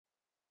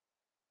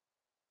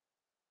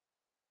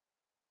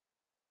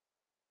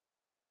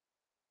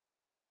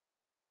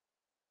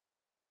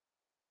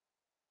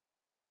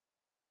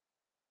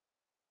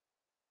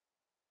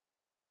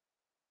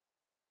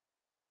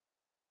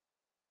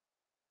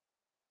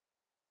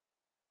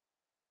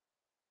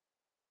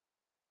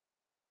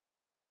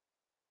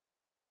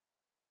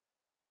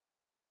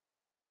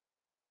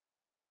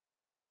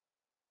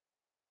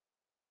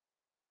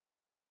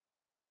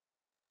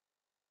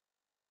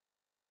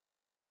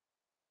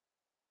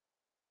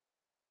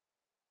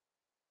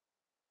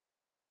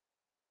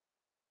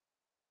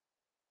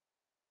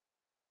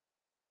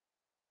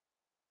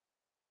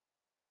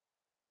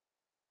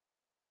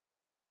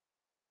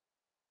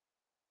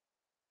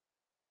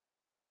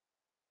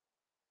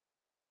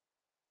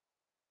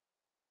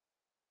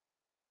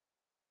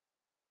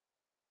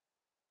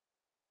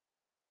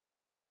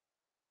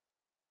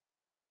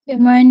Good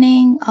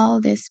morning,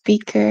 all the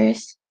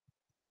speakers.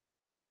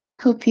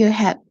 Hope you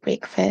had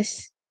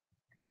breakfast.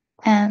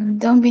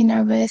 And don't be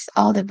nervous,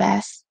 all the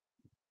best.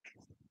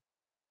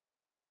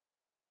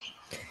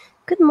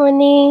 Good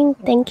morning.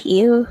 Thank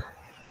you.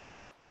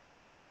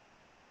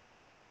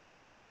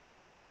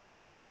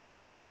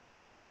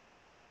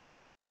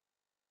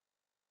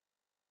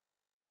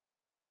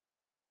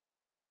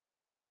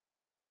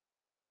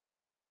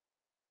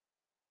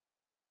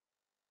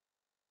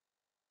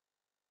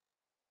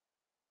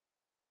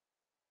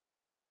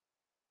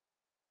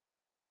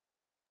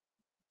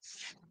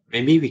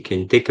 Maybe we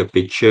can take a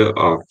picture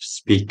of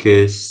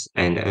speakers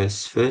and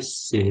us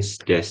first since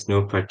there's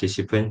no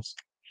participants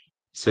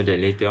so that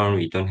later on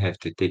we don't have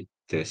to take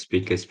the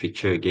speaker's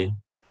picture again.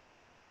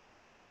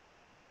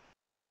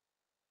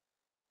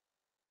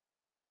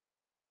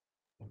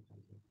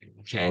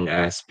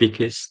 Can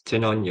speakers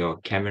turn on your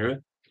camera?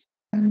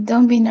 And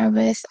don't be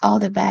nervous, all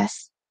the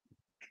best.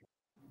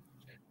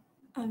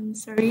 I'm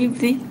sorry,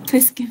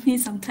 please give me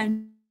some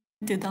time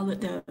to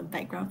download the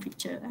background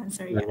picture. I'm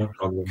sorry. Yeah. No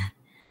problem.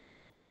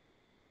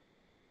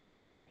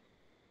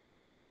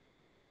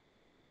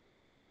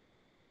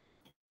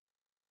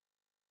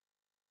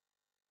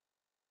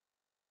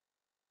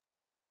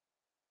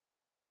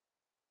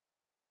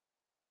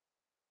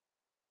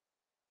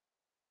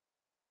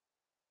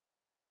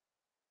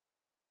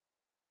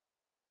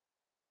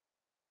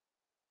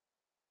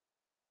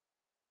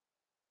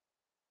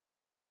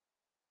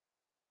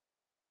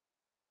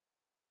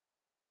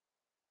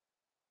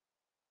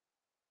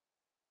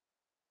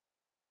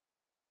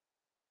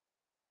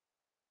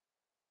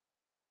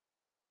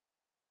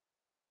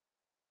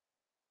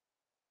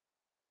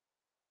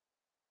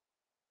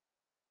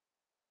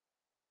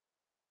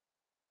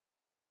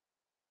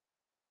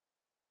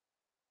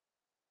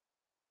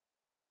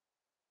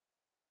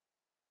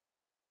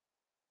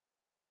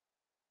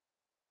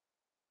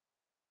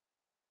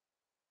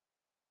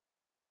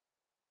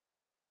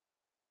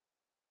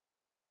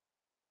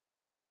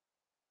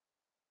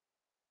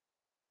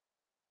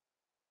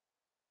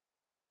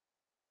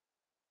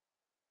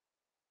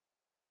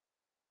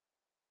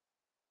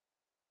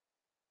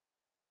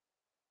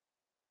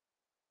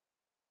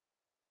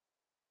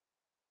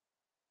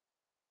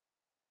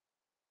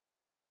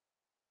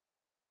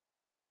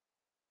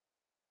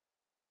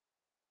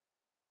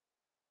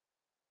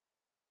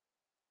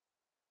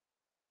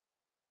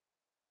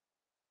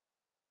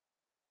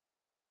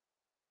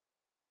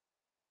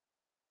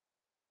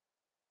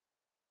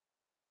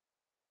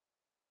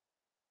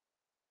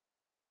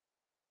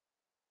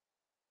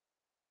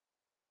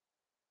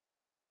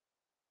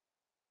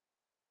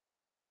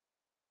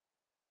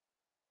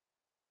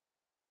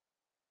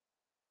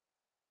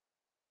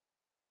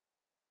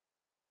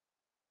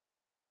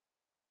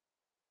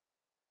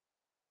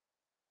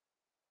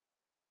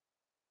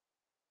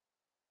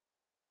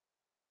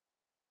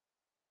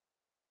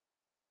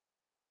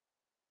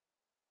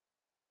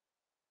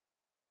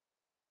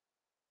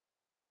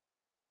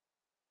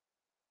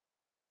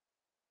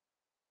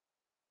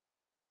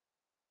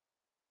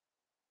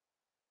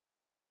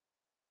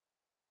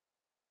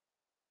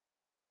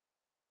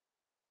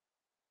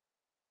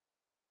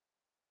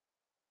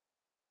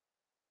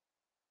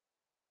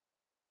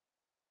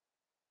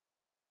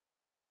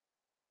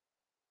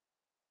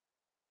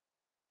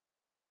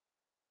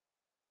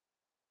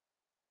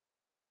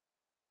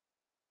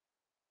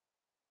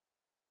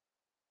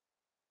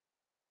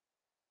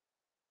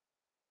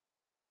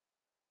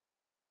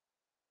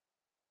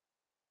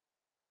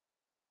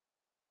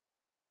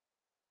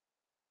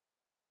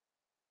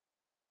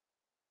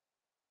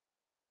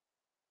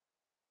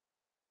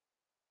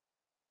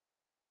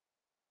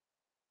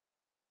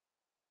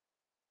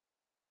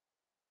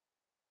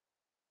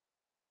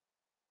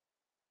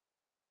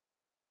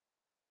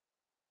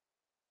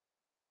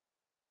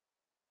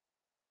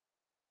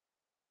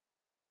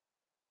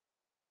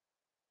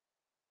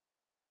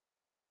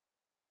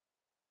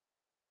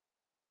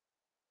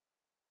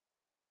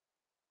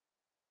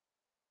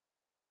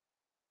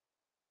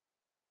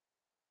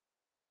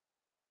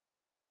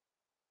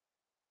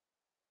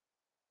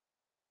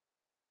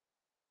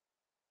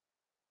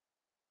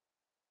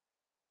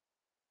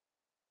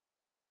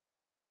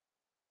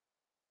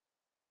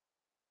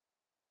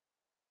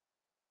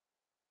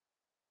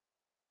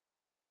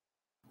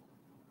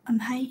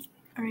 Hi.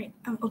 All right.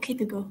 I'm okay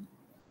to go.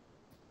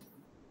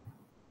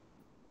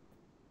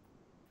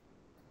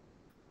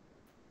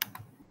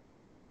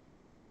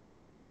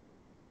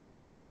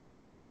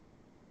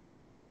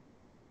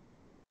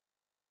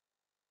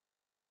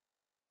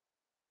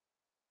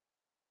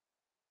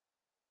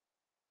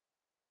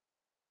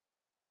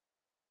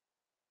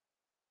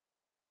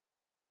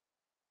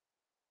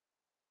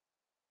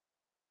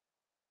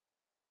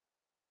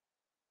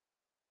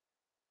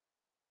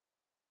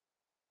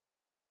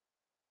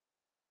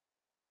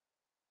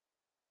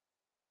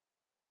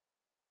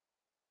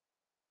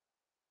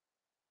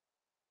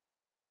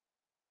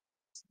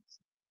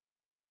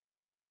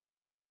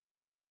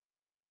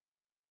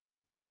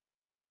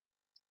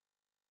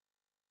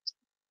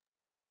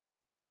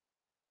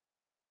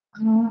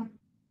 Uh,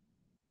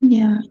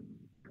 Yeah.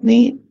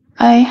 Wait,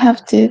 I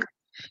have to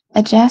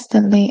adjust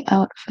the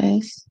layout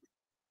first.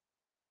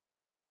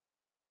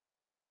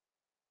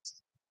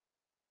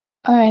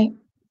 All right.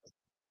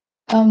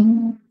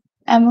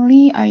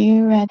 Emily, are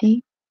you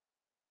ready?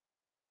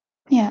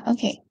 Yeah,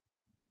 okay.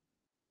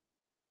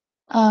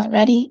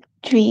 Ready?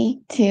 3,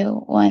 2,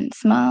 1,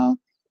 smile.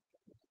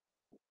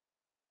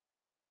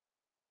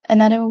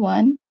 Another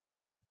one.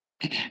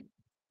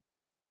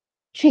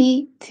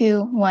 3,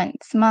 2, 1,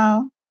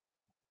 smile.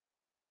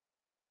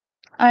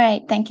 All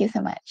right, thank you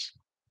so much.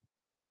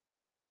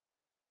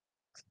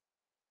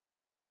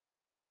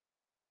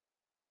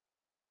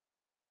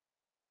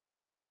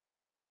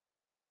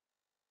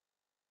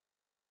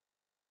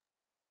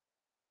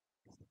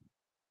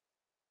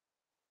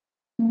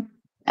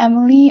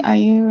 Emily, are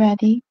you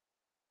ready?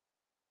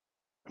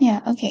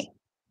 Yeah, okay.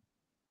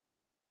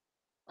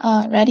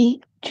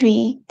 Ready?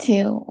 3,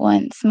 2,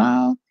 1,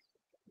 smile.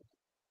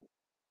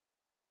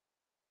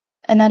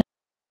 Another.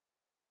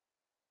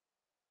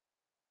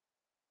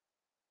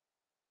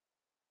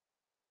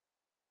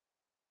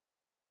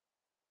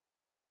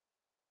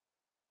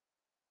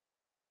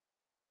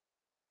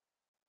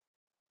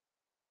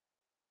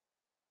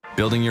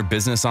 Building your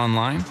business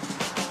online?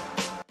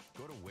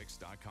 Go to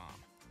Wix.com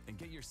and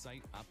get your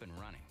site up and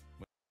running.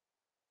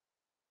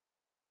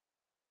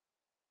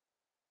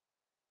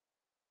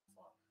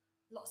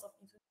 Lots of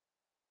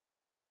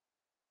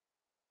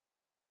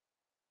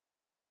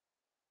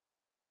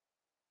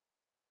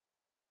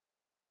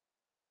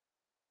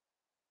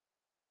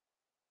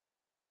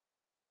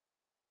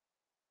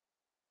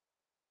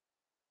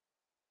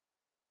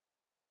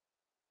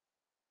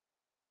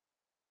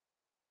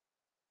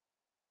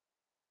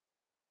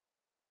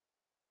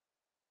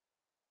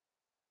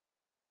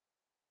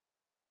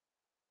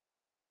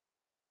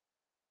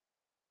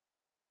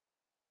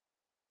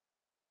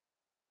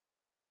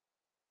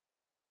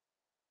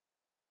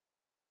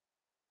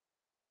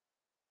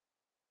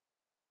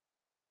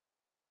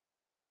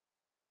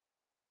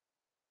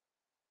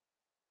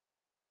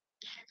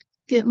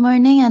Good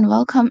morning and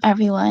welcome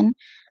everyone.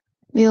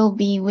 We'll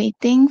be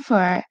waiting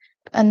for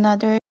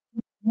another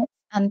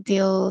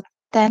until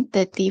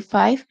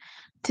 10:35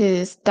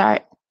 to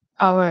start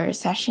our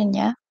session,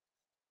 yeah?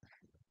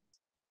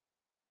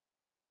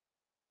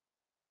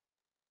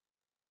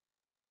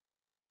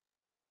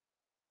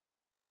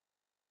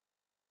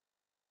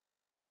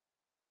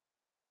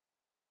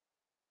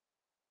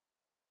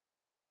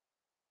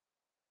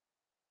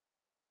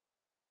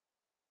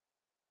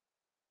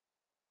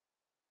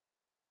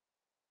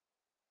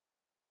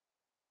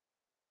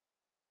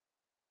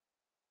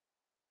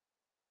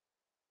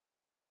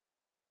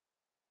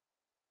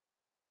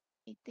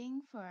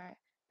 Waiting for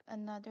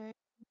another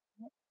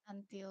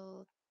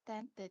until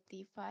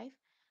 10:35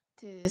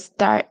 to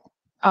start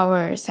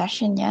our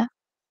session, yeah?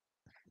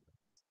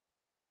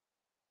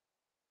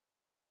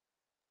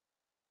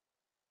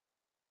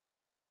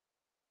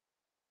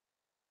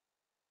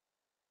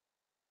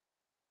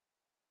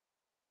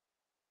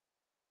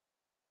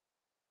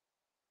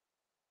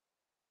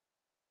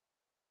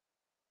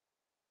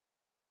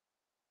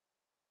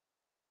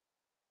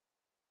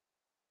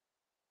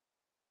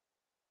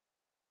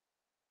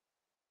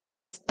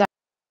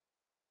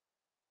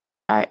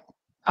 Start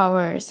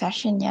our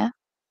session, yeah?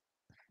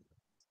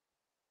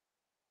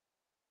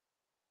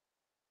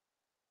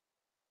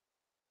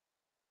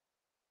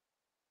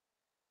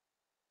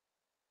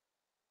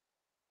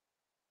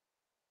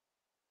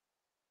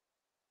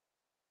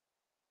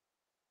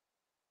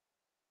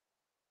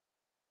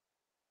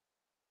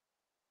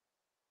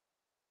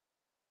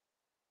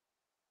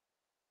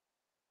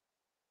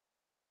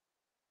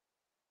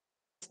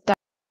 Start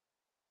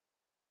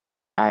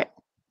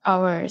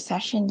our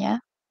session, yeah?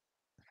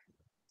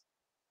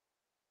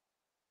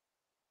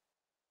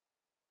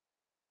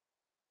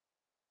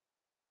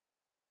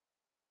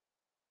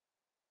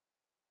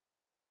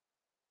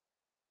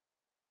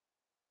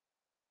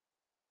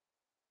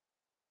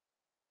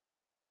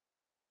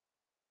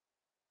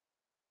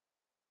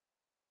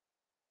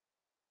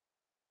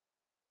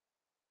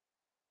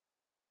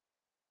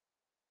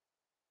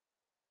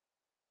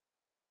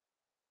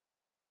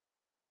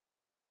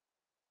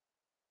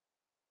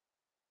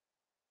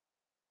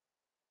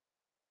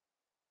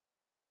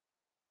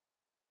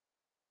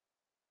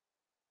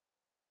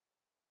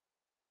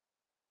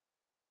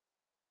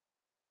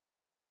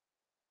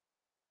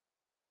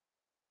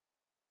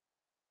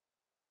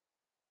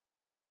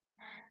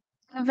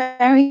 A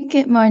very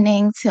good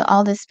morning to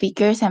all the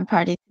speakers and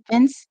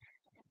participants.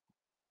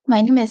 My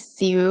name is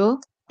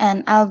Ziru,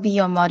 and I'll be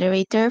your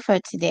moderator for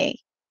today.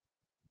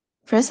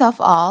 First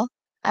of all,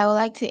 I would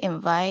like to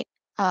I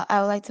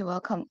would like to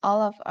welcome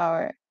all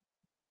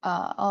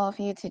of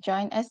you to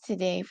join us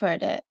today for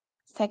the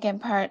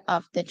second part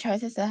of the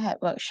Choices Ahead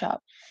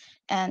workshop.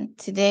 And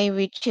today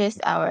reaches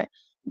our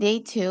day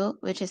 2,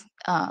 which is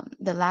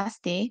the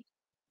last day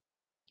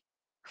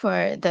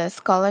for the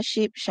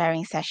scholarship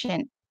sharing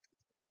session.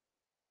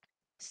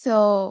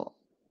 So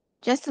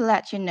just to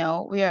let you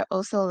know, we are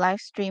also live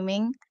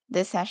streaming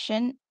this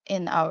session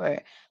in our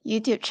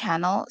YouTube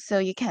channel, so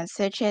you can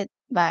search it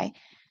by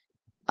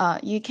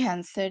you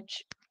can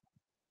search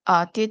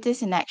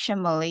Tutors in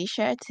Action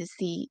Malaysia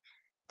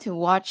to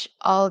watch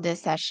all the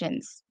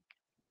sessions.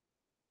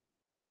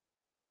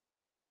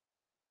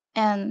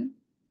 And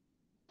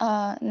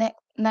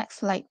next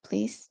slide,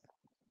 please.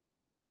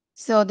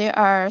 So there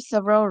are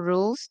several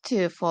rules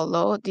to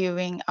follow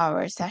during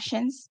our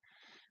sessions.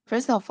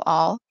 First of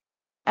all,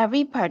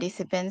 every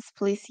participant,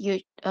 please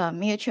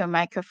mute your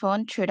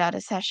microphone throughout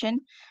the session,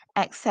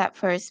 except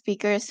for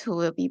speakers who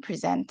will be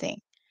presenting.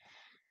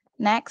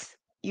 Next,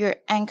 you're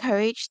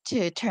encouraged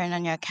to turn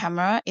on your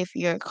camera if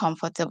you're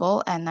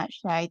comfortable and not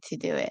shy to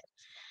do it.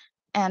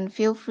 And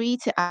feel free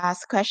to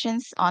ask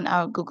questions on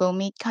our Google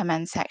Meet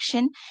comment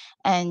section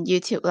and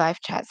YouTube live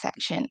chat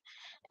section.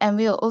 And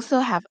we'll also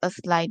have a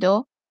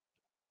Slido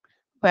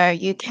where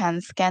you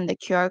can scan the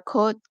QR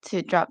code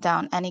to drop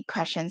down any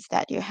questions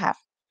that you have.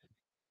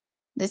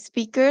 The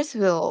speakers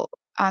will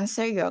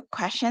answer your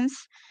questions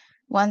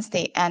once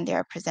they end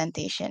their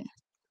presentation.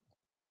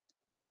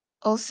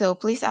 Also,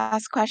 please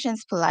ask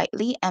questions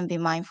politely and be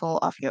mindful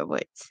of your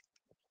words.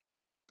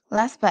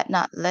 Last but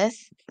not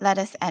least, let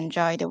us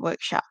enjoy the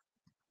workshop.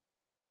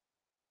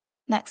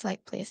 Next slide,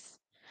 please.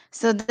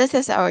 So this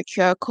is our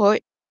QR code.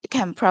 You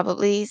can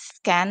probably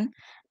scan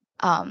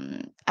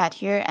at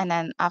here, and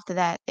then after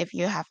that, if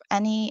you have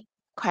any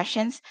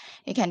questions,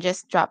 you can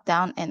just drop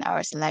down in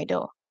our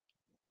Slido.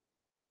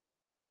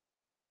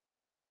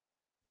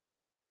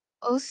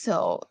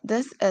 Also,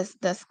 this is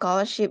the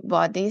scholarship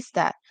bodies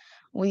that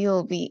we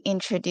will be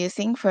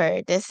introducing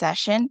for this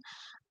session.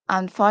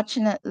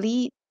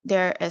 Unfortunately,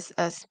 there is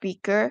a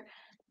speaker,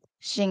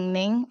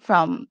 Xingning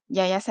from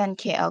Yayasan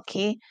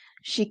KLK.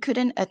 She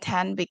couldn't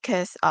attend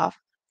because of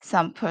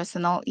some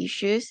personal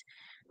issues.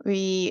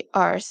 We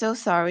are so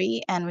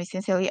sorry and we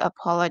sincerely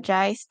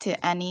apologize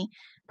to any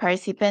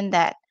participant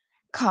that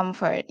come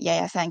for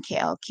Yayasan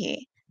KLK.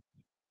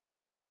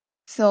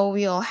 So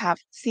we'll have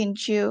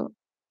Sinchu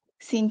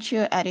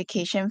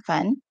Education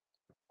Fund,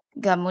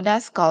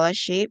 Gamuda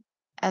Scholarship,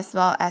 as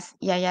well as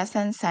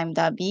Yayasan Sime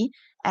Darby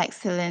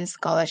Excellence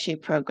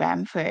Scholarship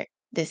Program for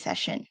this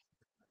session.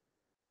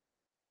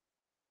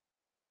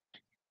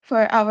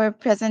 For our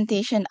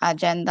presentation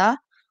agenda,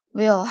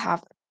 we'll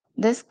have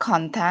these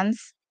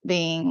contents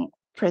being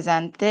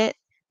presented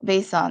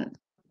based on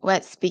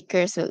what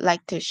speakers would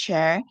like to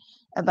share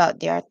about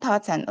their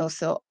thoughts and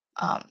also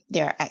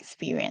their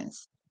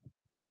experience.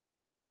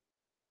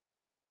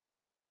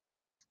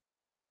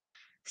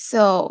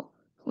 So,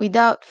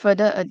 without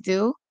further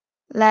ado,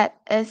 let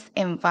us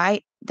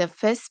invite the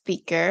first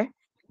speaker,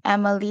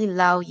 Emily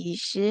Lau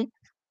Yishi,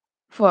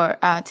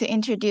 to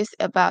introduce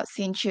about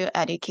Sinchu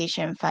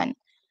Education Fund.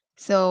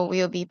 So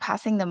we'll be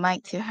passing the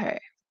mic to her.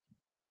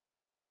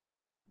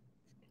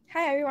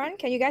 Hi everyone,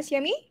 can you guys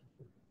hear me?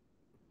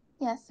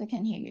 Yes, we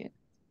can hear you.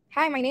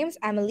 Hi, my name is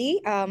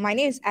Emily. My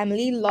name is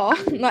Emily Law,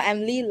 not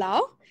Emily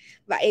Lau,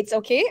 but it's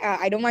okay.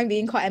 I don't mind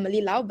being called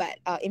Emily Lau, but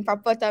in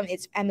proper term,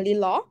 it's Emily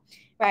Law,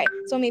 right?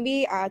 So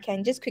maybe I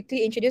can just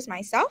quickly introduce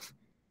myself,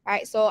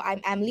 right? So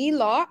I'm Emily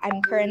Law.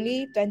 I'm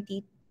currently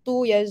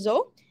 22 years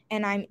old,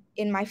 and I'm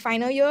in my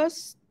final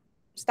year's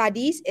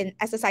studies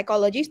as a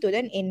psychology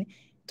student in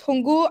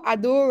Tunku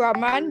Abdul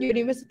Rahman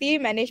University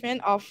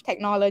Management of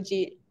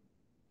Technology.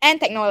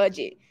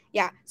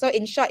 Yeah, so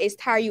in short, it's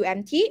TAR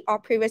UMT, or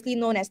previously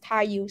known as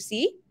TAR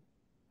UC.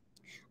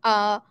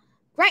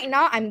 Right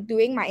now, I'm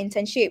doing my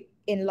internship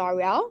in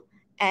L'Oreal,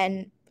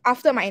 and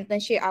after my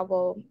internship, I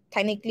will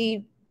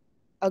technically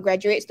a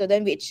graduate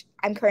student, which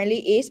I'm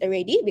currently is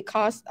already,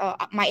 because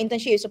my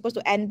internship is supposed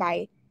to end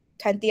by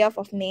 20th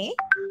of May,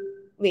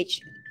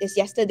 which is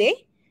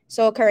yesterday.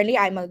 So currently,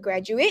 I'm a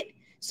graduate.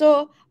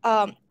 So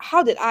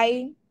how did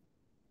I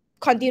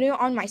continue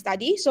on my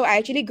study? So I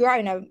actually grew up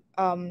in a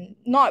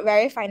not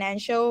very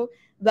financial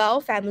well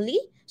family.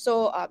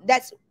 So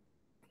that's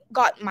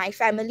got my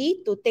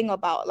family to think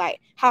about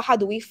like how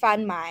do we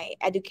fund my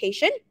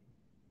education.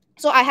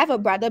 So I have a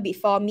brother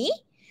before me,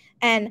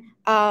 and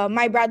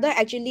my brother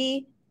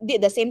actually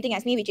did the same thing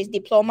as me, which is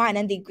diploma and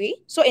then degree.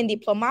 So in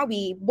diploma,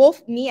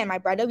 me and my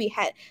brother, we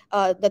had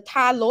the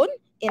TAR loan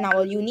in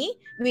our uni,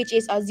 which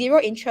is a zero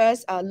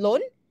interest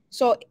loan.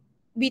 So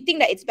we think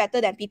that it's better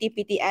than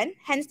PTPTN.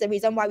 Hence the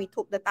reason why we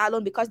took the TAR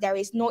loan, because there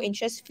is no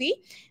interest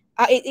fee.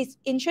 It is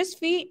interest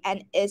free,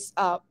 and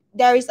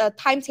there is a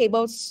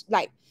timetable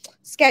like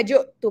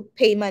scheduled to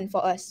payment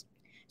for us.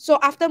 So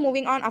after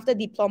moving on, after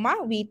diploma,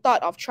 we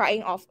thought of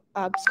trying off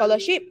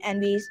scholarship,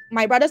 and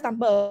my brother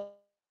stumbled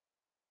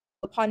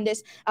upon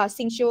this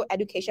Xingqiu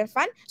Education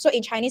Fund. So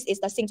in Chinese,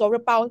 it's the Xingzhou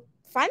Ripao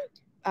Fund.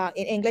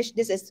 In English,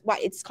 this is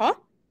what it's called.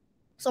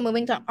 So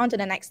moving on to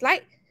the next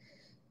slide.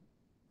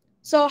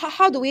 So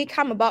how do we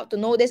come about to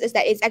know this? Is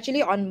that it's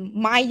actually on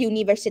my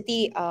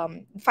university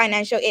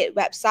financial aid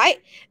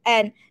website,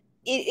 and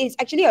it is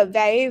actually a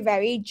very,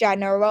 very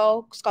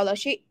general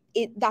scholarship.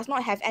 It does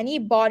not have any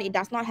bond, it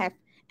does not have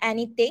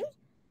anything,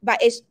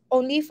 but it's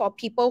only for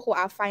people who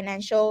are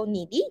financial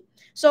needy.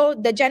 So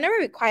the general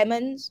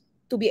requirements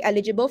to be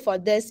eligible for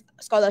this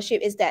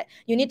scholarship is that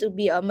you need to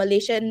be a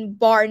Malaysian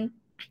born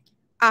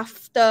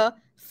after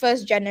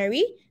 1st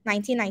January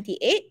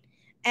 1998,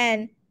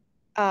 and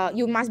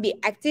you must be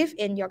active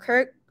in your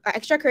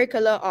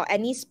extracurricular or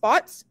any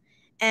sports.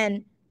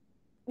 And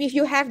if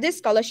you have this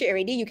scholarship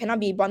already, you cannot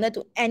be bonded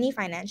to any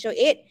financial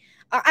aid.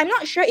 I'm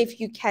not sure if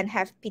you can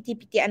have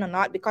PT/PTN or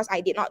not, because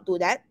I did not do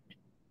that.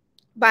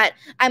 But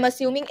I'm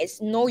assuming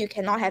it's no, you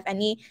cannot have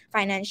any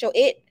financial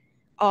aid.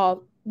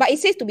 But it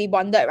says to be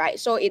bonded, right?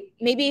 So I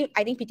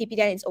think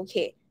PT/PTN is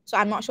okay. So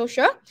I'm not so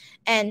sure.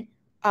 And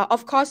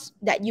of course,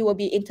 that you will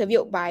be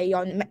interviewed by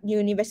your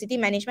university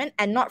management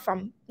and not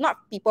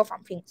people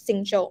from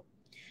Singcho.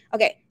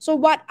 Okay, so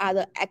what are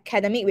the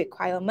academic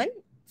requirements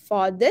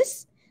for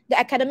this? The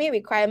academic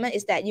requirement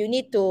is that you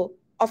need to,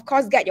 of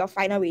course, get your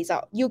final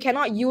result. You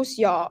cannot use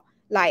your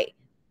like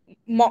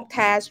mock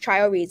test,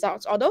 trial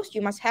results, all those.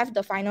 You must have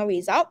the final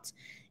results.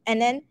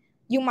 And then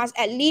you must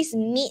at least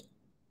meet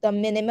the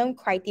minimum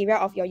criteria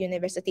of your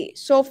university.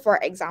 So for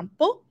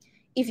example,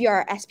 if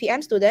you're an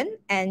SPM student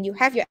and you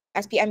have your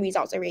SPM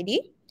results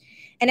already,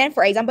 and then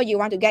for example, you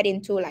want to get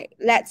into like,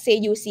 let's say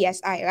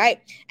UCSI, right?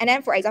 And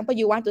then for example,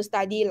 you want to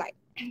study like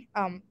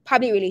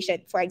public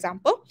relation, for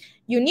example,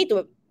 you need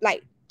to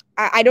like,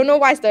 I don't know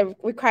what's the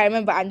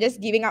requirement, but I'm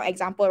just giving out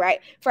example, right?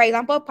 For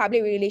example,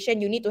 public relation,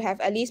 you need to have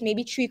at least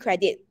maybe 3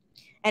 credit,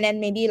 and then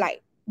maybe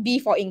like B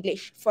for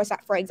English,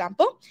 for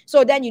example.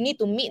 So then you need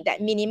to meet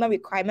that minimum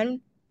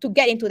requirement to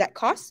get into that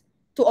course,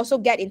 to also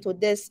get into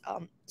this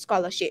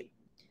scholarship.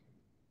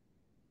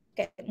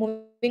 Okay,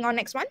 moving on,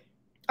 next one.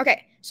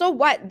 Okay, so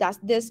what does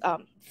this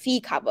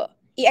fee cover?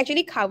 It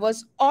actually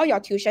covers all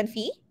your tuition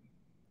fee,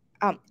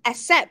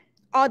 except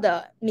all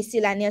the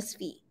miscellaneous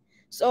fee.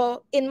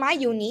 So in my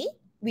uni,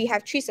 we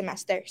have 3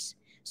 semesters.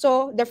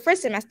 So the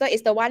first semester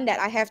is the one that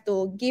I have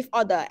to give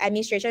all the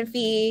administration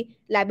fee,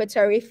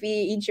 laboratory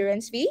fee,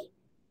 insurance fee,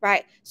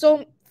 right?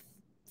 So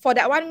for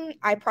that one,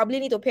 I probably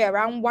need to pay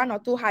around 100 or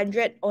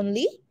 200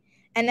 only.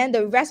 And then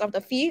the rest of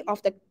the fee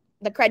of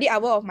the credit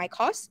hour of my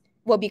course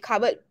will be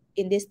covered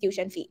in this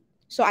tuition fee.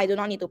 So I do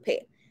not need to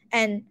pay.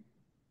 And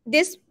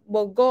this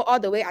will go all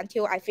the way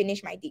until I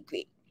finish my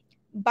degree.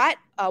 But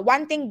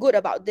one thing good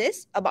about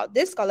this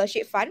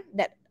scholarship fund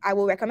that I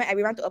will recommend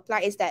everyone to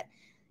apply is that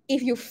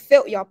if you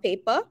failed your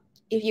paper,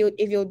 if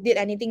you did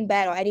anything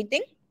bad or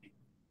anything,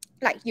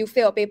 like you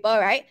fail a paper,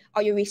 right?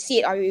 Or you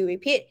resit or you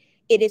repeat,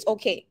 it is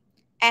okay,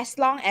 as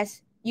long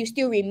as you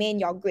still remain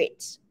your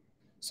grades.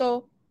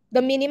 So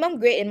the minimum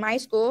grade in my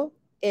school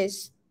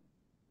is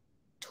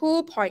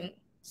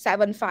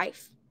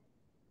 2.75.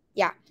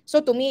 Yeah.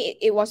 So to me,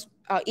 it was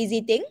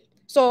easy thing.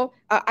 So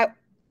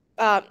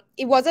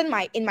it wasn't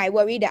in my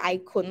worry that I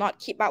could not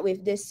keep up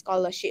with this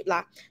scholarship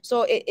lah.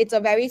 So it's a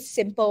very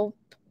simple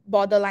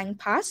borderline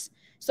pass.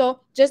 So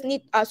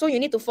so you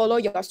need to follow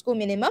your school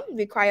minimum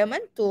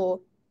requirement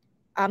to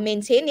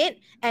maintain it.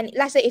 And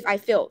let's say if I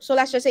fail, so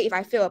let's just say if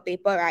I fail a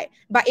paper, right?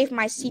 But if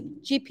my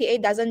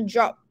GPA doesn't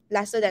drop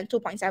lesser than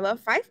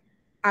 2.75,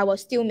 I will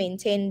still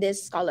maintain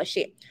this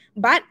scholarship.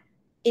 But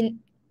in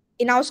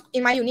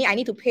my uni, I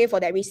need to pay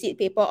for that receipt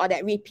paper or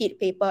that repeat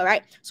paper,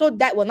 right? So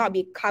that will not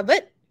be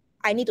covered.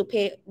 I need to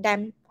pay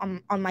them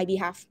on my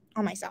behalf,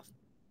 on myself,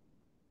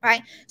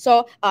 right?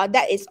 So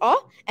that is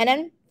all. And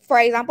then, for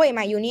example, in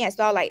my uni as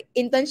well, like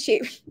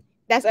internship,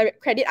 that's a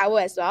credit hour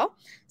as well.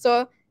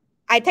 So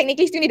I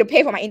technically still need to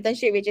pay for my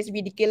internship, which is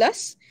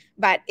ridiculous,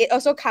 but it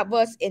also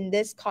covers in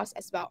this cost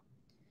as well.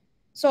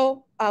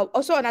 So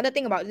also another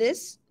thing about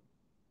this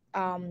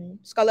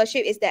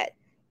scholarship is that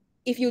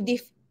if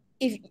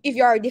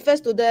you're a defer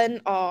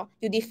student, or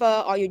you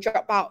defer or you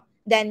drop out,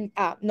 then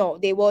no,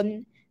 they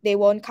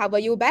won't cover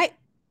you back.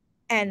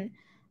 And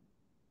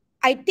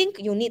I think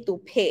you need to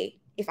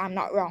pay, if I'm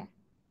not wrong.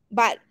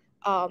 But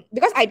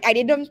because I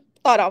didn't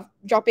thought of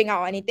dropping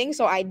out or anything,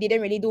 so I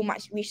didn't really do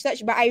much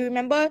research. But I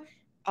remember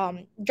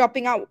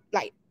dropping out,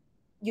 like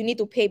you need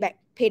to pay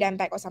them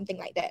back or something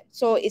like that.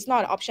 So it's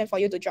not an option for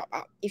you to drop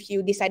out if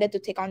you decided to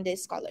take on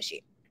this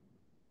scholarship.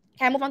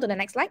 Can I move on to the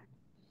next slide?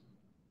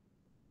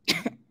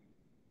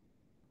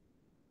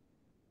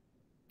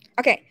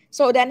 Okay,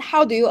 so then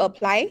how do you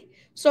apply?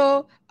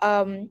 So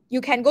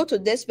you can go to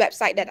this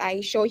website that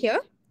I show here.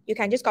 You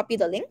can just copy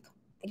the link.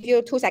 I'll give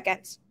you 2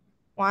 seconds.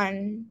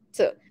 1,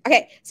 2.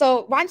 Okay,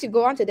 so once you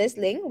go onto this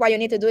link, what you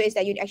need to do is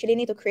that you actually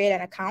need to create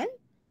an account.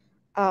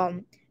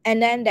 And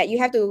then that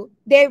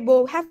they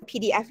will have a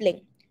PDF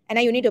link. And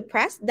then you need to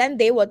press. Then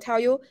they will tell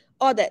you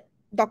all the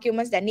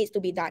documents that needs to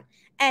be done.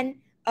 And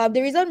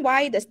the reason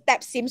why the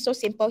steps seem so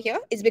simple here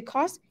is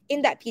because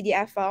in that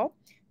PDF file,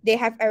 they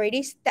have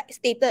already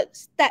stated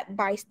step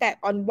by step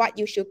on what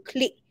you should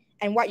click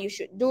and what you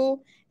should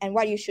do and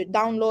what you should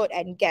download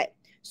and get.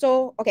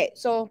 So, okay,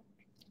 so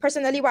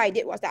personally what I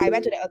did was that I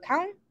went to the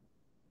account,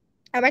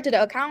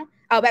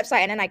 website,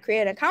 and then I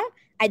created an account.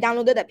 I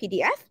downloaded the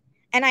PDF,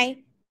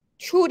 and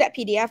through that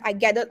PDF, I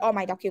gathered all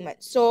my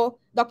documents. So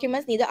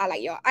documents needed are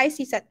like your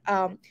IC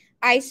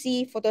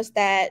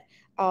photostat,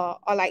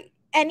 or like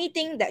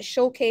anything that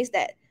showcase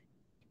that,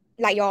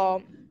 like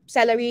your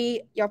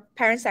salary, your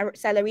parents'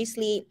 salary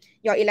slip,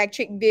 your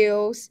electric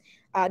bills,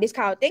 these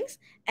kind of things.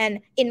 And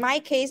in my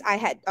case,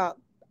 I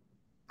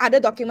other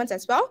documents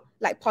as well,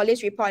 like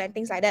police report and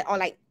things like that, or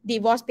like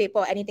divorce paper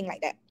or anything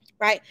like that,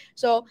 right?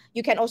 So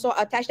you can also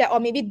attach that, or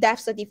maybe death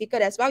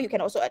certificate as well. You can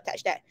also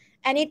attach that.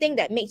 Anything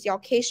that makes your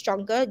case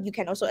stronger, you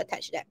can also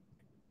attach that.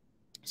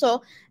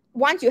 So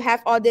once you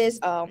have all these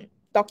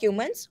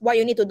documents, what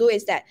you need to do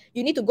is that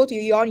you need to go to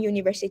your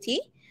university.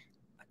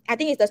 I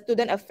think it's the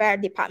student affair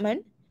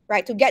department,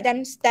 right, to get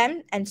them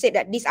stamped and say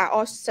that these are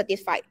all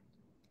certified.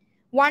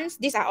 Once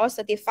these are all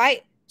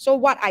certified, so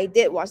what I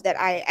did was that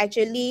I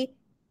actually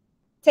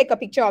take a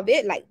picture of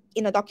it, like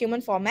in a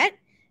document format,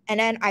 and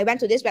then I went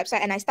to this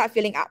website and I start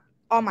filling up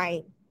all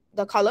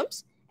the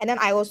columns, and then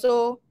I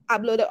also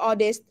uploaded all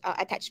this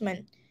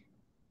attachment.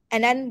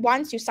 And then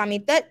once you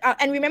submit it,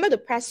 and remember to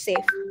press save,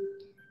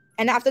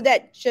 and after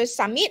that just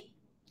submit,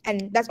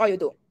 and that's all you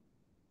do.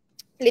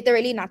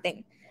 Literally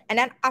nothing. And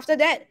then after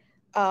that,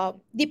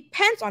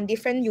 depends on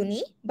different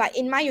uni, but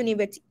in my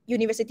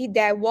university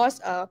there was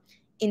a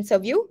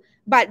interview,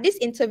 but this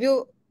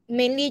interview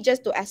mainly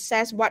just to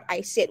assess what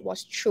I said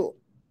was true.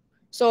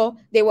 So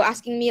they were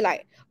asking me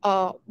like,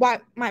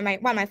 what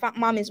my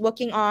mom is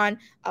working on,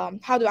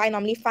 how do I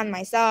normally fund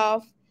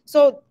myself.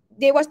 So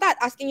they will start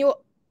asking you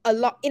a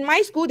lot. In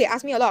my school, they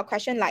asked me a lot of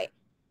questions like,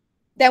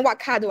 then what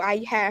car do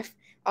I have?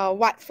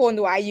 What phone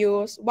do I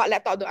use? What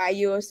laptop do I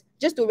use?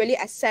 Just to really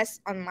assess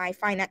on my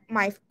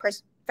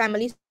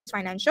family's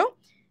financial.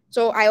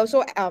 So I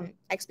also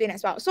explain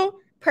as well. So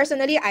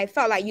personally, I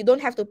felt like you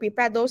don't have to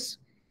prepare those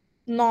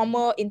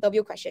normal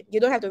interview questions. You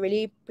don't have to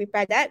really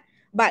prepare that.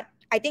 But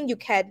I think you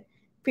can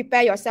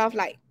prepare yourself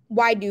like,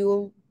 why do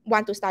you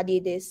want to study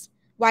this?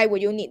 Why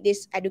would you need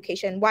this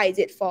education? Why is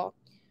it for?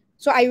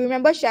 So I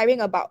remember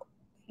sharing about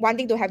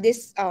wanting to have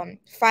this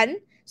fund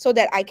so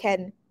that I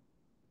can,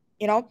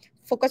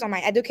 focus on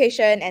my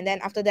education, and then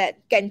after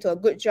that get into a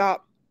good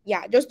job.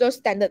 Yeah, just those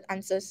standard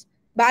answers.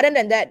 But other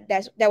than that,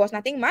 there was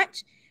nothing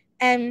much.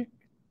 And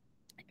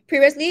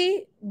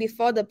previously,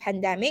 before the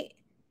pandemic,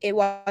 it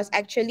was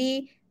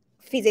actually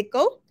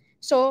physical.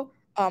 So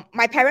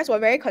my parents were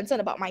very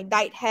concerned about my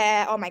dyed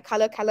hair or my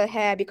color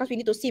hair, because we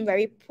need to seem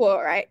very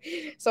poor, right?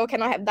 So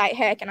cannot have dyed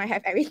hair, cannot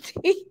have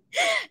everything.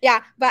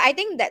 Yeah, but I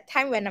think that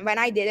time when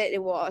I did it,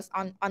 it was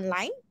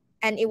online,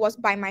 and it was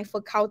by my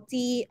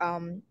faculty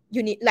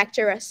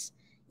lecturers.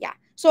 Yeah,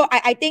 so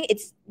I think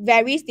it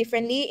varies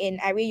differently in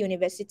every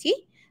university.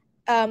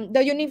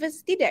 The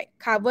university that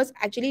covers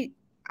actually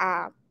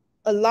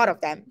a lot of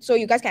them. So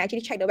you guys can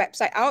actually check the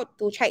website out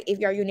to check if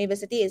your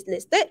university is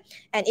listed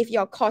and if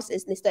your course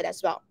is listed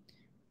as well.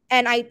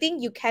 And I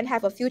think you can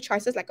have a few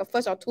choices, like a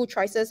first or two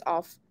choices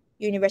of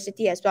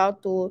university as well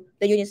to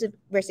the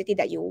university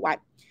that you want.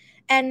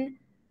 And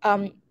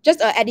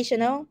just an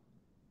additional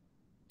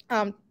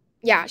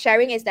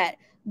sharing is that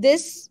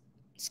this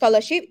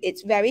scholarship,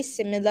 it's very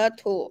similar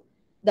to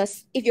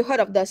if you heard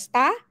of the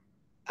STAR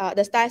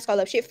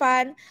Scholarship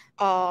Fund,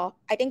 or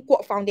I think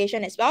Quote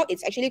Foundation as well.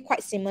 It's actually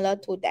quite similar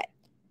to that.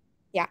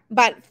 Yeah,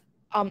 but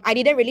I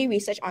didn't really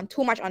research on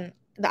too much on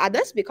the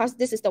others because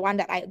this is the one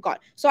that I got.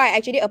 So I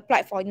actually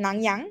applied for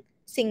Nanyang,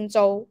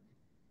 Xingzhou,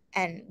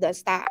 and the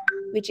STAR,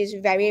 which is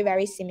very,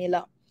 very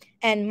similar.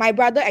 And my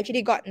brother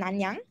actually got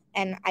Nanyang,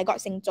 and I got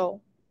Xingzhou.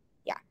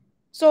 Yeah.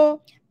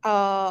 So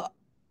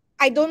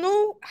I don't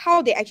know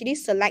how they actually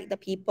select the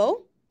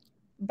people,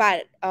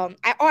 but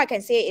all I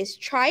can say is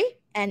try,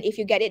 and if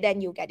you get it, then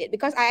you get it.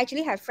 Because I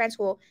actually have friends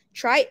who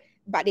tried,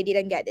 but they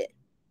didn't get it.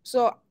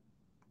 So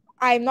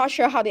I'm not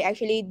sure how they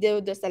actually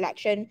do the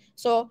selection.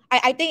 So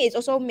I think it's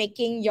also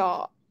making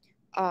your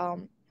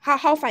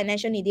how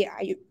financial needy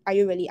are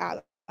you really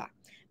are.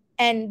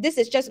 And this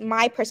is just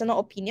my personal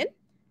opinion.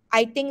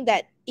 I think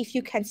that if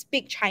you can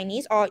speak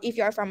Chinese, or if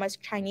you're from a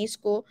Chinese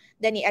school,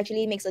 then it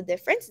actually makes a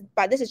difference.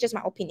 But this is just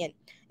my opinion.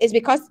 It's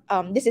because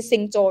this is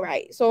Xingzhou,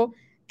 right? So,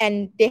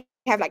 and they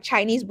have like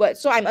Chinese words.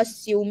 So I'm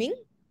assuming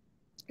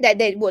that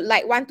they would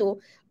like want to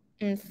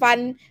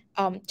fund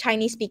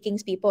Chinese speaking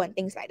people and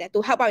things like that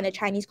to help out in the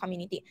Chinese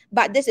community.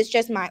 But this is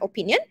just my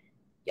opinion.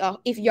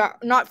 If you're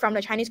not from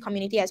the Chinese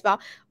community as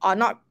well, or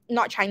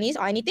not Chinese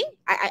or anything,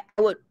 I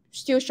would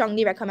still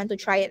strongly recommend to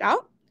try it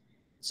out.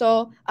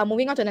 So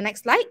moving on to the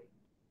next slide.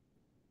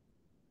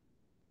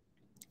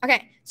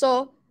 Okay,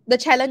 so the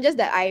challenges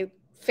that I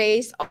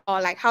face,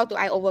 or like how do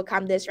I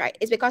overcome this, right?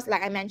 It's because,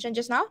 like I mentioned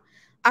just now,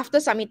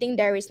 after submitting,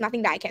 there is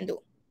nothing that I can do.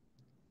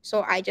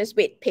 So I just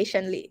wait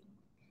patiently.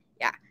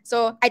 Yeah,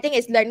 so I think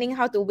it's learning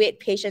how to wait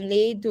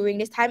patiently during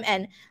this time.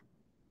 And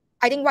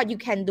I think what you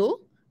can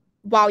do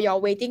while you're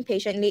waiting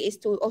patiently is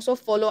to also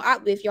follow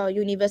up with your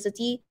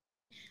university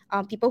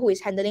people who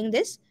is handling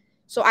this.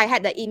 So I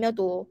had the email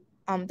to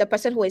the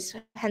person who is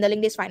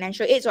handling this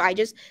financial aid. So I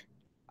just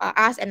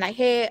asked and like,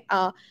 hey,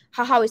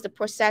 how is the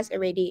process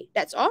already?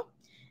 That's all.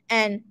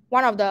 And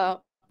one of the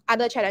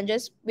other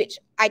challenges, which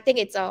I think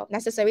it's a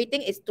necessary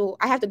thing, is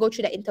I have to go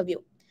through the interview.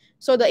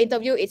 So the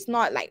interview, it's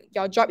not like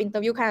your job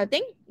interview kind of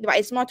thing, but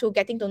it's more to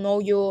getting to know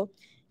you,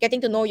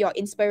 getting to know your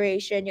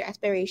inspiration, your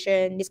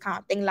aspiration, this kind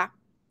of thing lah.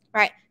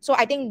 Right? So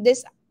I think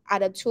these are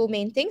the two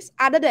main things.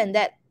 Other than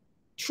that,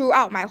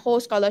 throughout my whole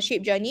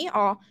scholarship journey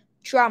or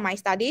throughout my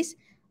studies,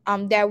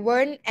 There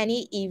weren't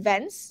any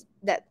events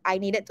that I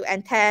needed to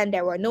attend.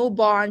 There were no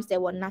bonds. There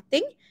were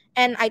nothing.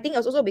 And I think it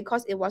was also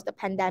because it was the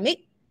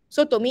pandemic.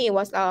 So to me, it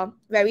was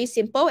very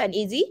simple and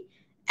easy.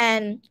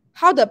 And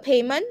how the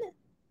payment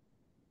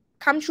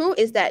come true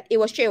is that it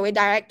was straight away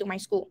direct to my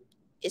school.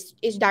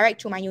 It's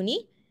direct to my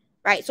uni,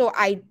 right? So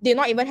I did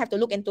not even have to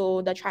look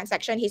into the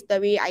transaction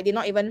history. I did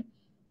not even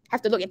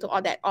have to look into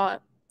all that. Or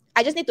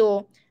I just need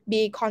to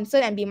be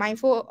concerned and be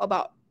mindful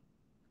about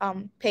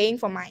paying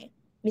for my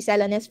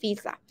miscellaneous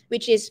fees,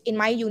 which is in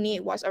my uni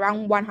it was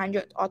around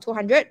 100 or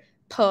 200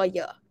 per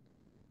year.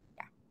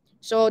 Yeah.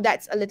 So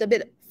that's a little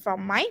bit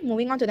from mine.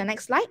 Moving on to the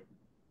next slide.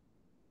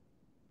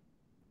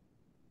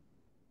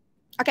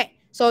 Okay,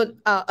 so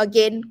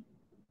again,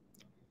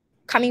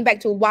 coming back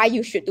to why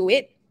you should do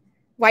it,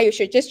 why you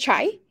should just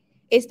try,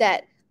 is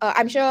that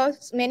I'm sure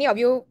many of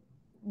you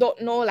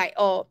don't know like,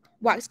 oh,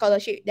 what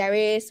scholarship there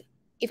is,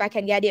 if I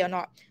can get it or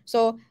not.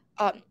 So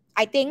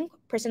I think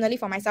personally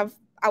for myself,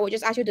 I would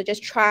just ask you to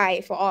just try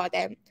for all of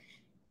them,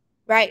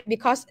 right?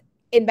 Because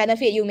in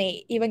benefit, you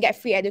may even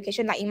get free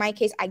education. Like in my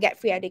case, I get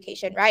free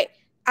education, right?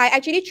 I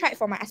actually tried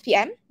for my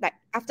SPM. Like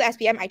after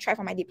SPM, I tried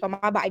for my diploma,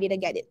 but I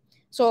didn't get it.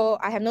 So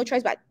I have no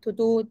choice but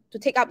to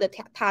take up the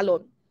TAR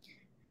loan.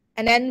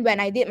 And then when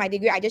I did my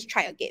degree, I just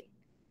tried again.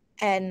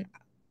 And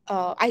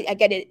I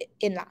get it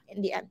in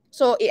the end.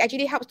 So it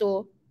actually helps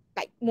to,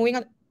 like, moving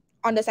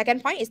on the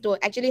second point is to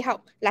actually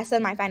help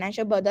lessen my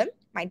financial burden,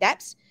 my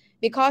debts,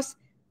 because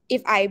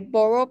if I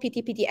borrow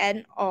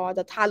PTPTN or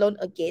the TAR loan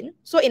again,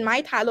 so in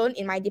my TAR loan,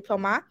 in my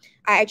diploma,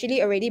 I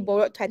actually already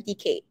borrowed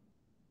 20K.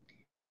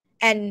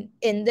 And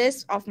in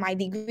this of my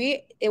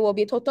degree, it will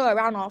be total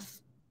around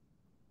of,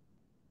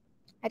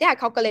 I think I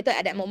calculated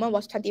at that moment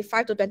was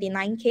 25 to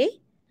 29K.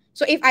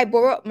 So if I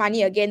borrow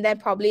money again, then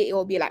probably it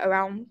will be like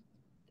around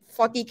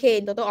 40K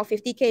in total or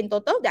 50K in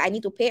total that I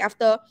need to pay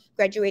after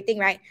graduating,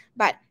 right?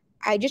 But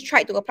I just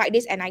tried to apply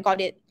this and I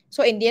got it.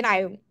 So in the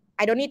end,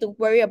 I don't need to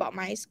worry about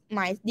my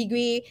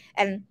degree,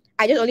 and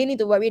I just only need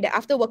to worry that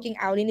after working,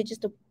 I only need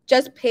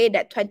just pay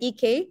that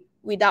 20K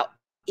without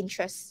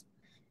interest.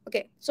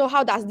 Okay, so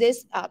how does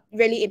this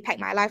really impact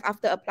my life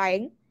after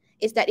applying?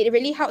 Is that it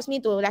really helps me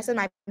to lessen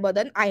my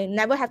burden. I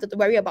never have to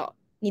worry about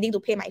needing to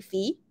pay my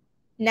fee.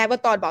 Never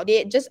thought about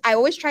it. Just I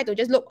always try to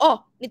just look,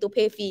 oh, need to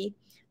pay fee.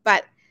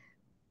 But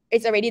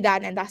it's already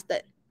done and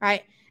dusted,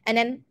 right? And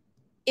then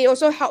it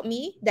also helped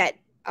me that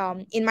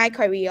in my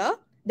career,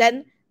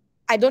 then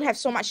I don't have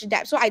so much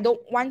debt. So I don't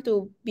want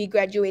to be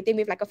graduating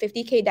with like a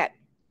 50K debt.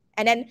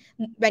 And then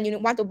when you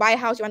want to buy a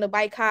house, you want to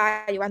buy a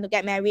car, you want to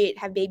get married,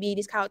 have baby,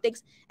 these kind of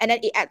things, and then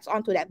it adds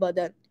on to that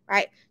burden,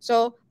 right?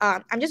 So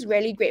I'm just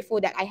really grateful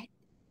that I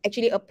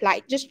actually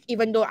applied, just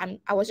even though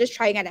I was just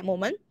trying at that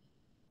moment.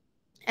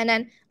 And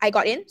then I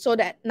got in, so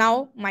that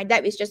now my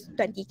debt is just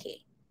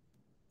 20K.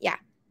 Yeah.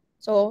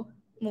 So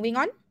moving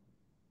on.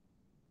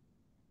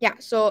 Yeah,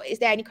 so is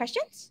there any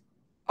questions?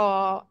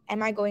 Or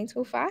am I going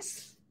too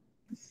fast?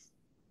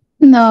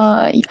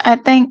 No, I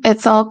think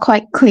it's all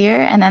quite clear,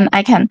 and then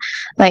I can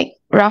like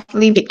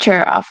roughly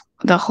picture of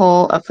the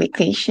whole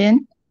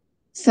application.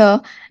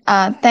 So,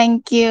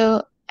 thank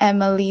you,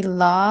 Emily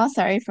Law.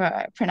 Sorry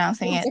for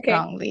pronouncing it Okay,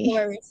 wrongly. no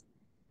worries.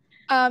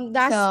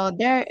 So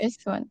there is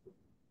one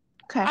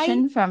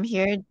question from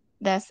here.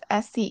 Does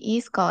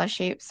SCE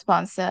scholarship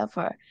sponsor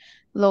for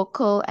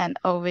local and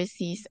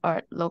overseas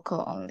or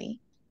local only?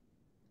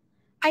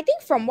 I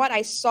think from what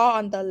I saw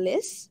on the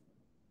list,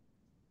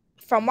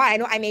 from what I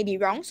know, I may be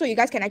wrong. So you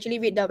guys can actually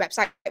read the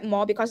website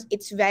more because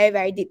it's very,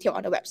 very detailed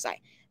on the website.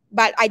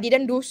 But I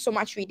didn't do so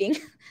much reading.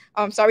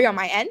 Sorry on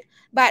my end.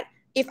 But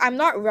if I'm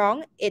not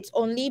wrong, it's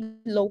only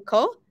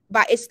local,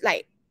 but it's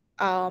like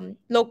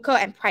local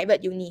and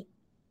private uni.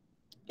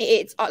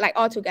 It's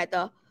all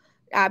together.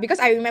 Because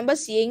I remember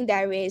seeing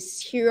there is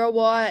Hero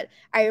Ward.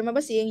 I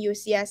remember seeing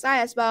UCSI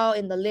as well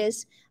in the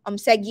list.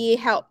 Segi,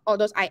 Help, all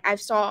those. I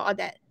saw all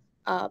that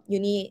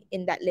uni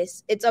in that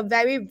list. It's a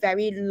very,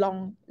 very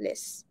long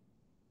list.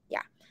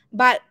 Yeah.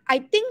 But I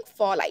think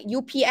for like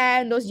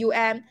UPM, those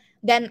UM,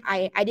 then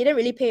I didn't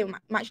really pay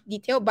much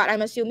detail, but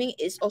I'm assuming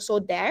it's also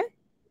there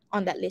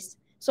on that list.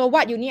 So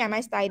what uni am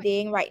I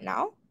studying right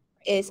now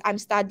is I'm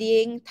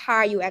studying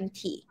TAR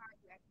UMT.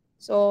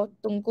 So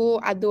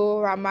Tunku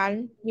Abdul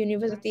Rahman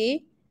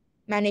University,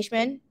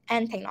 Management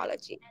and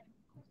Technology.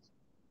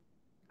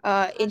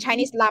 In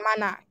Chinese,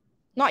 Lamana,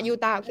 not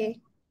Utah,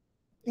 okay?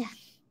 Yeah.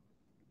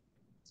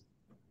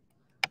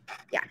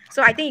 Yeah.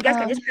 So I think you guys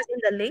can just pass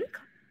in the link.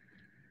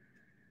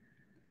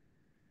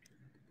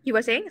 You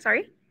were saying,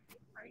 sorry?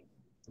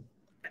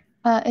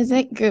 Is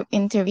it group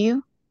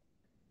interview?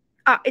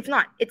 It's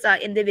not. It's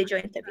an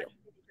individual interview.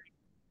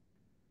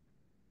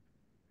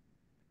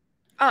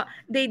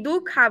 They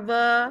do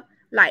cover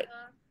like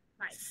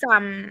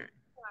some.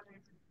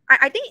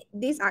 I think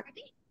these are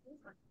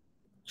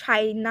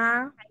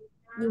China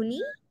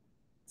uni,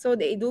 so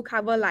they do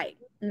cover like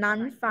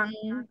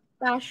Nanfang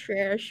大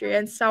学学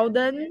and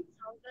Southern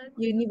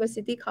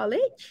University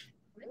College.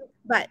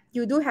 But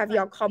you do have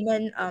your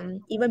common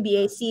even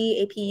BAC,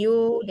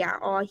 APU, they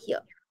are all here.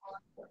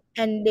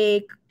 And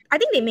they I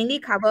think they mainly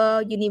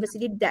cover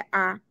universities that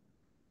are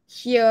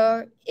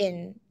here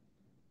in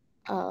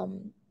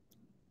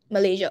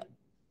Malaysia.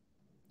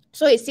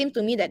 So it seemed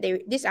to me that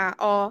these are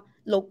all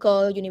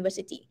local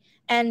university,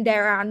 and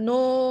there are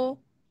no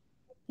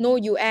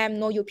UM,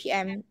 no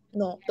UPM,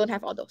 no, don't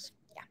have all those.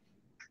 Yeah.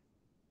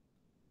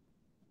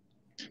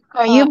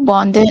 Are you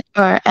bonded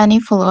or any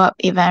follow-up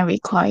event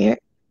required?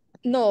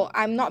 No,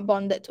 I'm not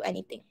bonded to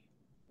anything.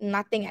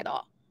 Nothing at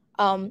all.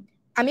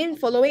 I mean,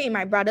 following in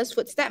my brother's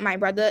footstep, my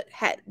brother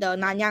had the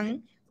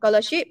Nanyang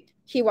scholarship.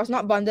 He was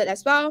not bonded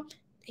as well.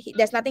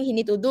 There's nothing he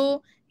need to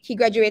do. He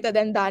graduated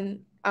and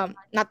done.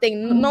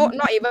 Nothing. No,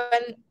 not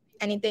even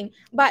anything.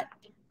 But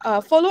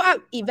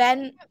follow-up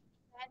event,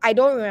 I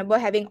don't remember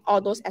having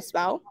all those as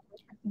well.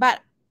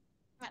 But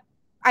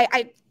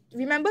I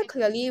remember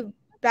clearly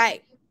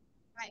back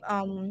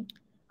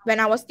when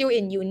I was still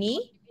in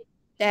uni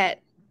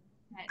that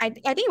I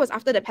think it was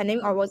after the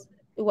pandemic or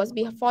it was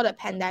before the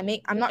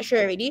pandemic. I'm not sure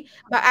already.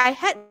 But I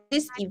had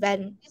this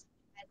event,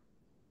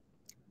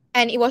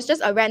 and it was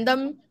just a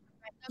random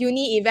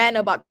uni event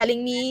about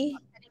telling me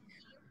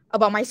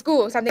about my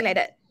school, something like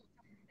that.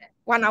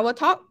 1 hour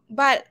talk.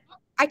 But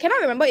I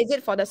cannot remember, is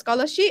it for the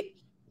scholarship?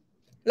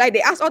 Like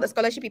they asked all the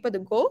scholarship people to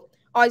go,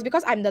 or it's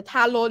because I'm the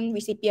TAR loan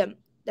recipient.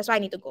 That's why I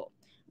need to go.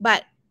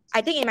 But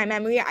I think in my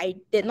memory, I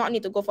did not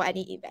need to go for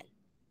any event.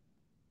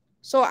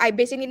 So I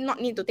basically not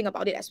need to think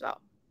about it as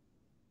well.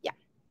 Yeah,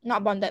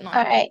 not bonded, not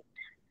All bonded. right.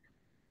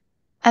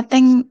 I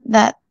think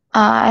that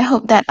I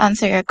hope that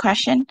answered your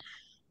question.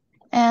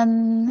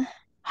 And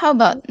how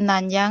about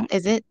Nanyang?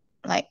 Is it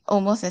like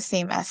almost the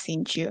same as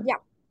Hsinchu? Yeah.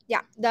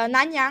 Yeah, the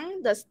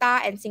Nanyang, the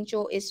Star, and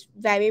Xinchu is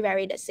very,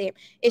 very the same.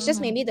 It's just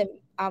maybe the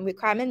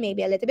requirement may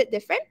be a little bit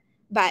different,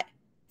 but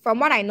from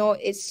what I know,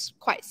 it's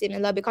quite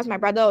similar because my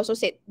brother also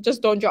said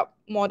just don't drop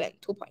more than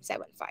 2.75.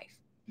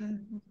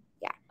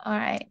 Yeah. All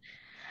right.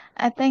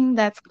 I think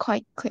that's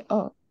quite clear.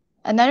 Oh,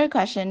 another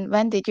question.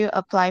 When did you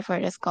apply for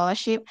the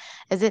scholarship?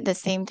 Is it the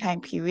same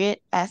time period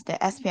as the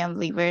SPM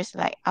leavers,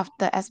 like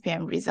after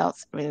SPM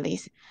results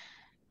release?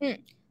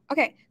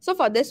 Okay, so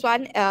for this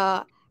one,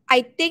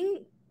 I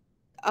think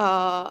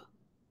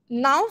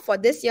now for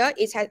this year,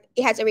 it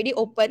has already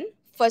opened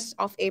 1st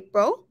of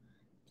April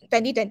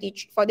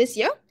 2020 for this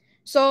year.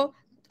 So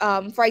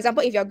for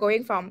example, if you're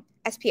going from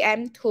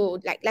SPM to,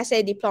 like, let's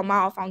say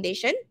diploma or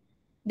foundation,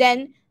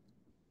 then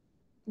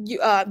you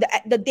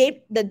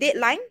the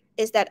deadline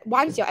is that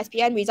once your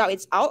SPM result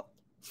is out,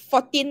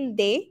 14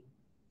 day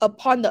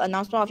upon the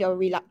announcement of your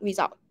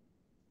result.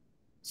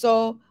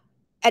 So,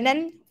 and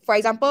then for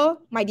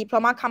example, my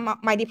diploma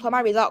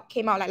result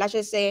came out, like let's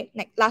just say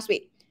last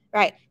week,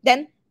 right?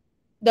 Then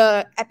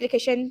the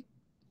application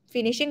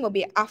finishing will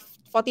be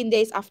 14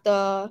 days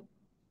after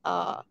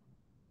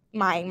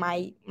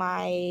my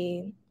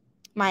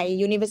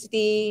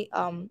university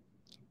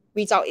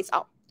result is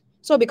out.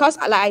 So because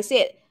like I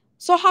said,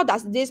 so how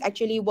does this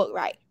actually work,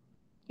 right?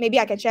 Maybe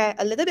I can share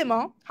a little bit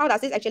more. How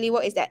does this actually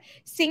work is that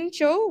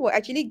Xinchu will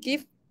actually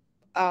give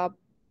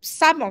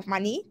sum of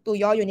money to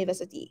your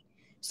university.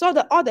 So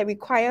all the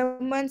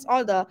requirements,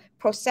 all the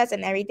process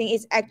and everything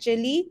is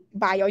actually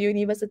by your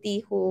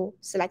university who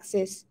selects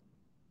this.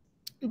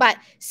 But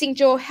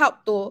Xinchu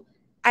help to,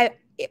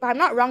 if I'm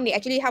not wrong, they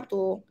actually help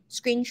to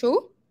screen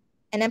through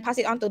and then pass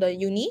it on to the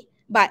uni.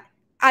 But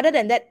other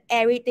than that,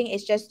 everything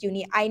is just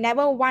uni. I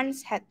never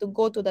once had to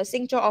go to the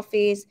Xinchu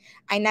office.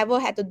 I never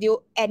had to do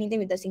anything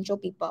with the Xinchu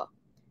people.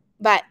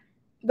 But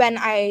when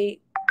I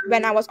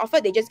was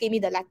offered, they just gave me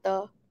the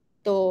letter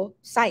to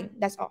sign.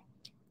 That's all,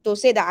 to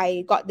say that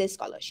I got this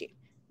scholarship.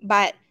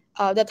 But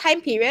the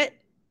time period,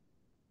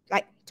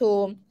 like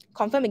to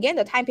confirm again,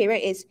 the time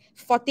period is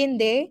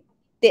 14-day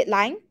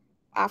deadline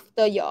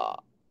after your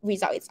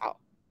result is out.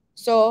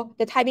 So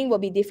the timing will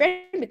be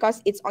different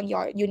because it's on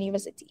your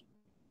university.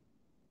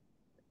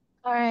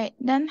 All right.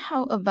 Then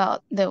how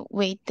about the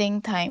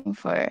waiting time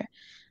for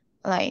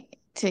like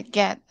to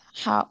get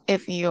how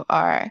if you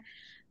are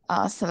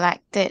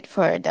selected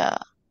for the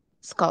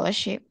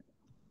scholarship?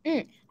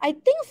 I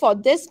think for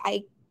this,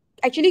 I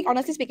actually,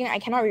 honestly speaking, I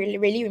cannot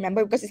really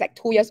remember because it's like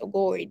 2 years ago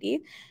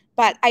already.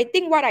 But I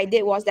think what I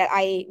did was that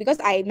because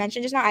I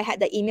mentioned just now, I had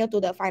the email to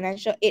the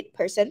financial aid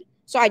person.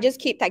 So I just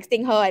keep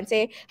texting her and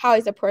say, how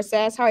is the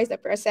process? How is the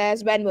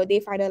process? When will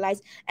they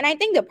finalize? And I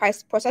think the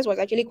process was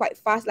actually quite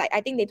fast. Like, I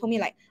think they told me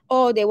like,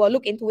 oh, they will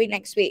look into it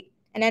next week.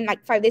 And then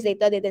like 5 days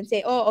later, they then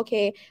say, oh,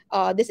 okay,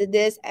 this is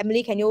this.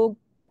 Emily,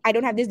 I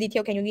don't have this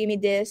detail. Can you give me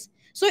this?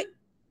 So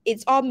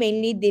it's all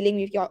mainly dealing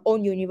with your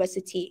own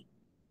university.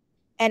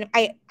 And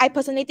I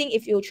personally think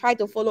if you try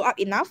to follow up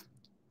enough,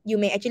 you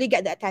may actually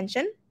get the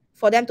attention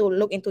for them to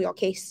look into your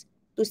case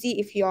to see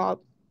if you're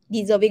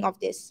deserving of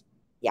this.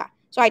 Yeah.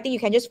 So I think you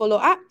can just follow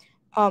up.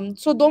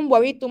 So don't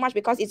worry too much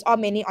because it's all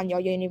mainly on your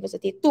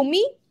university. To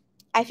me,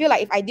 I feel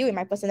like if I deal with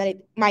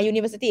my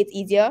university, it's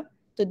easier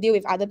to deal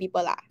with other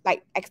people,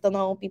 like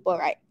external people,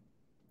 right?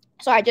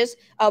 So I just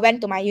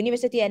went to my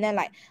university and then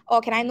like,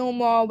 oh, can I know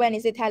more? When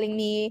is it telling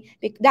me?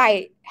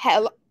 I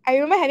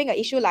remember having an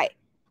issue like,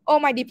 oh,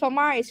 my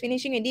diploma is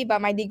finishing already,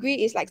 but my degree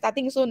is like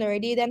starting soon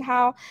already, then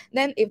how?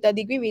 Then if the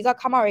degree result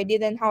come out already,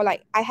 then how?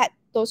 Like, I had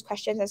those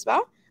questions as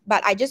well,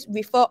 but I just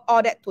refer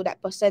all that to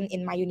that person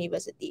in my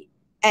university.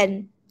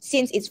 And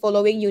since it's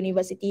following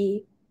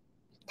university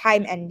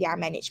time and their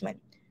management.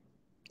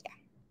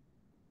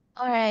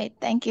 All right.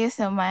 Thank you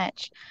so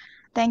much.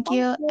 Thank Thank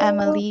you, you.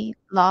 Emily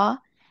Law.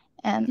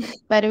 And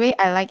by the way,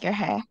 I like your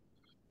hair.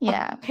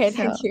 Yeah. Okay, So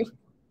thank you.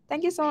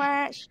 Thank you so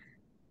much.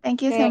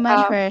 thank you so Okay,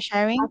 much for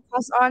sharing. I'll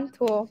pass on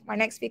to my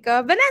next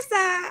speaker,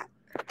 Vanessa.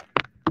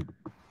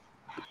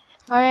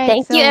 All right.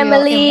 Thank you, So we'll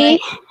Emily.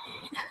 invite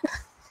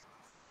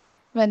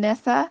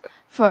Vanessa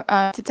for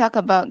to talk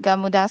about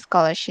Gamuda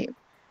Scholarship.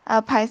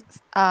 I'll pass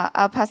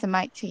the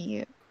mic to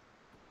you.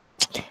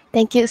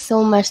 Thank you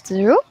so much,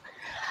 Zuru.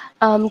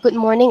 Good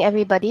morning,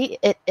 everybody.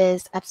 It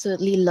is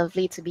absolutely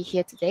lovely to be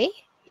here today.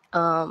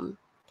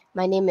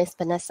 My name is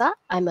Vanessa.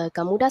 I'm a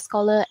Gamuda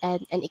scholar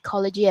and an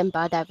ecology and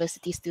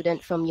biodiversity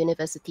student from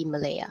University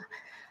Malaya.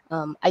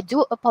 I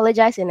do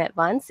apologize in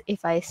advance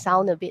if I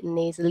sound a bit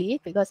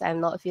nasally because I'm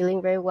not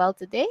feeling very well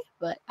today,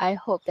 but I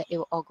hope that it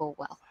will all go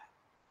well.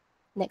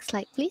 Next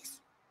slide, please.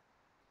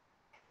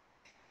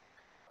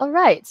 All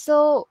right,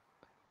 so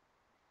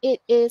it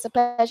is a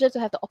pleasure to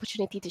have the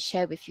opportunity to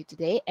share with you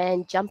today.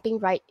 And jumping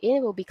right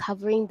in, we'll be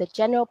covering the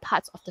general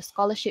parts of the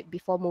scholarship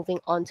before moving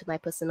on to my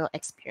personal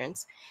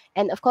experience.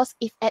 And of course,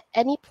 if at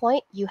any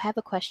point you have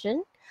a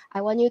question,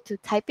 I want you to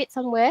type it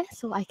somewhere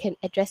so I can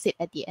address it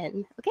at the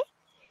end, okay?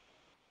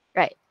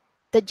 Right.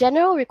 The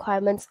general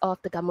requirements of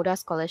the Gamuda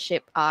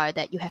Scholarship are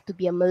that you have to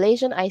be a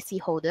Malaysian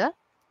IC holder.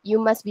 You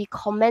must be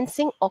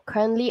commencing or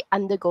currently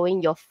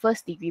undergoing your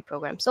first degree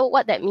program. So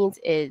what that means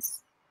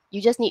is you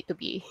just need to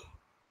be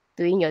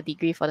doing your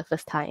degree for the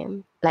first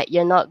time. Like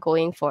you're not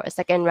going for a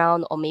second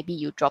round, or maybe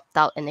you dropped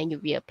out and then you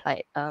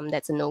reapplied.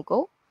 That's a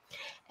no-go.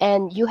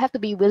 And you have to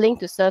be willing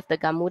to serve the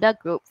Gamuda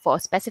group for a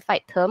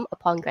specified term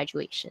upon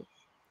graduation.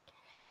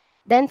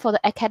 Then for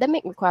the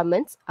academic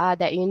requirements are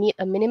that you need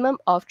a minimum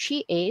of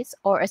 3 A's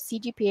or a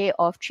CGPA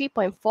of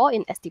 3.4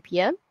 in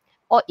STPM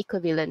or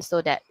equivalent.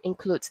 So that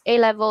includes A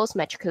levels,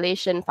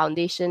 matriculation,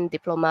 foundation,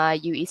 diploma,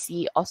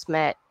 UEC,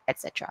 OSMED,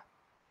 etc.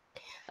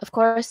 Of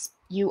course,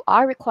 you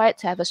are required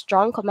to have a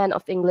strong command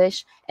of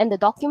English, and the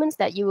documents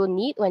that you will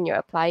need when you're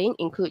applying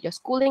include your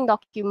schooling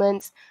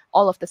documents,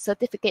 all of the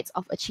certificates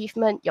of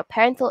achievement, your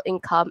parental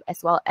income,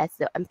 as well as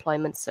the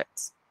employment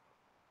certs.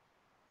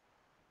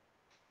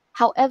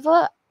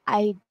 However,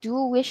 I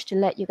do wish to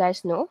let you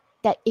guys know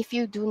that if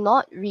you do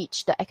not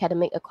reach the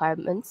academic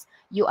requirements,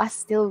 you are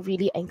still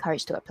really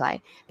encouraged to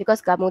apply,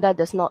 because Gamuda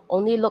does not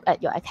only look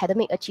at your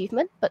academic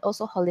achievement, but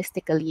also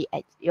holistically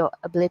at your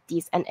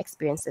abilities and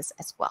experiences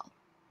as well.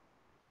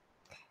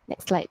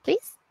 Next slide,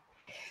 please.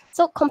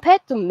 So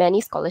compared to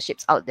many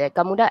scholarships out there,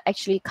 Gamuda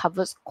actually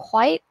covers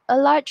quite a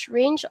large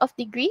range of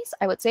degrees,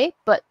 I would say,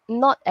 but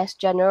not as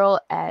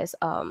general as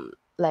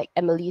like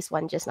Emily's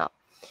one just now.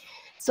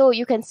 So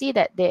you can see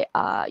that there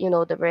are,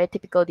 the very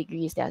typical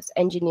degrees. There's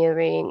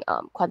engineering,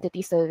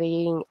 quantity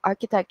surveying,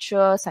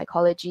 architecture,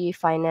 psychology,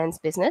 finance,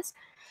 business.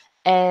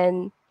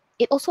 And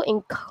it also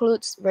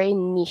includes very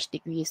niche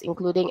degrees,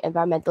 including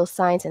environmental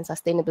science and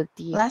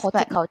sustainability,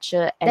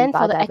 horticulture, and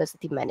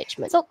biodiversity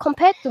management. So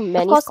compared to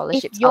many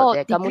scholarships out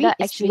there, Gamuda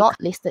actually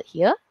not listed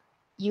here.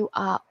 You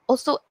are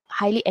also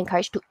highly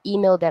encouraged to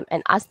email them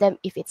and ask them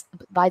if it's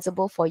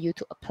advisable for you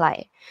to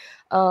apply.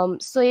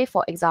 Say,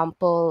 for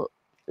example,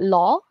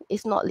 law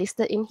is not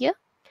listed in here,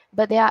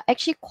 but there are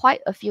actually quite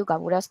a few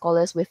Gamuda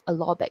scholars with a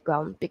law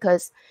background,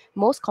 because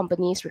most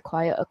companies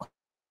require a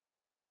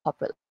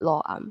corporate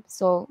law arm.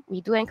 So we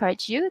do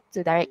encourage you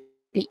to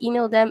directly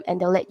email them, and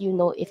they'll let you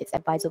know if it's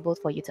advisable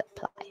for you to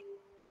apply.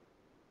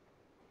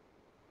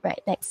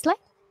 Right, next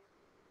slide.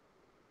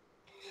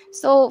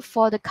 So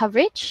for the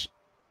coverage,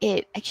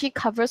 it actually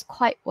covers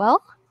quite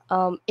well.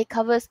 It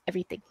covers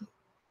everything,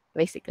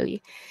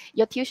 basically.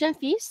 Your tuition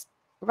fees,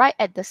 right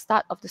at the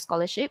start of the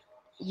scholarship,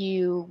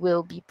 you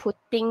will be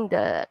putting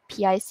the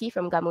PIC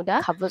from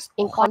Gamuda covers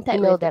in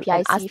contact with them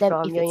and ask them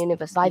if your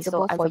university is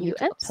advisable for you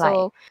to apply.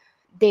 So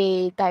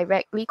they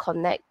directly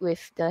connect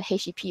with the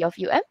HEP of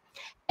UM,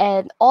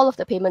 and all of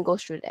the payment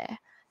goes through there.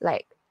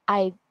 Like,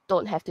 I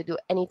don't have to do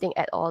anything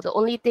at all. The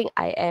only thing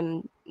I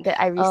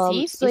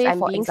receive is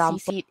I'm being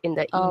CC'd in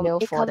the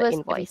email for the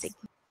invoice.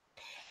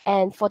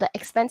 And for the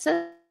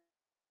expenses,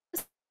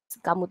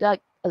 Gamuda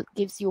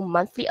gives you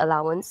monthly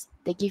allowance,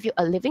 they give you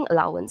a living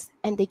allowance,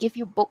 and they give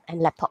you book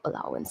and laptop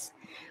allowance,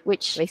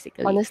 which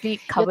basically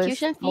honestly covers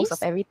tuition fees, most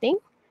of everything.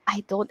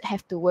 I don't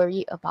have to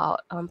worry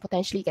about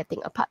potentially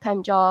getting a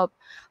part-time job,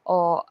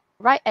 or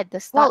right at the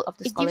start of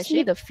the scholarship, it gives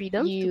me the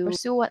freedom to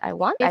pursue what I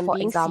want. I'm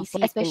being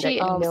CC'd, especially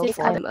in the email if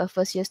I'm a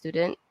first-year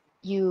student.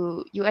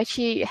 You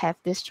actually have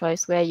this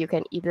choice where you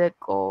can either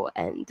go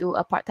and do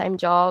a part-time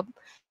job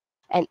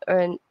and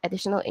earn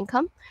additional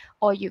income,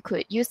 or you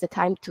could use the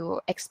time to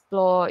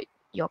explore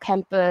your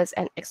campus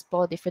and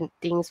explore different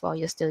things while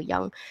you're still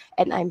young.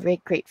 And I'm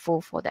very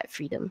grateful for that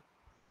freedom.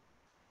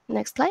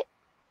 Next slide.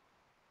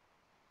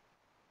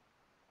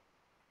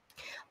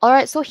 All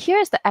right, so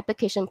here's the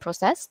application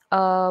process.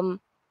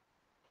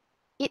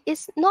 It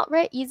is not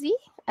very easy,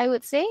 I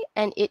would say,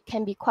 and it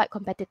can be quite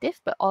competitive,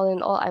 but all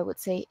in all, I would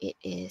say it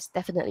is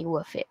definitely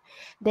worth it.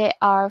 There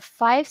are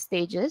 5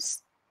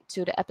 stages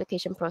to the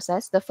application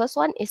process. The first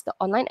one is the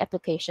online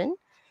application.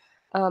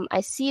 I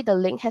see the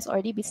link has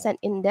already been sent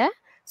in there.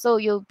 So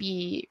you'll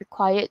be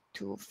required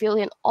to fill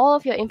in all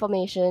of your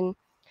information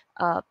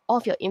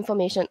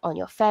on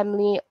your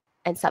family,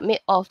 and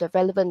submit all of the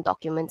relevant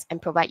documents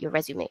and provide your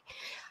resume.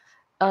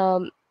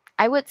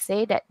 I would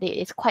say that it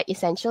is quite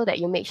essential that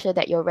you make sure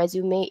that your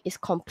resume is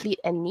complete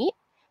and neat,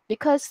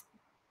 because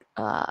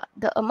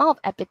the amount of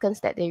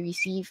applicants that they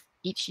receive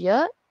each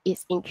year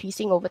is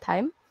increasing over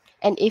time.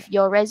 And if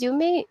your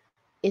resume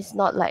is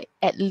not like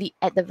at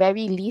the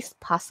very least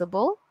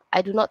passable,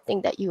 I do not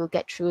think that you will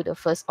get through the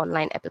first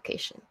online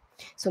application.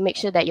 So make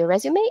sure that your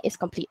resume is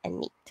complete and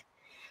neat.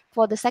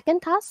 For the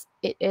second task,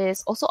 it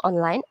is also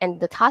online, and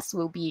the task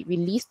will be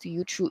released to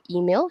you through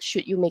email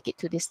should you make it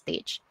to this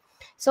stage.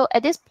 So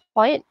at this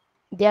point,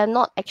 they are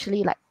not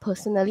actually like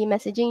personally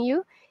messaging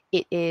you.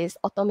 It is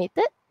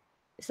automated.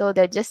 So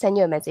they'll just send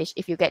you a message.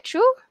 If you get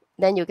through,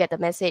 then you get the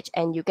message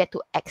and you get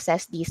to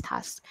access these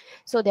tasks.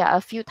 So there are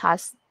a few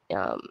tasks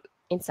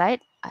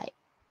inside.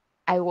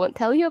 I won't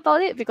tell you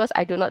about it because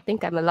I do not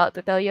think I'm allowed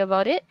to tell you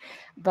about it.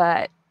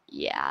 But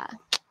yeah,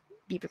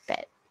 be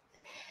prepared.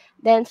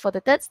 Then for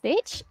the third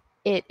stage,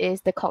 it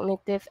is the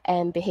cognitive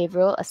and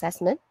behavioral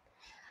assessment.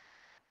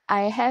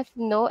 I have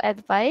no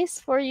advice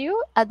for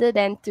you other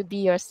than to be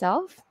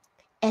yourself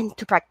and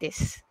to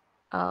practice.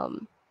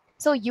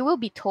 So you will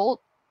be told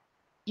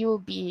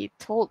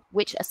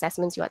which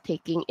assessments you are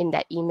taking in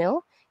that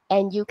email,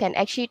 and you can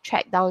actually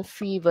track down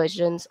free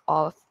versions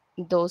of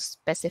those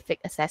specific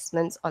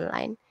assessments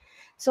online.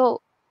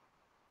 So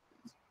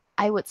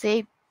I would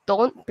say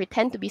don't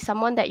pretend to be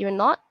someone that you're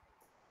not.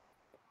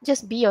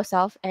 Just be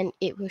yourself and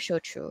it will show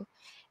through.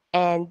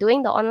 And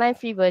doing the online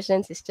free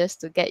versions is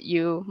just to get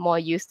you more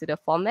used to the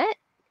format,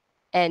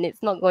 and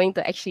it's not going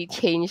to actually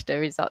change the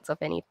results of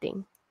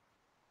anything.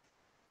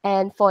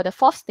 And for the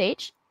fourth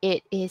stage,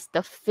 it is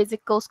the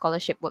physical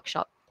scholarship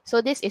workshop.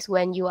 So this is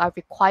when you are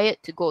required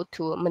to go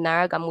to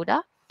Menara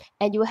Gamuda,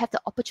 and you will have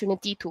the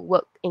opportunity to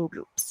work in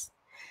groups.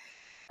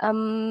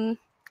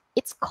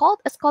 It's called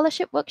a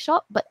scholarship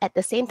workshop, but at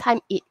the same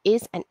time, it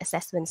is an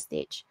assessment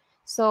stage.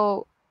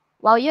 So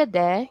while you're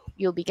there,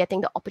 you'll be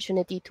getting the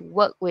opportunity to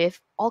work with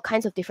all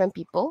kinds of different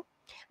people,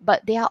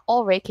 but they are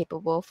all very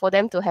capable. For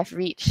them to have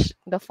reached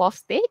the fourth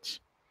stage,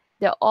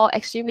 they're all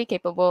extremely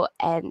capable.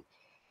 And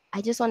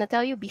I just want to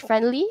tell you, be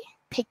friendly,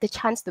 take the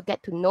chance to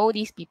get to know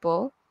these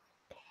people,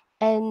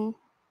 and,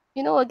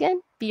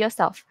 again, be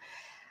yourself.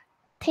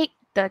 Take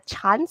the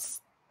chance,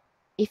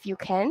 if you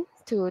can,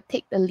 to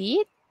take the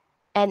lead,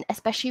 and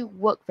especially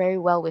work very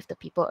well with the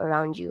people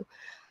around you.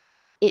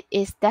 It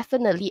is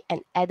definitely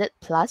an added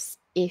plus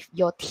if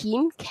your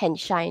team can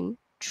shine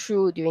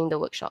through during the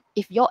workshop.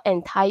 If your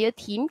entire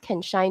team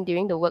can shine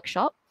during the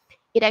workshop,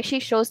 it actually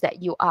shows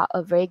that you are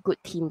a very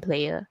good team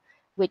player,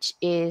 which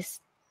is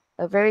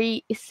a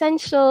very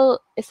essential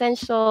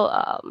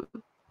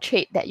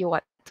trait that you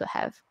want to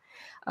have.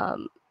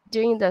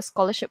 During the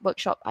scholarship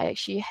workshop, I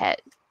actually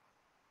had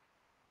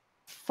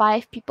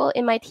 5 people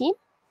in my team,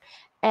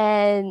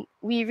 and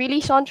we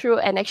really shone through,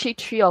 and actually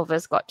 3 of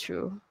us got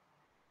through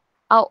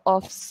out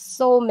of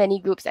so many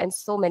groups and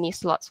so many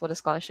slots for the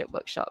scholarship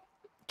workshop.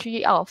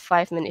 3 out of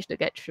 5 managed to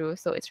get through,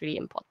 so it's really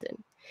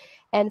important.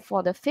 And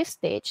for the 5th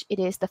stage, it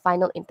is the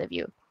final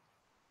interview.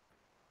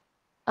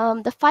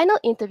 The final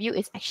interview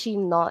is actually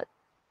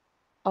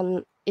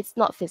it's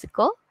not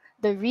physical.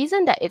 The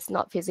reason that it's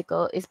not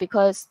physical is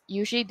because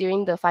usually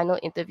during the final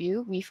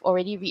interview, we've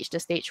already reached the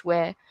stage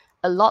where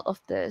a lot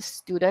of the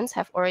students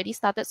have already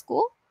started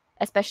school,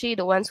 especially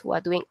the ones who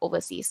are doing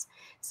overseas.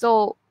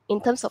 So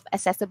in terms of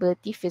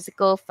accessibility,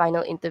 physical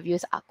final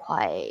interviews are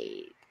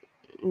quite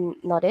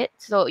not it.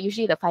 So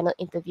usually the final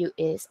interview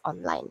is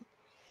online.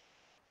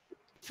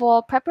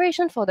 For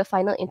preparation for the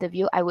final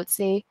interview, I would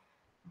say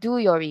do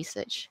your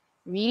research.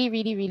 Really,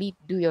 really, really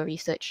do your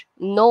research.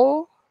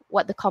 Know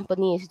what the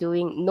company is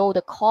doing, know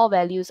the core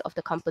values of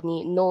the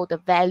company, know the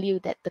value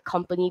that the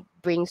company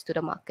brings to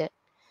the market.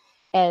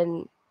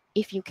 And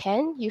if you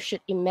can, you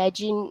should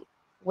imagine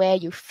where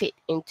you fit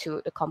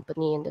into the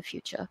company in the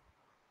future.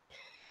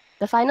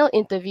 The final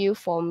interview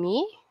for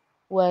me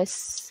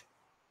was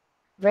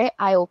very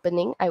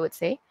eye-opening, I would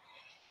say.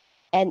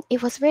 And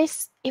it was very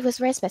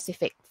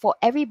specific. For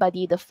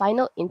everybody, the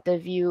final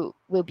interview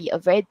will be a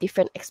very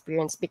different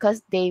experience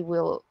because they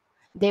will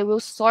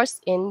source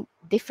in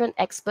different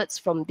experts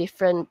from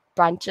different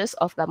branches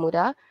of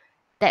Gamuda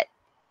that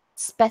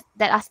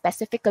are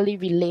specifically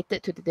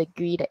related to the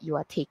degree that you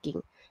are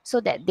taking,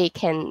 so that they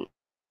can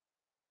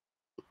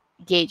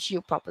gauge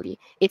you properly.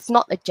 It's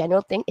not a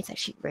general thing, it's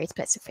actually very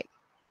specific.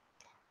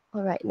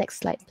 All right, next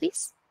slide,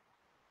 please.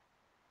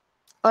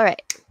 All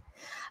right.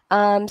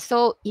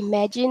 So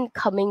imagine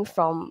coming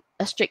from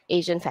a strict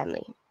Asian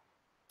family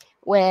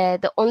where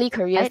the only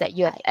careers that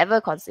you have ever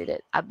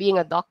considered are being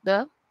a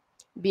doctor,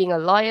 being a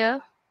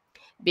lawyer,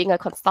 being a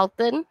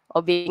consultant,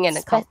 or being an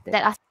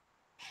accountant.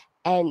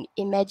 And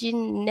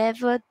imagine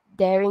never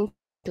daring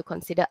to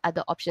consider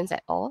other options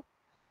at all.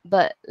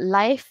 But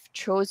life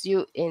throws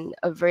you in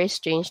a very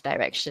strange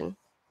direction.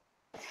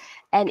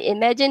 And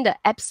imagine the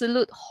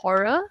absolute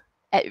horror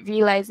at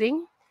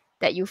realizing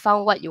that you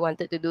found what you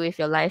wanted to do with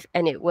your life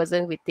and it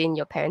wasn't within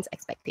your parents'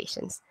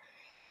 expectations.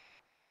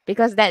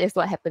 Because that is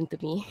what happened to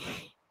me.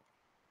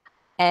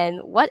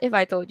 And what if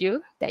I told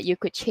you that you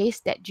could chase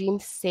that dream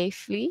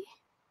safely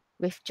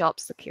with job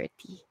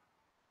security?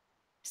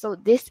 So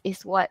this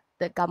is what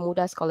the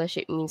Gamuda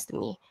Scholarship means to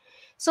me.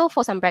 So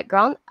for some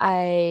background,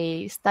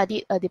 I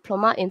studied a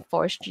diploma in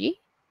forestry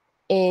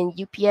in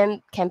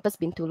UPM campus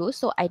Bintulu.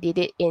 So I did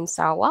it in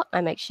Sarawak.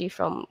 I'm actually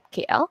from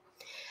KL.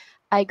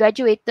 I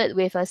graduated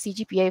with a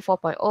CGPA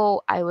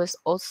 4.0. I was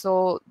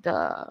also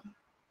the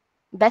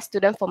best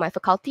student for my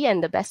faculty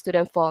and the best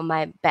student for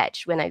my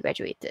batch when I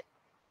graduated.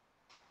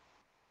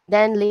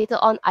 Then later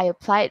on, I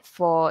applied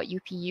for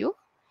UPU.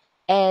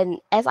 And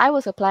as I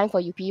was applying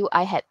for UPU,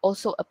 I had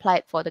also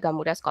applied for the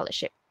Gamuda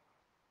Scholarship.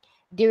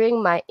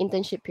 During my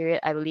internship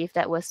period, I believe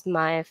that was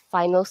my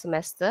final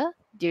semester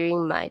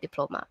during my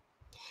diploma.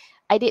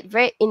 I did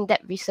very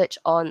in-depth research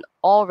on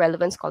all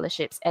relevant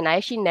scholarships, and I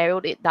actually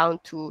narrowed it down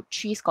to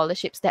 3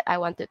 scholarships that I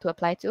wanted to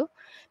apply to,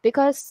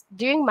 because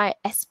during my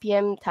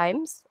SPM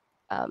times,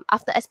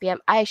 after SPM,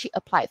 I actually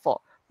applied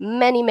for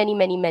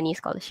many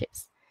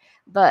scholarships.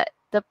 But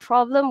the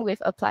problem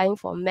with applying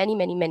for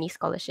many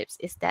scholarships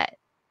is that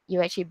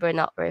you actually burn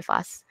out very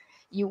fast.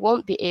 You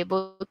won't be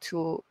able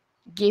to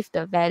give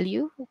the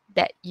value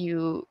that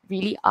you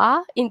really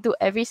are into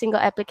every single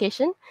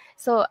application.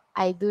 So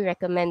I do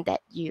recommend that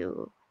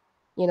you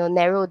know,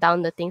 narrow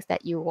down the things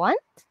that you want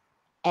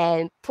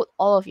and put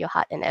all of your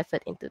heart and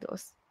effort into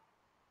those.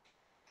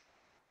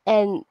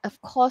 And of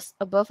course,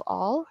 above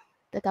all,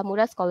 the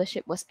Gamuda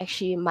Scholarship was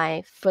actually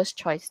my first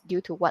choice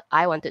due to what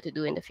I wanted to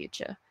do in the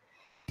future.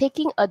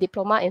 Taking a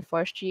diploma in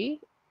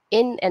forestry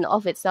in and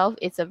of itself,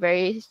 it's a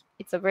very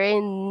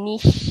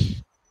niche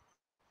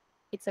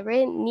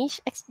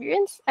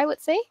experience, I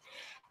would say.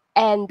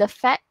 And the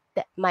fact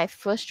that my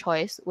first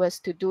choice was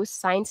to do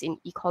science in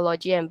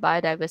ecology and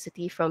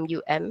biodiversity from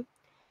UM,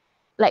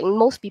 like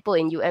most people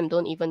in UM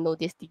don't even know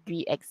this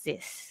degree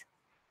exists.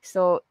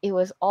 So it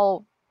was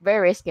all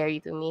very scary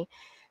to me.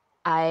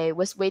 I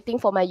was waiting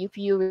for my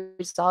UPU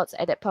results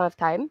at that point of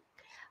time.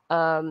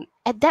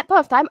 At that point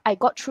of time, I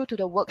got through to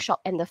the workshop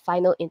and the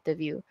final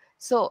interview.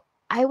 So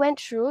I went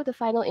through the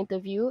final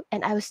interview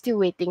and I was still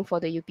waiting for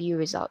the UPU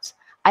results.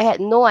 I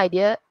had no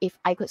idea if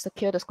I could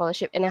secure the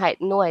scholarship, and I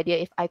had no idea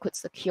if I could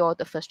secure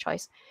the first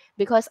choice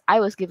because I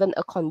was given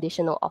a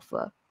conditional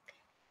offer.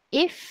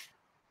 If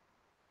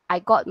I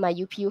got my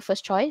UPU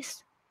first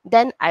choice,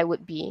 then I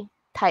would be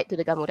tied to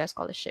the Gamuda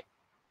Scholarship.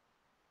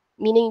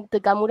 Meaning the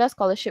Gamuda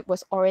Scholarship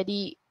was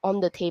already on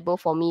the table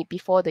for me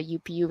before the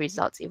UPU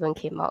results even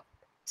came out.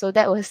 So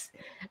that was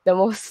the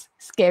most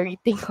scary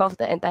thing of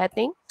the entire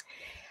thing.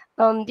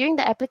 During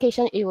the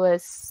application, it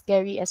was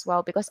scary as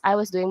well because I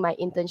was doing my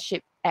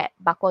internship at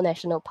Bako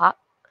National Park,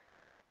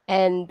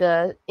 and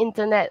the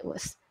internet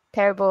was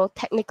terrible.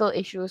 Technical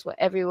issues were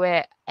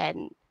everywhere,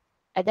 and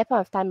at that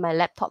point of time, my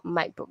laptop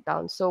mic broke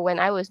down. So when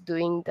I was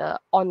doing the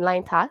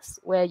online tasks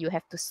where you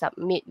have to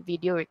submit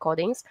video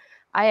recordings,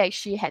 I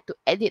actually had to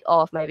edit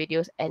all of my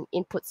videos and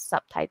input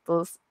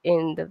subtitles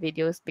in the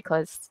videos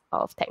because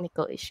of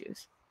technical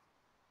issues.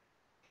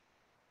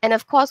 And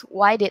of course,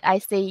 why did I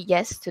say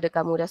yes to the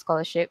Gamuda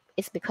Scholarship?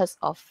 It's because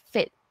of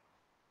fit.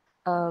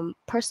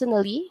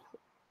 Personally,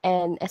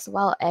 and as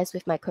well as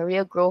with my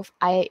career growth,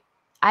 I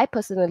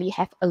personally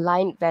have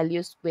aligned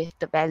values with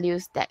the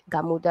values that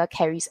Gamuda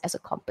carries as a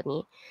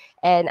company.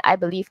 And I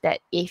believe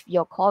that if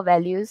your core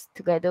values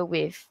together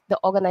with the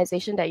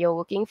organization that you're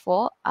working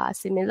for are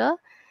similar,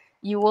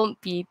 you won't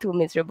be too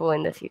miserable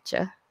in the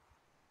future.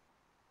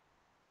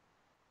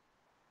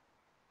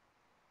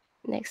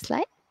 Next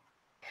slide.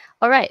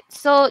 All right,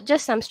 so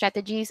just some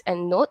strategies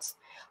and notes.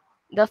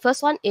 The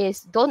first one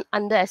is don't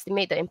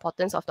underestimate the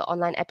importance of the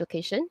online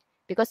application,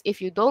 because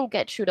if you don't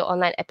get through the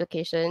online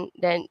application,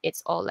 then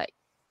it's all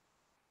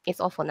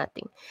for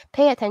nothing.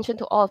 Pay attention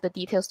to all of the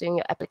details during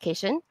your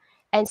application,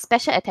 and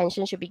special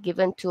attention should be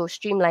given to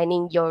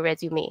streamlining your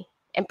resume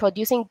and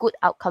producing good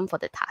outcome for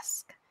the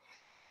task.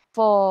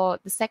 For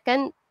the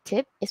second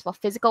tip is for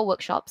physical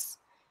workshops.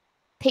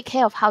 Take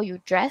care of how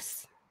you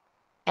dress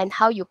and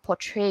how you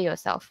portray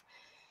yourself.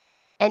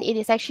 And it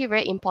is actually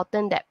very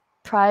important that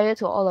prior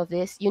to all of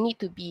this, you need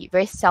to be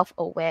very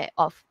self-aware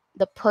of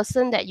the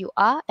person that you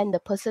are and the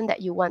person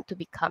that you want to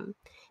become,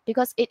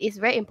 because it is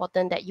very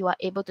important that you are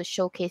able to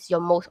showcase your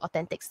most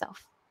authentic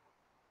self.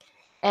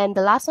 And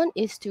the last one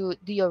is to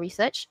do your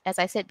research. As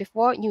I said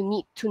before, you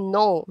need to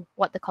know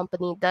what the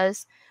company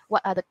does,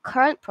 what are the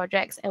current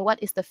projects, and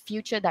what is the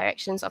future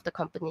directions of the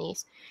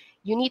companies.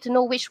 You need to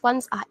know which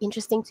ones are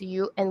interesting to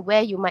you and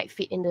where you might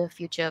fit in the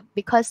future,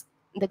 because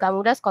the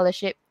Gamuda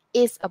Scholarship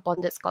is a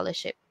bonded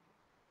scholarship.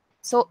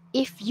 So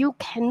if you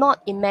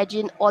cannot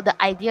imagine, or the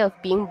idea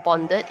of being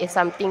bonded is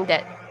something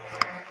that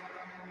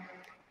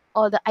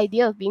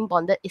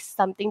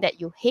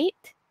you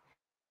hate,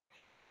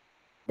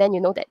 then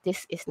you know that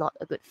this is not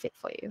a good fit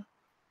for you.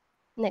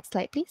 Next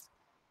slide, please.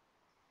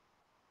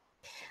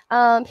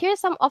 Here's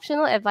some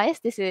optional advice.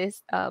 This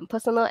is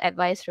personal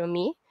advice from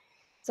me.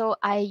 So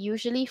I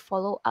usually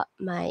follow up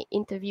my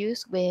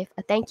interviews with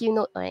a thank you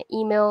note or an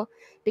email,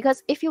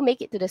 because if you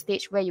make it to the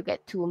stage where you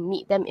get to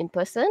meet them in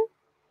person,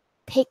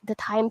 take the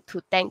time to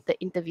thank the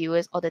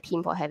interviewers or the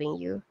team for having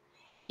you.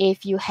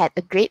 If you had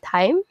a great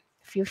time,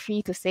 feel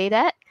free to say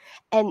that,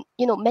 and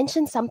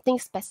mention something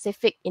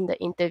specific in the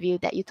interview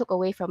that you took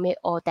away from it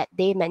or that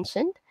they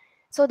mentioned,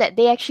 so that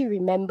they actually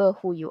remember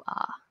who you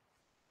are.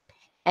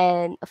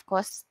 And of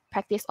course,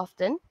 practice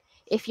often.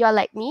 If you're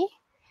like me,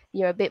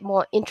 you're a bit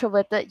more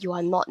introverted, you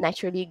are not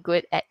naturally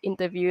good at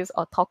interviews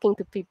or talking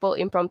to people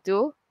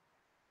impromptu,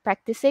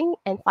 practicing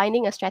and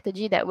finding a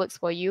strategy that works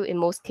for you in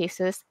most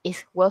cases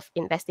is worth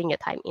investing your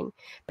time in.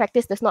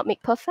 Practice does not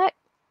make perfect,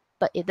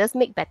 but it does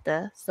make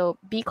better. So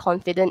be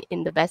confident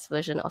in the best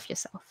version of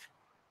yourself.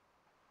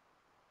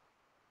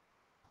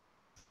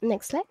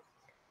 Next slide.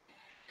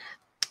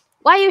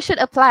 Why you should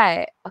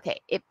apply?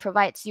 Okay, it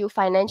provides you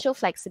financial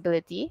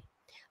flexibility.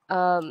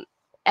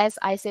 As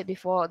I said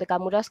before, the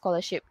Gamuda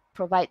Scholarship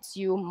provides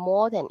you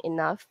more than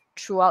enough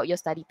throughout your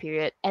study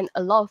period and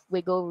a lot of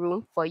wiggle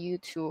room for you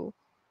to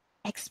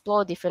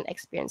explore different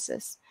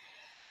experiences.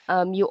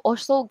 You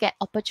also get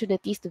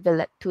opportunities to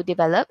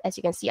develop. As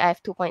you can see, I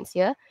have 2 points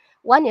here.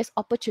 One is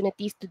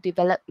opportunities to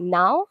develop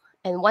now,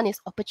 and one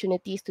is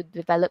opportunities to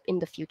develop in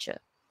the future.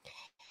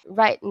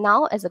 Right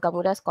now, as a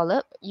Gamuda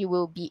Scholar, you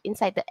will be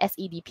inside the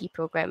SEDP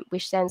program,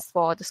 which stands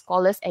for the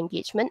Scholars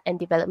Engagement and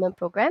Development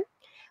Program,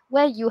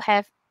 where you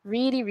have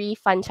really, really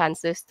fun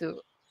chances to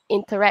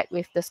interact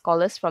with the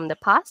scholars from the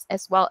past,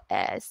 as well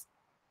as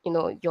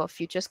your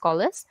future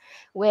scholars,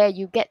 where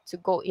you get to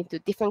go into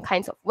different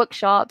kinds of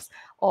workshops,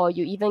 or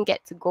you even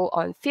get to go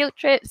on field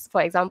trips.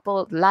 For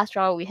example, last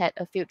round we had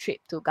a field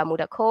trip to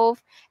Gamuda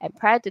Cove, and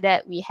prior to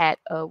that we had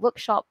a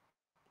workshop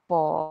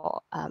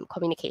for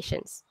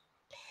communications.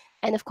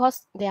 And of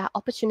course, there are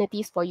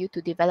opportunities for you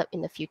to develop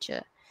in the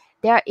future.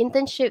 There are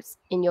internships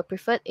in your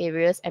preferred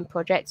areas and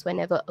projects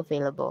whenever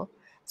available.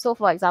 So,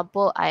 for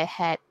example, I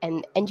had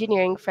an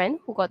engineering friend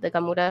who got the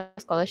Gamuda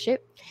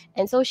Scholarship,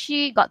 and so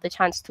she got the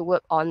chance to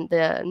work on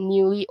the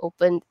newly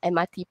opened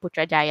MRT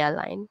Putrajaya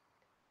line.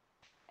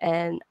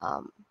 And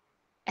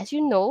as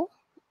you know,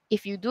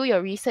 if you do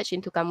your research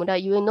into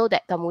Gamuda, you will know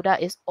that Gamuda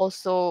is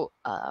also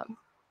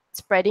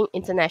spreading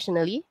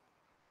internationally.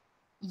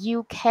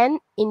 You can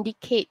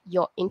indicate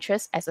your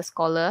interest as a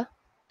scholar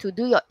to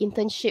do your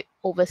internship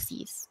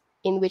overseas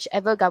in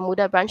whichever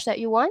Gamuda branch that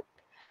you want.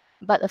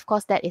 But of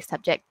course, that is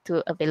subject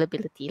to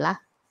availability lah.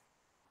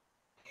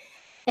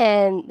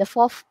 And the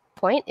fourth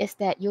point is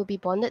that you'll be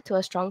bonded to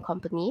a strong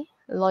company.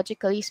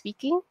 Logically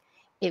speaking,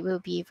 it will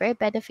be very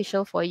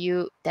beneficial for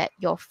you that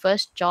your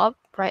first job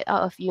right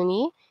out of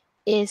uni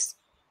is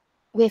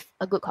with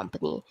a good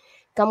company.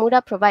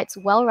 Gamuda provides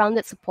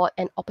well-rounded support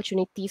and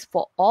opportunities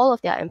for all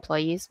of their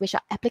employees, which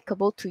are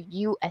applicable to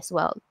you as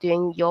well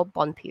during your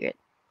bond period.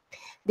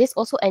 This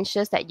also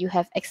ensures that you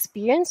have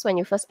experience when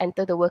you first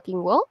enter the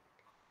working world,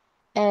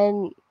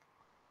 and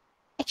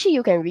actually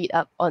you can read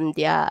up on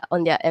their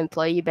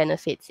employee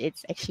benefits.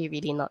 It's actually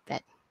really not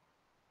bad.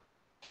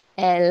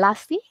 And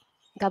lastly,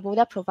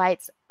 Gamuda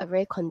provides a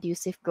very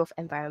conducive growth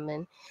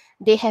environment.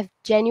 They have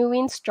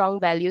genuine strong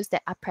values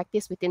that are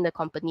practiced within the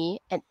company,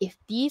 and if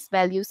these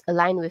values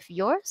align with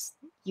yours,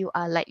 you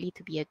are likely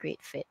to be a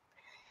great fit.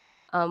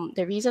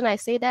 The reason I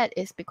say that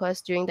is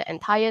because during the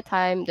entire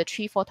time, the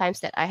 3-4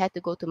 times that I had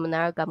to go to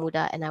Menara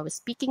Gamuda and I was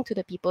speaking to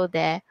the people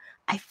there,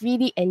 I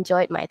really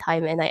enjoyed my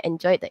time and I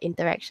enjoyed the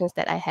interactions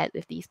that I had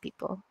with these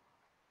people.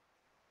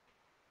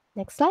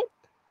 Next slide.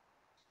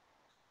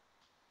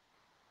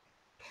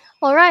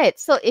 All right,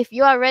 so if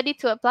you are ready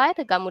to apply,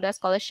 the Gamuda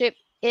Scholarship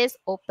is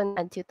open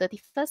until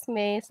 31st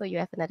May, so you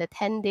have another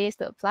 10 days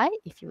to apply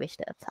if you wish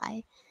to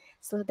apply.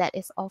 So that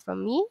is all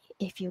from me.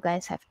 If you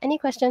guys have any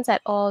questions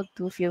at all,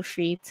 do feel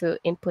free to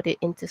input it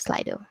into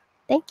Slido.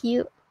 Thank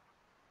you.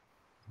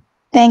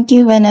 Thank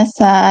you,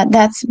 Vanessa.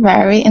 That's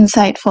very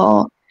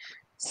insightful.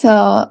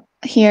 So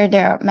here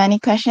there are many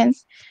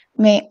questions.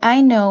 May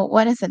I know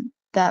what is the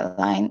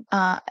deadline?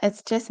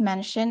 It's just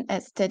mentioned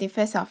it's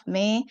 31st of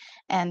May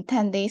and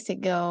 10 days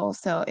ago.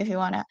 So if you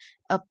want to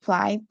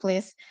apply,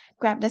 please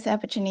grab this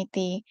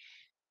opportunity.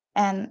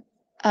 And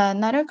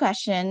another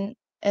question,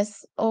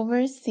 is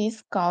overseas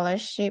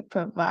scholarship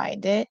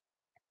provided?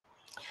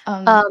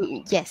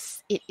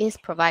 Yes, it is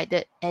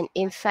provided. And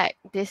in fact,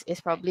 this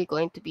is probably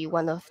going to be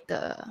one of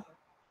the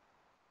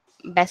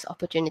best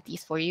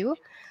opportunities for you.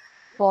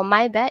 For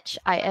my batch,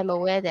 I am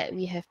aware that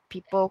we have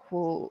people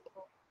who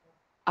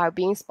are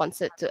being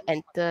sponsored to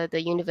enter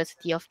the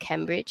University of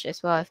Cambridge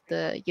as well as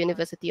the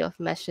University of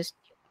Massachusetts.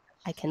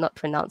 I cannot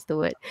pronounce the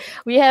word.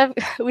 We have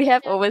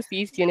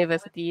overseas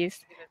universities,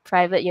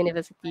 private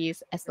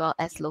universities, as well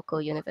as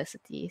local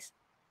universities.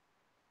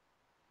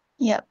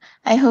 Yep,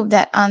 I hope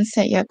that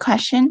answered your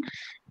question.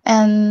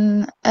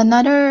 And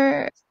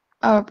another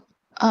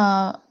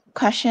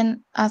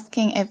question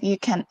asking if you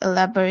can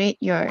elaborate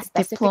your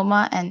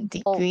diploma and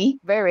degree.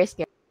 Very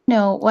scary.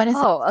 No, what is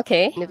Oh,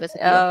 okay.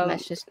 University of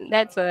Massachusetts.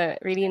 That's a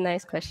really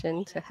nice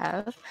question to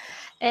have.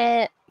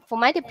 And for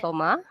my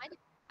diploma,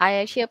 I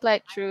actually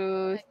applied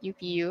through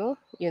UPU,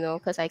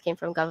 because I came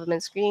from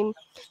government stream,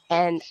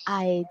 and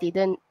I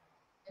didn't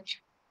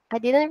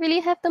really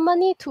have the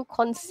money to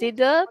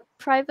consider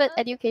private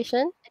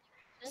education.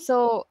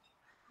 So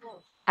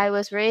I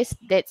was very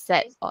dead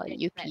set on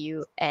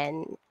UPU,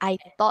 and I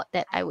thought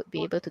that I would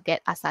be able to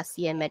get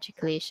Asasi and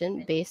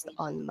matriculation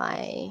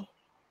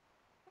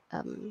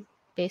um,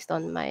 based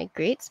on my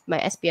grades. My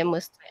SPM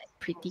was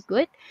pretty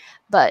good,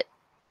 but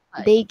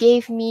they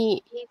gave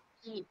me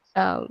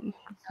um,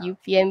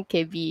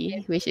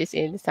 UPM which is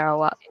in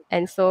Sarawak.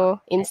 And so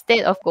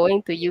instead of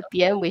going to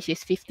UPM, which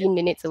is 15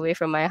 minutes away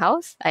from my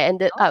house, I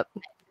ended up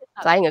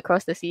flying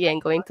across the sea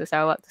and going to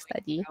Sarawak to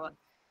study.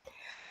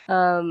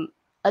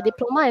 A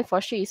diploma in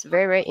forestry is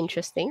very, very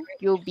interesting.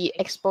 You'll be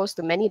exposed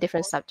to many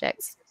different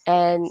subjects,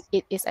 and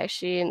it is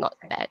actually not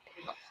bad.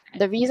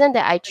 The reason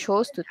that I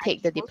chose to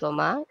take the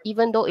diploma,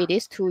 even though it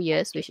is 2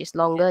 years, which is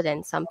longer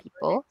than some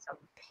people,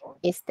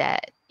 is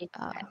that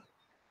uh,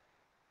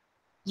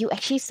 you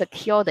actually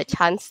secure the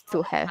chance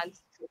to have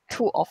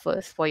two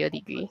offers for your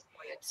degree.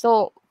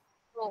 So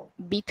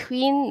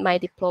between my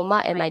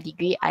diploma and my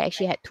degree, I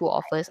actually had two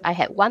offers. I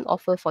had one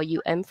offer for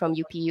from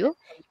UPU,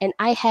 and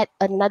I had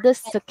another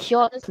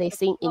secured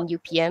placing in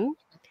UPM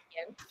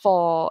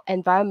for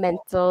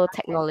environmental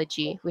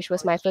technology, which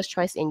was my first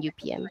choice in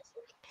UPM.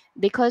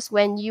 Because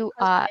when you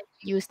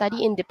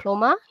study in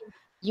diploma,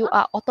 you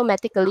are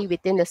automatically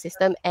within the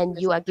system and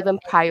you are given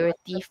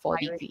priority for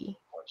degree.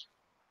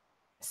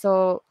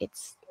 So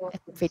it's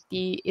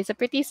a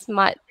pretty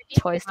smart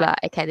choice lah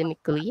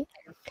academically.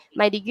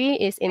 My degree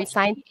is in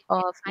Science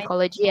of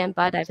Ecology and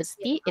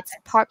Biodiversity. It's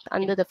parked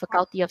under the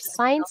Faculty of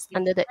Science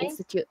under the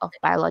Institute of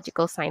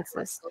Biological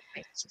Sciences.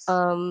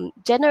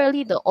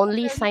 Generally, the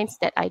only science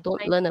that I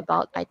don't learn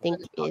about, I think,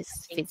 is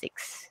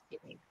physics.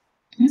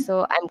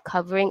 So I'm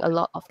covering a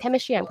lot of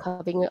chemistry, I'm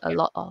covering a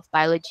lot of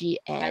biology,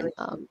 and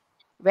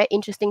very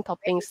interesting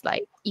topics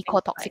like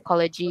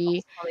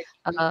ecotoxicology,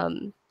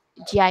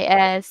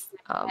 GIS,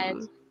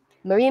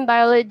 marine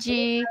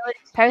biology,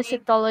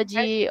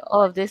 parasitology,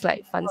 all of this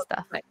like fun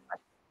stuff.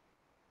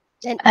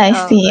 And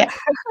I see.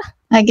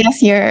 I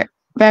guess you're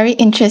very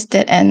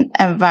interested in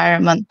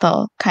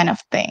environmental kind of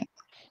thing.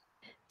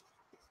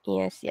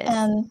 yes.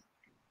 And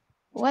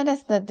what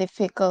is the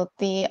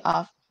difficulty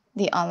of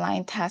the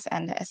online test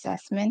and the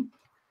assessment?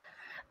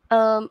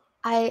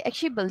 I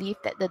actually believe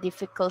that the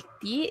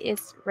difficulty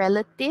is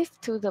relative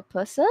to the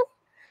person.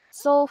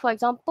 So, for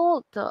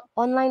example, the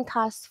online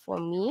task for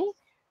me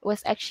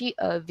was actually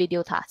a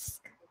video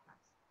task.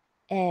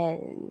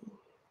 And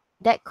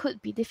that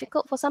could be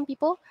difficult for some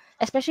people,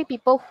 especially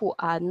people who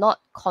are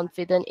not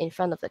confident in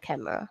front of the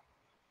camera.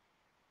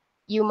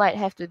 You might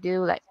have to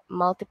do like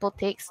multiple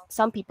takes.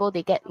 Some people,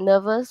 they get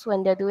nervous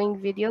when they're doing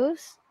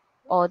videos,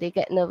 or they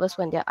get nervous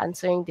when they're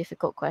answering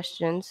difficult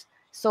questions.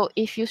 So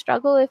if you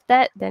struggle with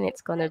that, then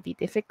it's going to be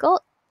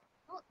difficult.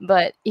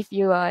 But if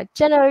you are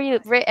generally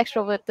very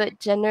extroverted,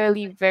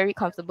 generally very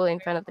comfortable in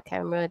front of the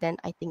camera, then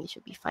I think it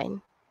should be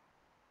fine.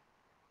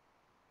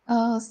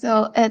 Oh,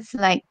 so it's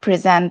like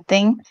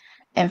presenting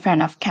in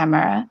front of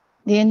camera.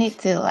 Do you need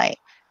to like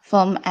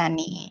film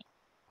any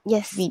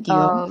Yes,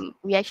 video?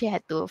 we actually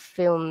had to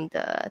film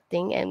the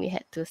thing and we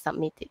had to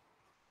submit it.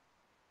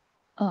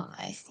 Oh,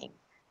 I see.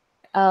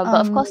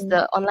 But of course,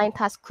 the online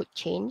task could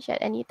change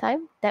at any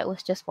time. That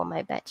was just for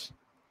my batch.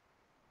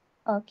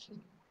 Okay.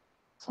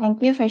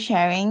 Thank you for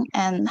sharing.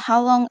 And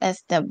how long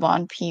is the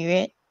bond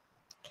period?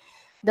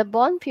 The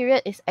bond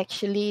period is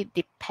actually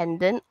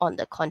dependent on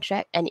the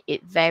contract and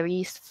it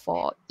varies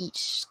for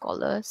each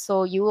scholar.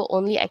 So you will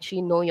only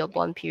actually know your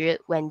bond period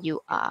when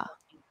you are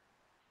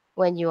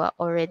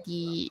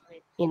already,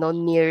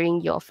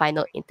 nearing your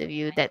final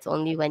interview. That's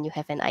only when you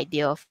have an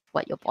idea of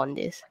what your bond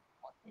is.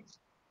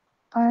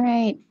 All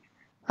right.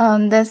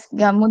 Does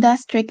Gamuda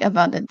strict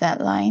about the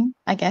deadline?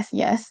 I guess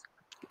yes.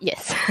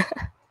 Yes.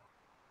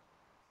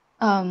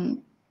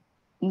 Um,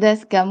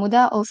 does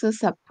Gamuda also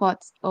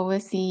supports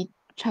overseas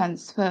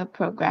transfer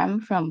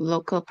program from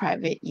local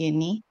private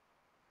uni?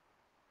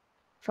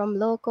 From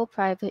local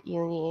private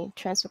uni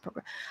transfer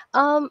program.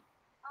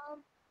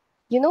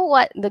 You know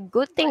what? The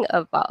good thing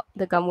about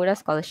the Gamuda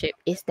Scholarship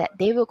is that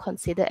they will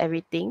consider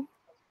everything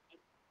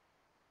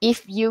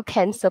if you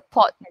can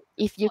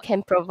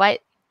provide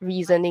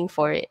reasoning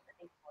for it.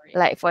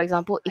 Like, for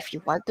example, if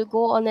you want to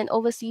go on an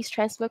overseas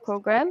transfer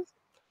program,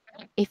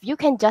 if you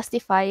can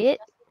justify it,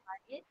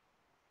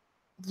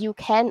 you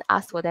can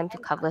ask for them to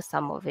cover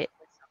some of it.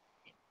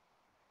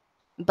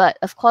 But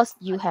of course,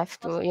 you have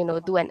to,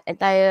 do an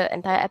entire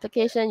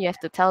application. You have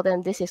to tell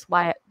them this is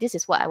what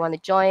I want to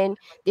join.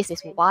 This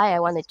is why I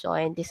want to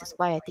join. This is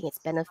why I think it's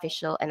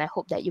beneficial, and I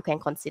hope that you can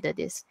consider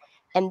this.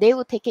 And they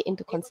will take it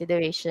into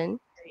consideration,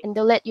 and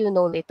they'll let you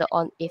know later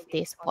on if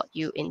they support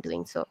you in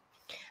doing so.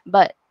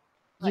 But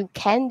you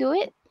can do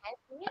it.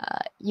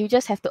 You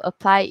just have to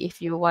apply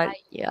if you want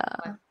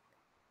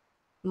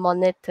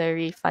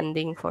monetary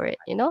funding for it.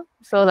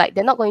 So like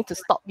they're not going to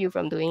stop you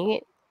from doing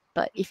it.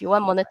 But if you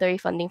want monetary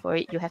funding for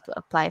it, you have to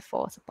apply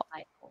for support.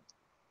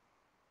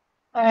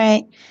 All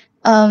right.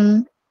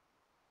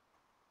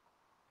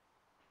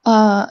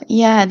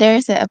 Yeah,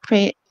 there's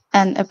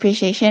an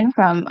appreciation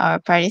from our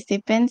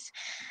participants.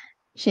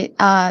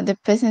 The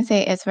person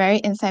say it's very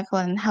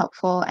insightful and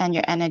helpful, and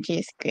your energy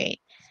is great.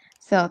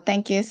 So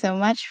thank you so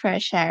much for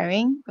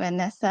sharing,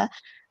 Vanessa.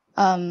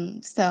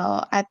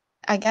 So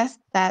I guess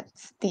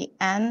that's the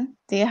end.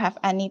 Do you have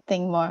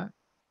anything more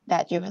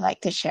that you would like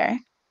to share?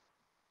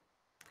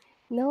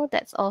 No,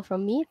 that's all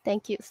from me.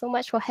 Thank you so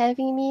much for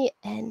having me,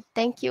 and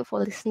thank you for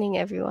listening,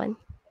 everyone.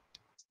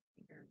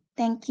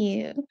 Thank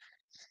you.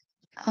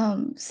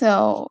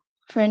 So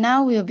for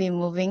now, we'll be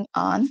moving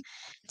on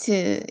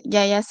to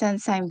Yayasan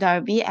Sime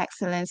Darby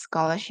Excellence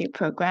Scholarship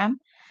Program.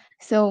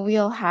 So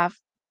we'll have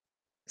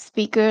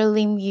speaker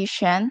Lim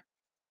Yushan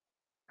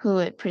who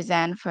would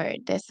present for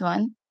this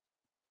one.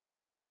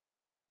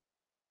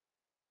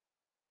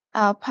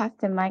 I'll pass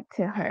the mic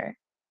to her.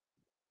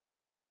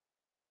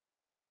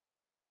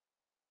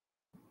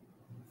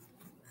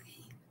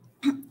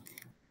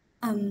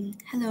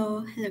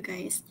 Hello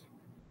guys.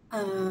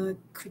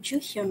 Could you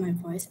hear my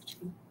voice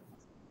actually?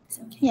 Is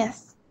it okay?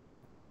 Yes.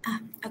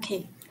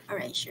 Okay. All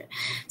right, sure.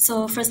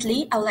 So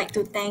firstly, I would like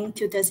to thank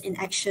Tutors in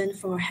Action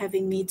for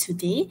having me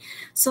today.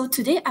 So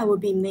today I will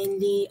be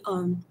mainly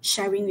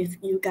sharing with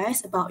you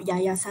guys about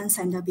Yayasan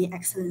Sandabi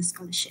Excellence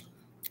Scholarship.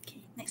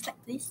 Okay, next slide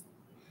please.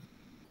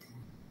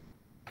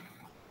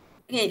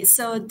 Okay,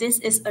 so this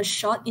is a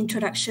short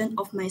introduction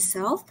of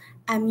myself.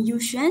 I'm Yu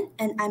Xuan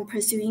and I'm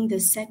pursuing the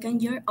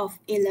second year of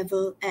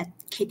A-level at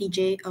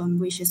KTJ,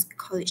 which is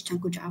College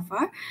Tengku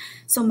Jafar.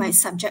 So my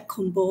subject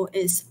combo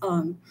is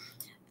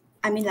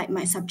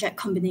my subject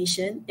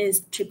combination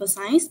is triple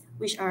science,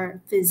 which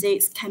are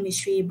physics,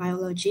 chemistry,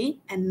 biology,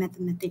 and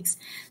mathematics.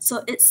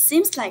 So it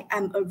seems like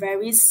I'm a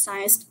very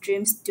science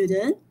stream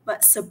student,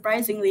 but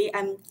surprisingly,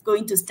 I'm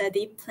going to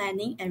study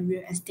planning and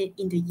real estate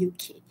in the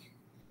UK.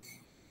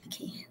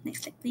 Okay,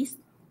 next slide, please.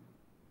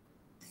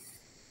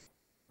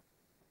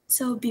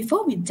 So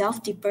before we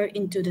delve deeper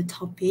into the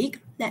topic,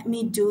 let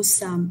me do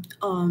some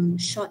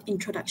short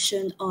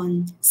introduction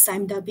on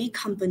Sime Darby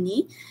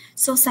Company.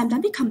 So Sime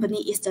Darby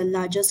Company is the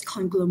largest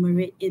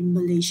conglomerate in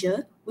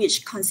Malaysia,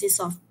 which consists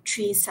of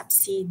 3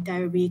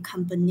 subsidiary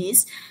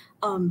companies,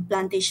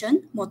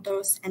 plantation,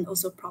 motors, and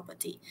also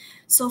property.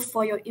 So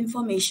for your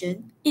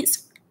information,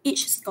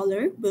 each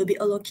scholar will be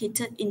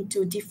allocated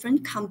into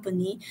different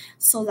company.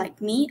 So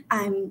like me,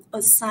 I'm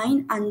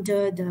assigned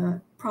under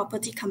the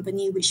property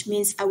company, which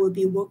means I will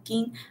be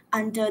working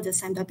under the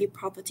Sime Darby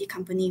property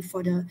company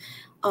for the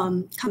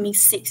coming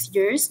 6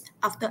 years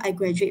after I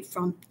graduate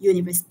from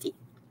university.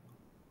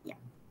 Yeah.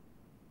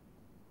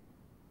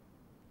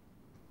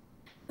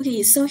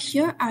 Okay, so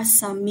here are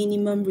some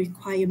minimum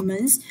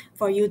requirements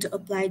for you to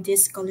apply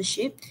this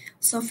scholarship.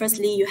 So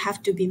firstly, you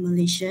have to be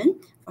Malaysian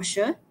for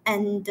sure.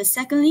 And the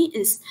secondly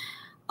is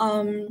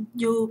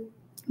you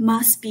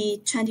must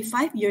be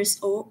 25 years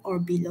old or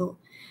below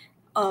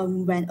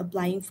when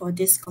applying for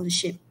this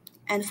scholarship.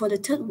 And for the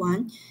third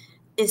one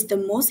is the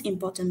most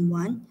important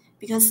one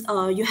because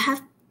you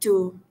have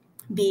to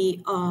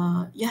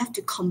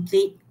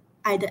complete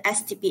either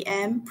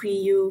STPM,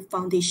 pre-U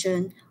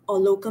foundation, or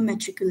local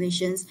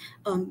matriculations,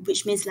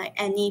 which means like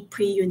any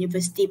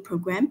pre-university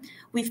program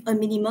with a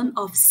minimum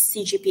of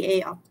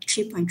CGPA of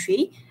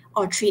 3.3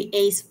 or 3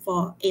 A's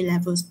for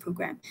A-levels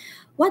program.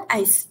 Why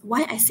I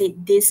say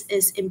this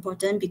is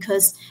important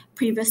because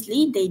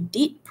previously they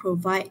did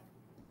provide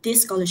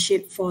this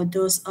scholarship for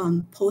those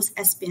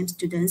post-SPM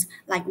students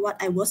like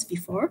what I was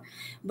before.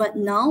 But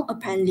now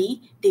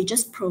apparently they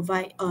just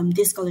provide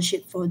this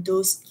scholarship for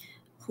those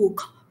who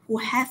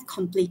have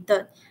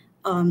completed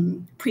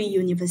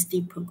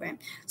pre-university program.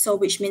 So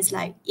which means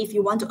like if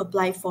you want to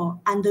apply for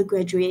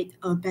undergraduate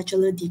or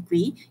bachelor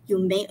degree, you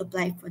may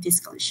apply for this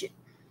scholarship.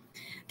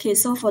 Okay,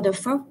 so for the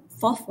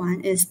fourth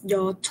one is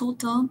your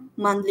total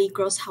monthly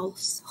gross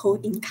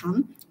household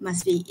income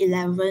must be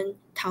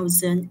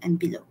 11,000 and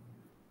below.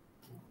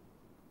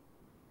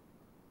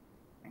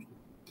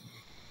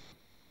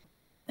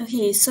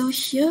 Okay, so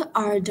here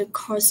are the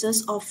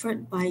courses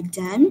offered by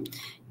them.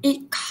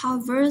 It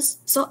covers,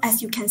 so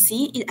as you can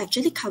see, it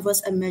actually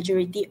covers a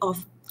majority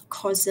of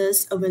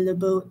courses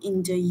available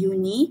in the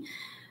uni.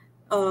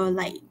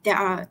 Like there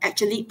are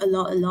actually a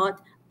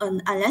lot,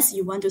 unless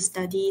you want to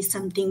study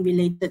something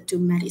related to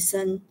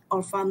medicine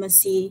or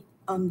pharmacy,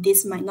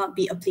 this might not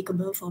be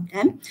applicable for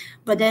them.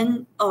 But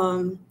then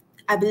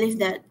I believe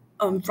that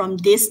from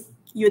this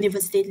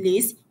university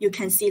list, you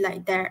can see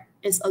like there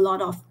are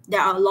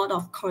a lot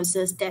of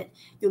courses that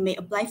you may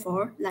apply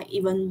for, like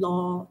even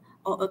law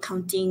or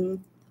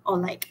accounting or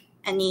like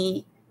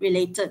any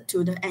related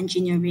to the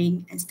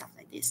engineering and stuff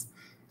like this.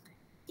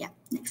 Yeah,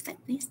 next slide,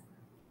 please.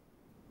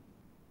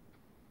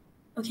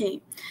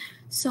 Okay,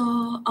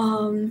 so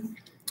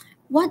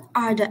what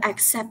are the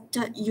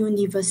accepted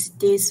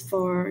universities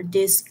for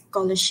this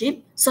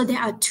scholarship? So there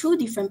are 2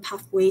 different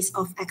pathways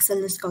of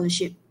excellence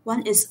scholarship.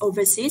 One is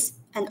overseas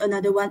and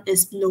another one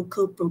is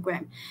local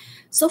program.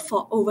 So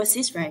for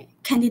overseas, right,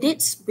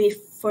 candidates with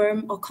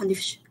firm or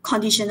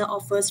conditional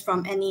offers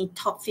from any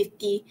top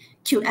 50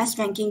 QS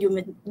ranking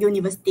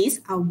universities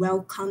are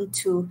welcome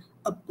to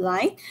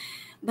apply.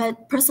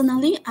 But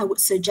personally, I would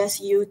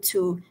suggest you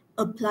to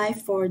apply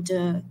for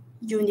the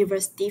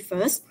university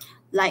first.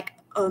 Like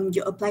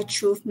you apply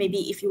through,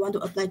 maybe if you want to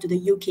apply to the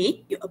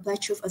UK, you apply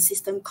through a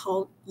system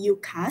called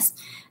UCAS.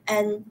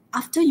 And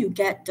after you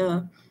get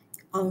the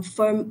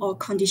firm or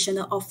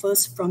conditional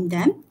offers from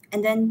them,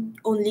 and then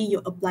only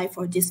you apply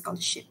for this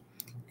scholarship.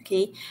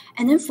 Okay,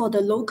 and then for the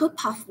local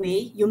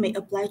pathway, you may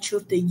apply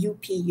through the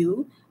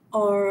UPU,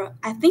 or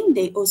I think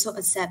they also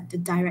accept the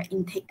direct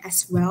intake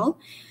as well.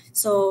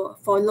 So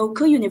for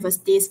local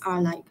universities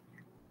are like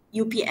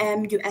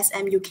UPM,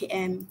 USM,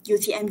 UKM,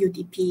 UTM,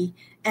 UTP,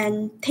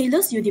 and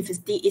Taylor's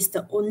University is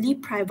the only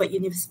private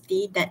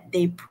university that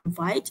they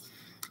provide,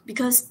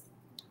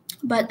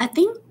 but I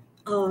think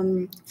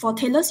for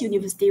Taylor's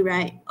University,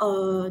 right,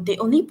 they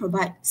only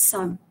provide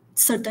some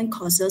certain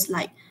courses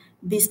like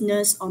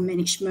business or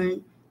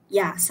management,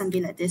 yeah,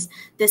 something like this.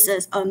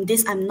 This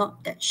I'm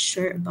not that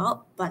sure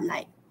about, but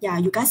like, yeah,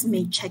 you guys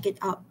may check it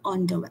out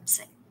on the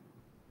website.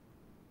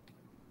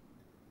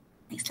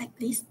 Next slide,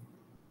 please.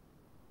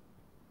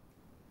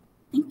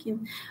 Thank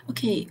you.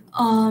 Okay,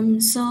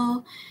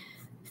 so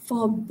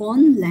for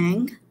bond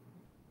length,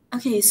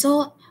 okay,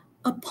 so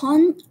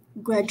upon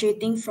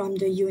graduating from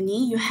the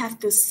uni, you have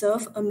to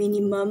serve a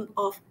minimum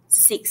of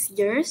 6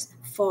 years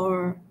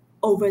for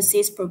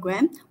overseas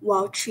program,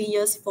 while 3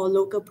 years for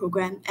local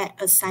program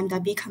at a Sime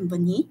Darby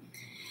company.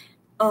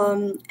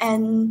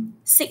 And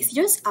 6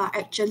 years are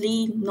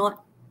actually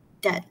not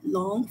that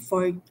long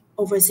for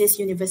overseas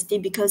university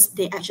because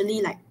they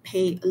actually like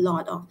pay a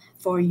lot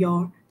for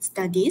your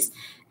studies.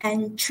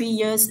 And 3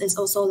 years is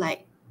also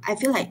like, I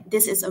feel like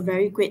this is a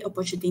very great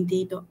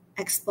opportunity to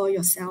explore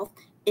yourself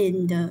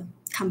in the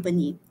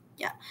company.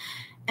 Yeah,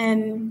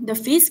 and the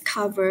fees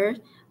cover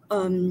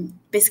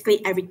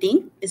basically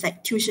everything. It's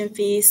like tuition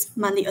fees,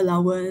 monthly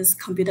allowance,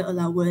 computer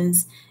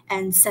allowance,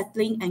 and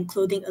settling and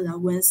clothing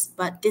allowance.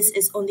 But this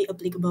is only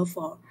applicable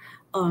for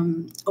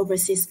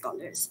overseas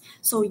scholars.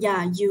 So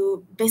yeah,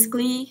 you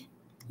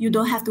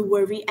don't have to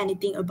worry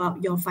anything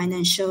about your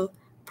financial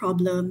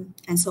problem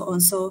and so on.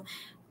 So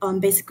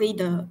basically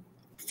the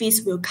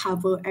fees will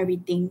cover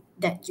everything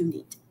that you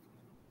need.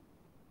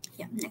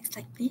 Yeah, next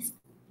slide, please.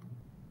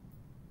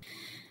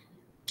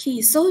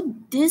 Okay, so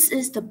this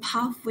is the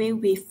pathway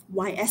with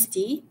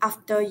YSD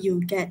after you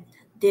get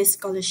this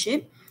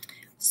scholarship.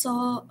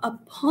 So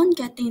upon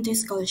getting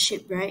this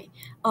scholarship, right,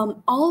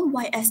 all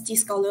YSD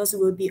scholars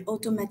will be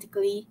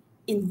automatically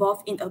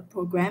involved in a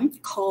program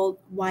called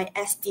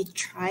YSD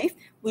Thrive,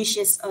 which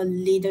is a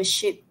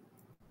leadership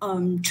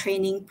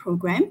training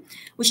program,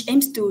 which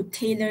aims to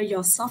tailor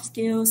your soft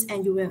skills,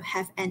 and you will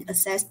have an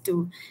access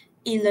to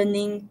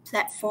e-learning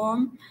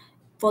platform,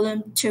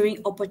 volunteering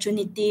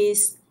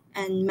opportunities,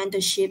 and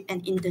mentorship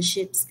and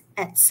internships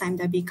at Sime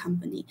Darby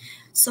company.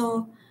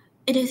 So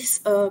it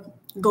is a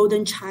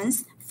golden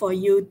chance for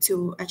you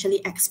to actually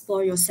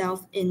explore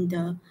yourself in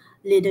the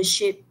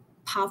leadership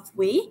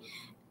pathway,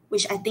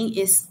 which I think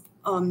is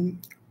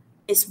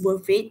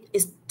worth it.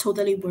 It's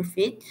totally worth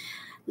it.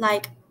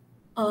 Like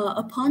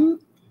after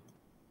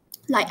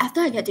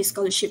I get this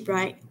scholarship,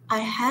 right, I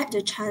had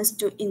the chance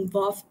to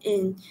involve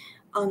in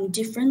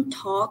different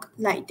talk.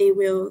 Like they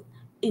will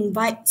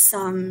invite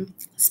some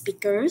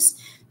speakers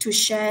to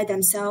share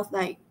themselves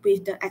like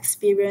with the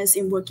experience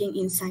in working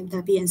in Sime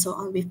Darby and so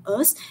on with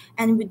us.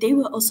 And they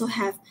will also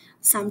have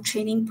some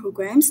training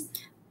programs,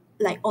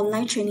 like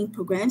online training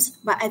programs.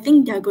 But I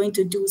think they're going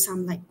to do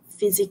some like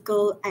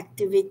physical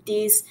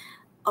activities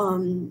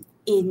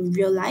in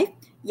real life.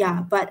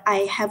 Yeah, but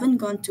I haven't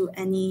gone to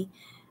any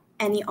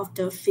of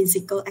the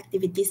physical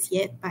activities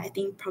yet, but I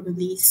think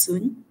probably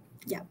soon.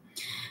 Yeah.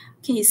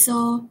 Okay,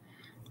 so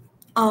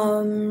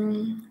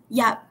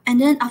yeah, and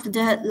then after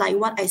that, like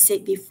what I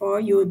said before,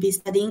 you will be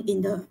studying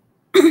in the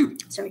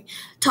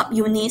top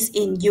unis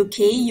in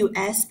UK,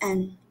 US,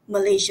 and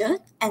Malaysia,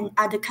 and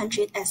other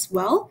countries as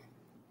well.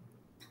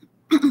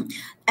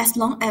 As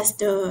long as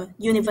the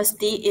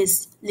university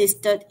is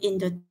listed in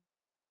the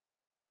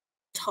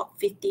top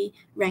 50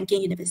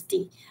 ranking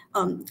university.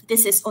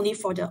 This is only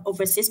for the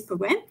overseas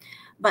program,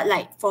 but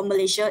like for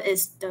Malaysia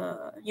is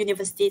the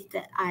university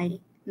that I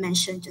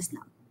mentioned just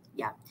now.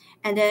 Yeah,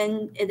 and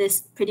then it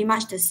is pretty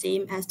much the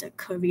same as the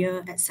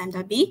career at Sime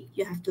Darby.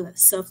 You have to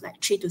serve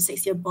like 3 to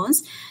 6 year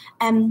bonds.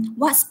 And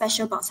what's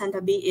special about Sime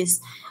Darby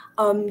is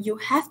you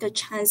have the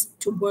chance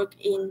to work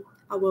in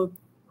our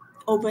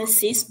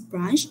overseas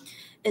branch,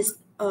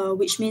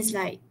 which means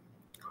like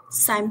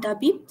Sime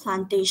Darby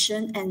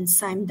Plantation and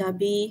Sime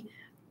Darby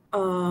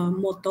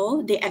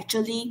Motor. They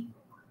actually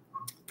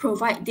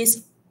provide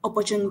this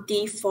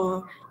opportunity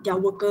for their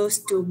workers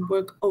to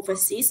work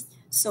overseas.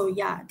 So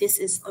yeah, this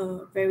is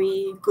a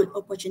very good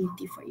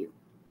opportunity for you.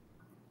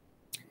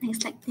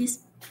 Next slide,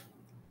 please.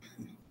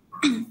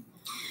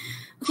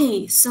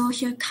 Okay, so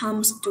here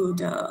comes to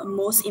the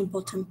most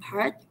important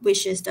part,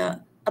 which is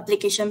the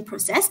application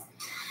process.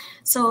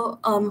 So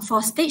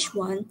for stage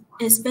 1,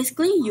 is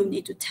basically you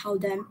need to tell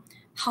them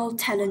how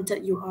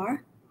talented you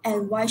are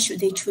and why should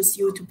they choose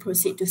you to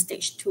proceed to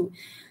stage 2.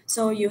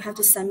 So you have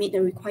to submit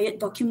the required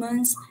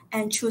documents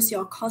and choose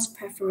your course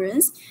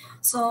preference.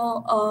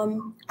 So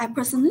I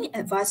personally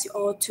advise you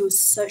all to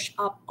search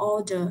up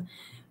all the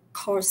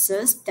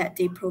courses that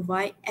they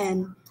provide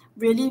and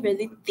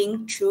really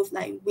think through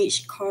like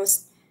which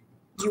course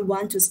you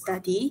want to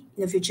study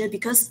in the future,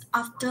 because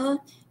after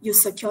you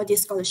secure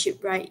this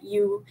scholarship, right,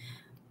 you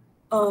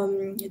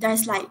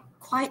there's like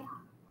quite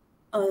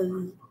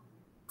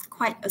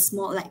a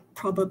small like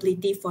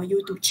probability for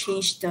you to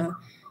change the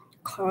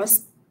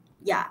course.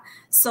 Yeah,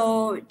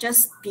 so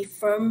just be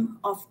firm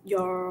of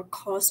your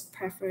course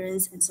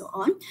preference and so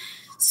on.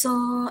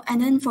 So, and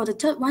then for the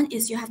third one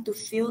is you have to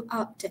fill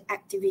up the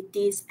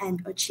activities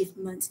and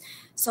achievements.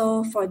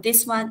 So for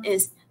this one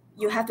is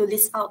you have to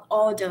list out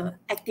all the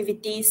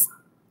activities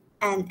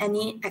and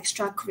any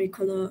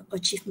extracurricular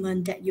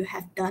achievement that you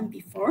have done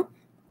before.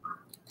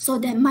 So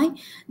there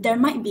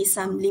might be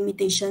some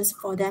limitations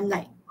for them,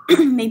 like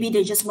maybe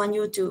they just want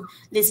you to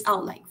list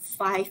out like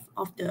 5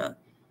 of the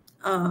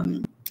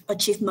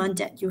achievement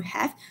that you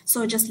have.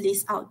 So just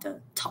list out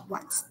the top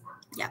ones.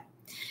 Yeah.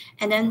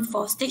 And then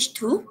for stage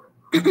 2,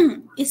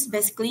 it's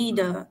basically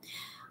the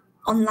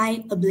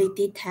online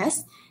ability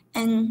test.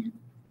 And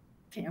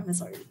okay, I'm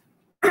sorry.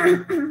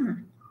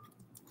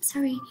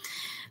 Sorry.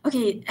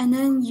 Okay, and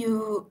then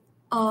you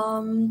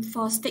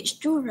for stage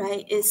 2,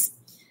 right, is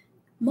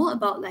more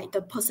about like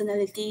the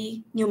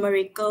personality,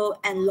 numerical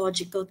and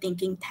logical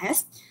thinking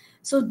test.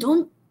 So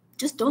don't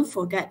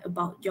forget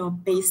about your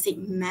basic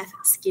math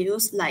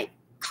skills like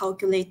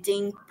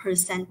calculating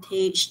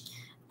percentage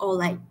or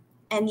like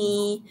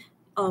any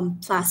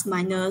plus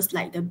minus,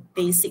 like the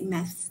basic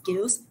math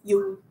skills.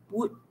 You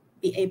wouldn't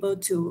be able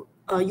to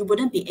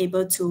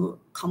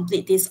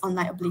complete this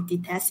online ability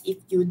test if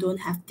you don't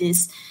have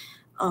this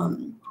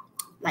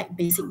like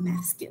basic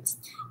math skills.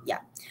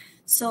 Yeah.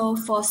 So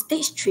for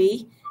stage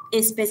 3,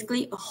 it's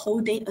basically a whole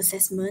day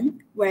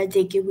assessment where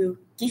they will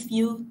give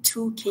you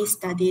 2 case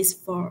studies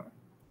for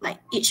like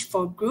each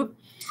for group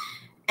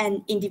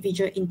and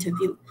individual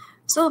interview.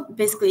 So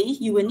basically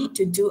you will need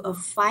to do a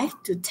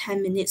 5 to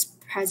 10 minutes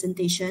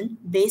presentation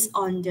based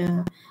on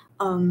the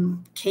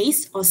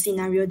case or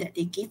scenario that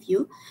they give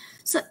you.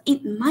 So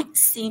it might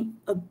seem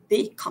a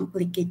bit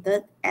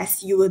complicated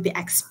as you will be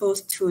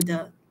exposed to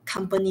the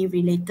company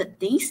related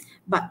things,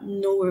 but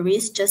no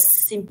worries,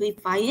 just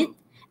simplify it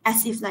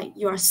as if like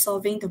you are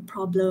solving the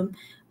problem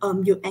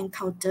you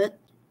encountered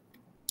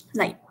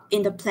like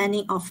in the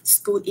planning of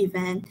school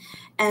event.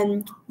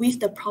 And with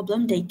the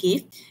problem they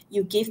give,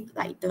 you give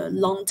like the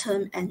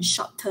long-term and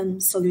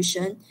short-term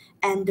solution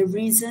and the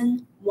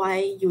reason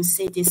why you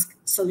say this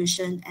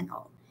solution and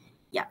all.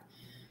 Yeah.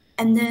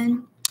 And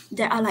then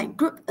there are like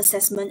group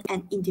assessment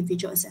and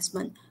individual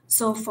assessment.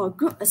 So for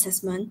group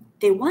assessment,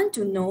 they want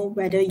to know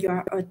whether you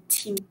are a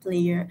team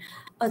player.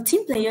 A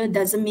team player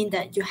doesn't mean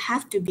that you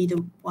have to be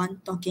the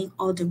one talking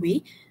all the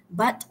way,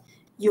 but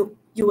you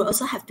will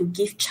also have to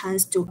give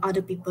chance to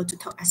other people to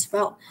talk as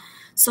well.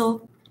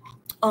 So,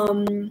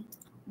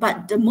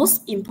 but the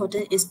most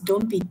important is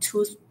don't be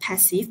too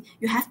passive.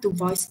 You have to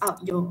voice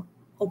out your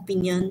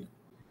opinion.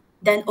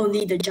 Then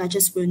only the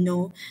judges will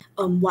know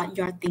what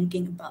you are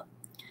thinking about.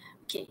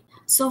 Okay,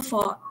 so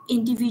for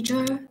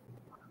individual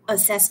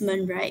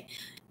assessment, right,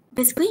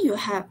 basically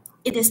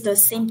it is the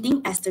same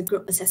thing as the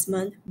group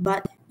assessment,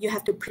 but you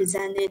have to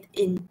present it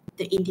in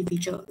the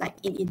individual, like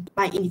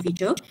by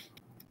individual.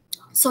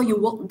 So you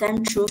walk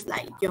them through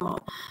like your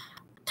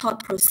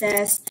thought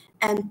process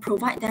and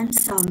provide them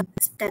some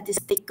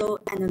statistical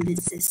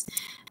analysis.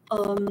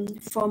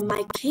 For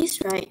my case,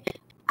 right,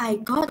 I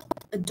got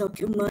a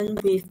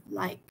document with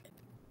like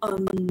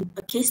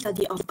a case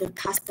study of the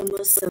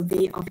customer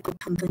survey of the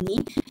company,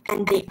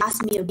 and they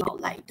asked me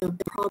about like the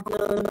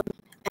problem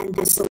and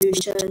the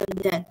solution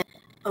that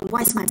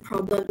what is my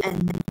problem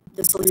and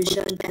the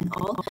solution and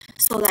all.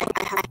 So like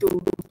I have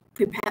to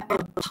prepare a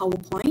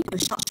PowerPoint, a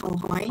short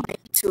PowerPoint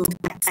to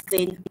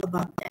explain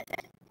about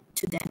that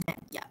to them.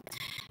 Yeah.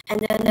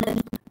 And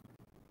then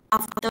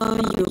after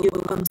you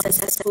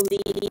successfully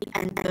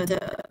enter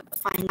the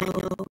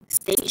final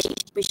stage,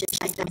 which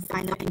is like the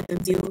final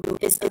interview,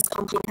 is a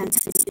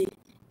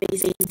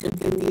competency-based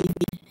interview with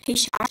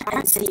HR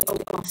and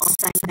CEO of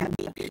Sime.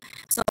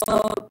 So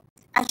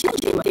actually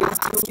they will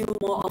ask you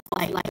more of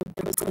like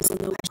the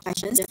personal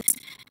questions.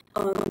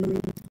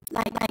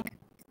 Like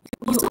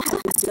you also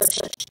have to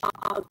search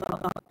out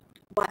about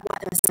what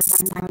does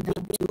Sime do,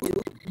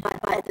 but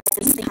at the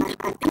same time,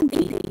 I think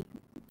they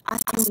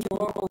ask you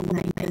more on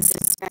like the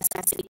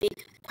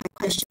specific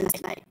questions,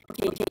 like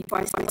okay,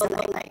 for example,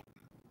 like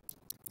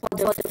for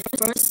the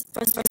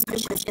first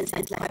question is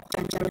like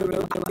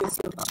general, I will ask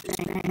you about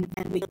strength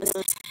and weakness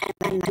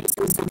and like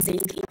some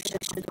basic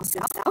introduction of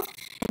yourself,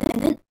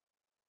 and then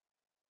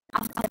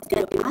after that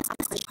they will ask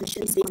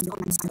questions based on your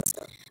answer.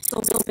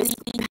 So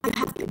basically you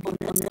have to be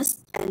honest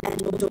and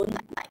don't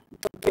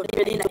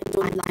really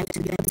lie to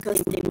them,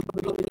 because they will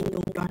probably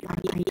know you are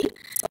lying.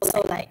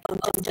 So like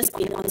just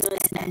be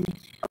honest and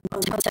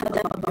tell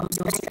them about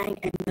your strength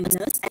and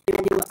weakness, and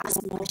they will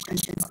ask more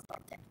questions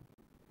about that.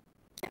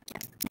 Yeah.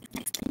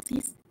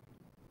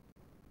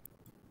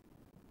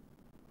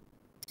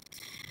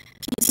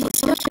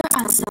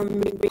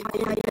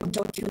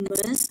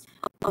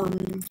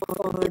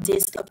 for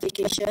this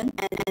application,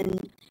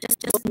 and just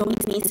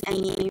don't miss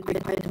any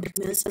required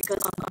documents,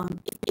 because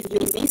if you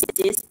miss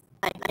this,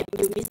 like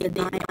you miss the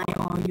deadline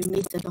or you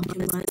miss the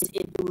documents,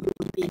 it would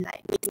be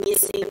like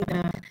missing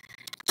the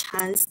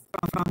chance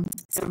from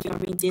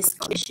securing this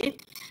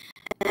scholarship.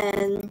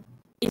 And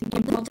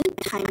important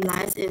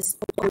timelines is,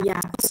 oh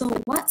yeah, so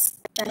what's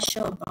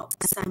special about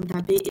Sime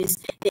Darby is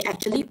they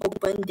actually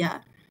open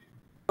their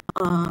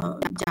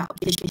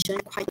application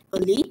quite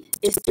early.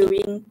 It's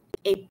during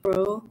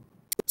April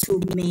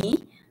to May.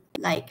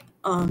 Like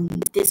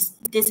this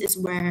is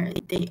where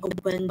they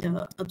open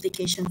the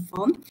application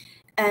form,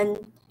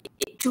 and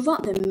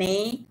throughout the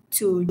May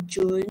to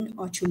June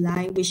or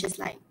July, which is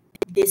like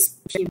this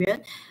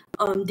period,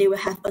 they will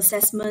have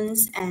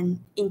assessments and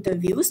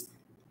interviews.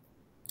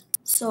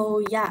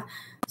 So yeah,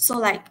 so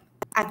like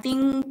I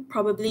think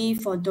probably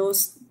for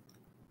those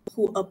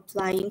who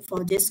applying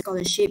for this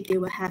scholarship, they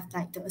will have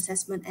like the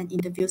assessment and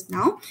interviews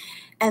now.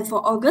 And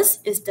for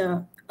August is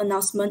the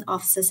announcement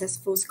of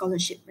successful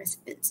scholarship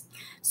recipients.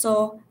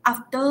 So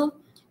after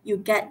you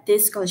get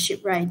this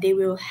scholarship, right, they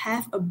will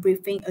have a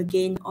briefing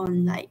again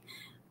on like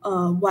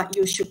what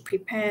you should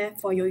prepare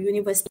for your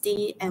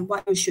university and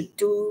what you should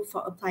do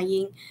for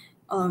applying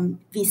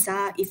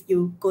visa if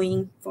you're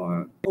going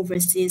for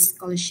overseas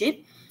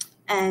scholarship.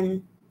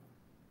 And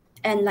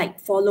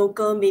like for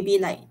local, maybe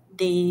like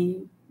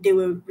they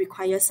will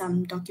require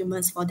some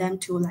documents for them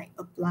to like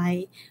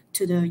apply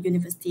to the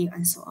university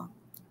and so on.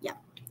 Yeah,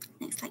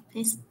 next slide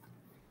please.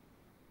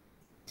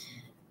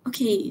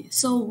 Okay,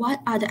 so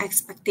what are the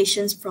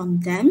expectations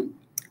from them?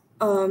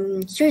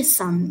 Here is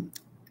some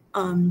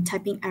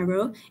typing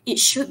error. It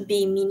should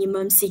be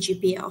minimum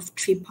CGPA of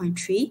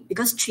 3.3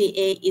 because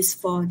 3A is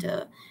for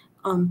the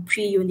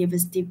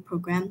pre-university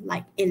program,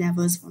 like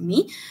A-levels for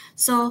me.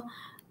 So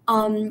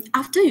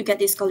after you get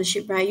this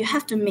scholarship, right, you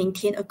have to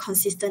maintain a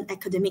consistent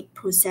academic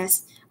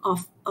process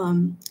of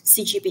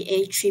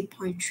CGPA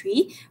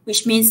 3.3,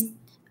 which means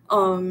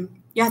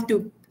you have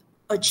to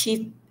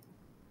achieve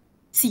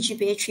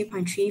CGPA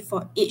 3.3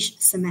 for each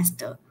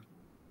semester.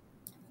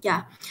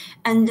 Yeah,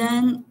 and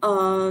then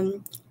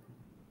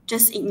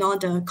just ignore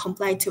the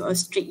comply to a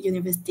strict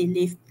university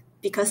leave,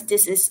 because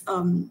this is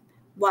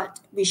what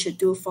we should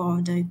do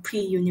for the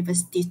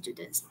pre-university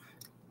students.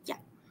 Yeah,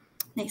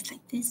 next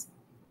slide please.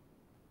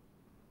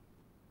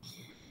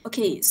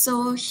 Okay,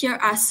 so here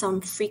are some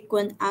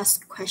frequent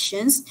asked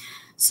questions.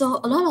 So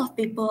a lot of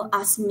people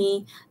ask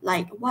me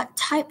like, what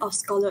type of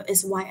scholar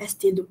is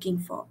YSD looking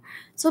for?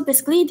 So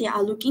basically they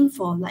are looking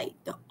for like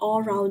the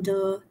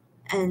all-rounder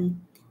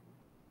and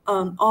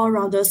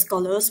all-rounder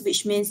scholars,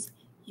 which means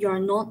you're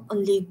not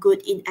only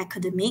good in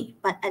academic,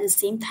 but at the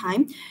same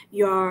time,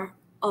 you're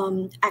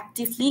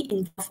actively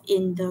involved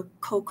in the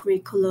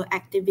co-curricular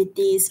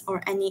activities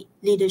or any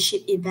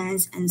leadership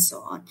events and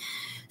so on.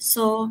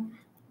 So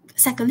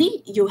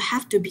secondly, you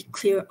have to be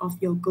clear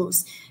of your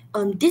goals.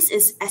 This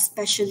is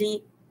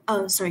especially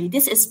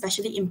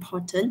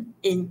important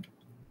in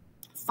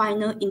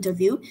final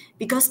interview,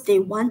 because they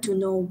want to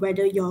know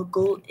whether your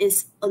goal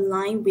is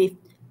aligned with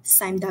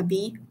Sime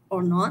Darby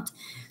or not.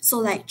 So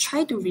like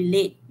try to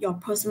relate your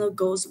personal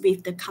goals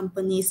with the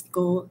company's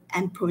goal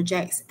and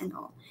projects and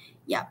all.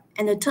 Yeah,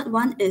 and the third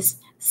one is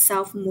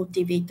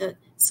self-motivated.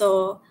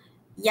 So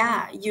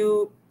yeah,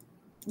 you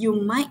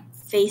might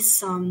face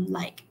some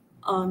like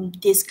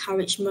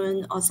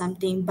discouragement or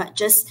something, but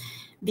just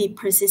be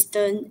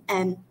persistent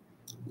and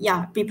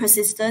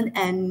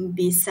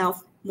be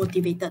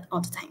self-motivated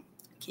all the time.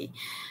 Okay,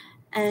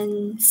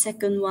 and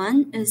second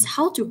one is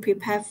how to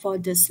prepare for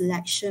the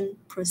selection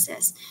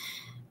process.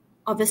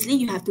 Obviously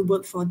you have to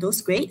work for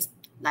those grades,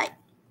 like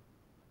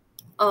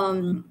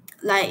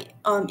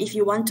if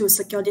you want to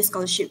secure this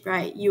scholarship,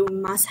 right, you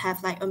must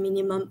have like a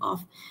minimum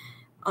of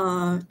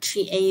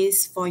 3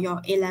 A's for your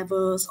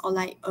A-levels or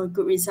like a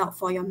good result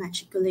for your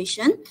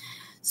matriculation.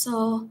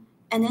 So,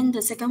 and then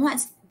the second one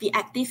is be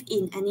active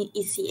in any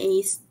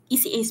ECAs.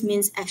 ECAs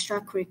means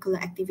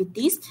extracurricular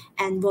activities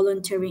and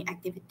volunteering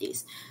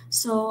activities.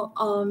 So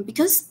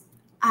because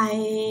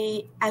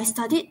I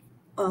studied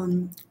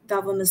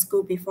government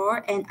school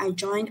before, and I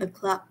joined a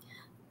club,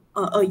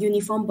 a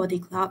uniform body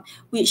club,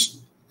 which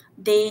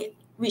I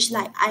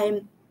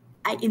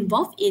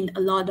involved in a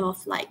lot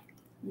of like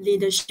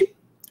leadership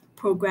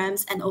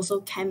programs and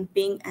also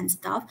camping and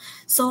stuff.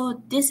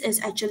 So this is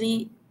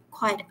actually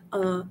quite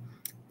a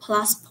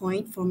plus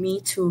point for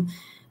me to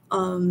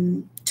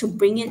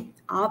bring it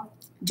up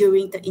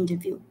during the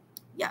interview.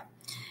 Yeah,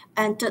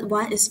 and third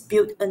one is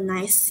build a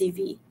nice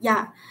CV.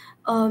 Yeah,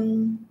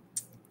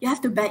 you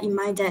have to bear in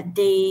mind that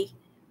they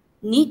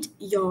need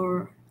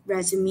your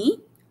resume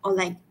or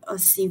like a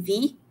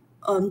CV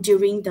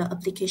during the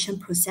application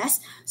process.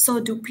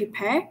 So do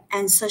prepare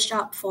and search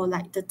up for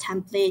like the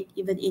template.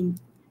 Even in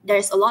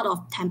there's a lot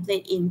of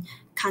template in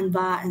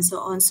Canva and so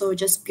on. So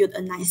just build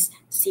a nice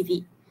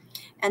CV,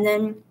 and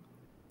then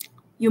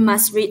you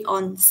must read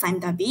on Sime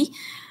Darby.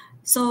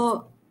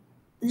 So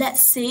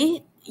let's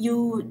say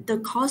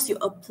the course you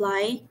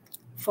apply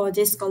for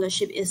this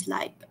scholarship is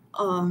like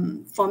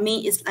for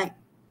me it's like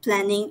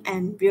planning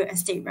and real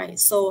estate, right?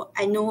 So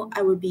I know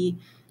I will be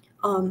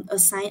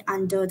assigned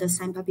under the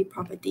Sime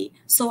property.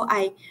 So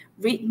I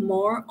read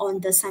more on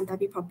the Sime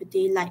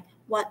property, like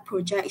what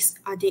projects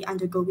are they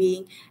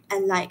undergoing,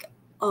 and like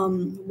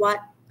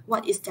what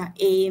is their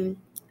aim,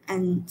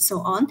 and so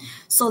on.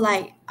 So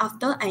like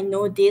after I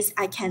know this,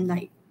 I can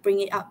like bring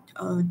it up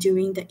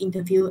during the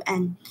interview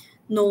and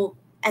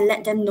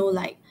let them know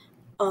like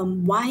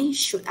why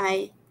should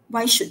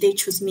they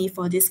choose me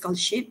for this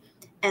scholarship,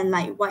 and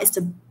like what is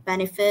the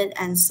benefit,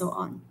 and so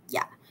on.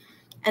 Yeah.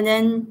 And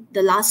then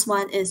the last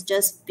one is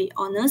just be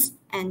honest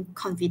and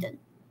confident,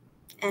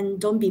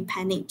 and don't be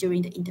panicked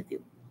during the interview.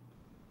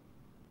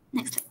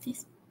 Next slide,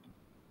 please.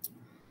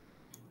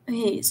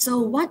 Okay, so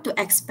what to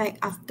expect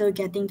after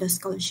getting the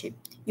scholarship?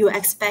 You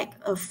expect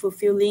a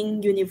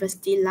fulfilling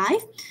university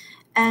life,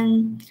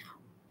 and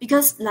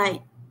because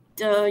like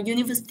the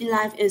university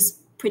life is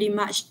pretty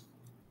much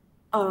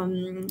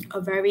a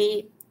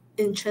very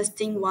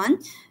interesting one,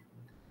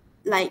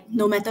 like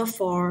no matter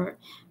for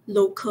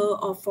local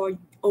or for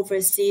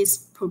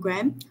overseas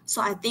program. So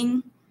I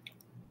think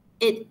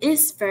it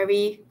is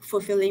very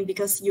fulfilling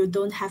because you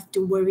don't have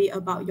to worry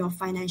about your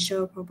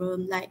financial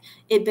problem. Like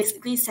it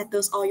basically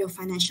settles all your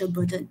financial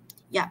burden.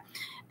 Yeah.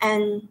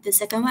 And the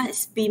second one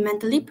is be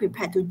mentally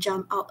prepared to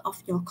jump out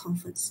of your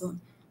comfort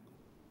zone.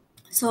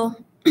 So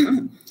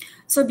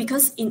so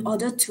because in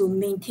order to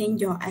maintain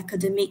your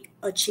academic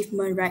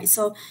achievement, right?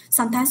 So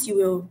sometimes you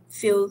will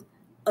feel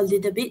a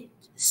little bit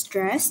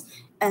stressed,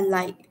 and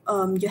like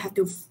you have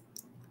to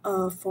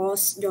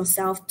force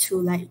yourself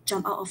to like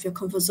jump out of your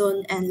comfort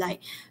zone and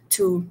like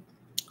to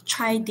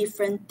try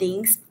different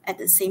things at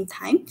the same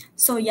time.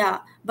 So yeah,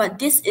 but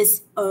this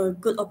is a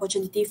good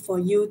opportunity for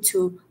you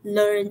to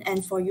learn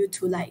and for you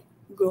to like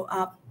grow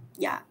up,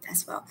 yeah,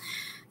 as well.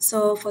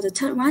 So for the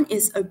third one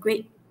is a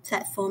great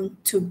platform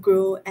to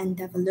grow and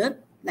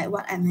develop, like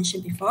what I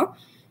mentioned before.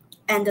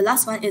 And the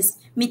last one is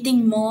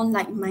meeting more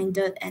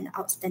like-minded and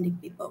outstanding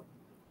people.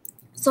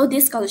 So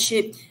this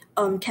scholarship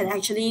can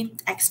actually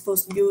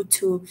expose you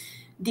to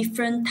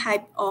different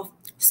type of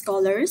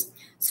scholars.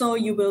 So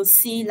you will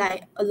see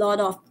like a lot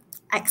of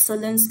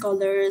excellent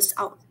scholars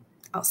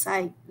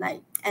outside,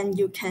 like, and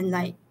you can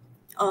like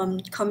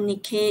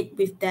communicate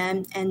with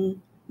them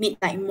and meet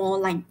like more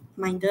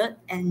like-minded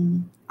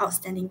and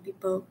outstanding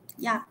people.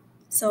 Yeah,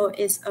 so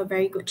it's a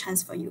very good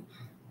chance for you.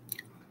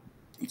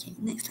 Okay,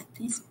 next slide,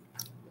 please.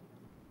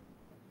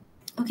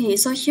 Okay,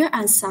 so here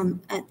are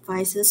some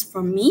advices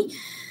from me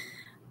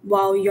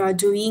while you are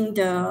doing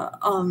the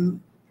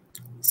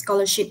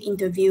scholarship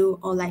interview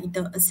or like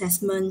the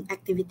assessment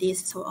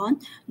activities, so on.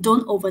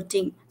 Don't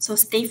overthink. So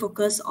stay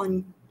focused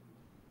on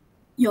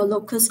your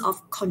locus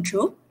of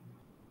control.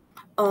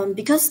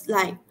 Because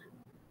like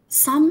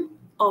some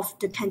of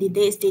the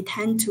candidates, they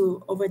tend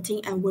to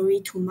overthink and worry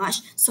too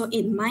much, so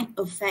it might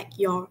affect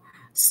your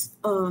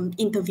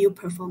interview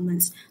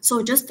performance.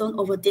 So just don't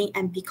overthink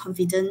and be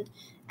confident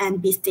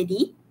and be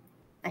steady.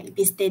 Like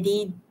be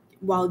steady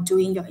while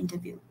doing your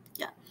interview.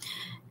 Yeah.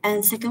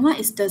 And second one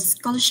is the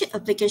scholarship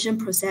application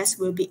process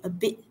will be a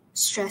bit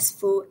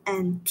stressful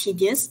and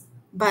tedious,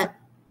 but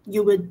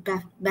you will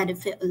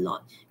benefit a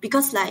lot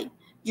because like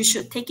you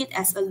should take it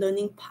as a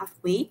learning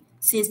pathway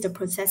since the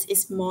process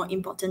is more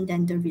important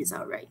than the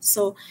result, right?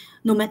 So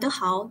no matter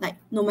how, like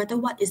no matter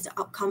what is the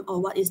outcome or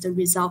what is the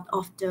result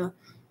of the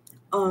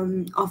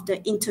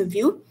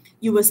interview,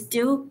 you will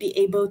still be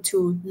able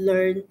to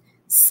learn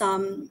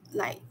some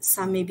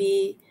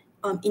maybe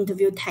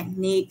interview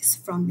techniques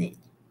from it.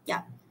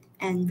 Yeah.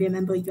 And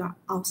remember, you are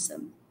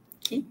awesome.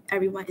 Okay,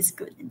 everyone is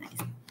good and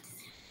nice.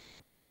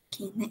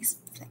 Okay, next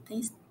slide,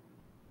 please.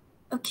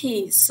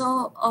 Okay,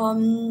 so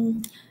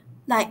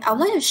like I would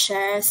like to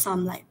share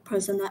some like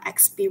personal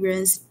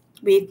experience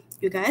with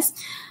you guys.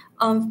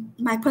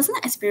 My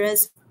personal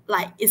experience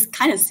like is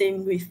kind of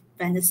same with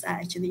Vanessa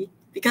actually,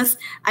 because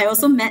I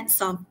also met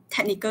some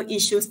technical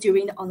issues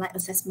during the online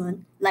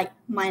assessment. Like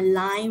my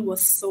line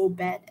was so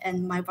bad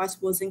and my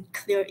voice wasn't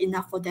clear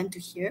enough for them to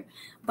hear.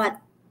 But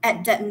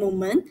at that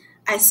moment,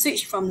 I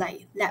switched from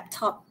like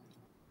laptop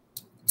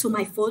to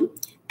my phone,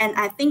 and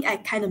I think I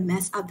kind of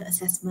messed up the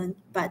assessment,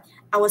 but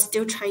I was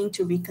still trying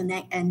to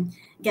reconnect and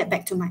get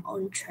back to my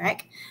own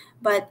track.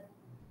 But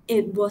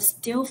it was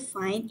still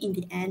fine in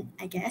the end,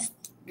 I guess.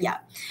 Yeah.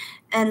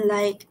 And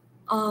like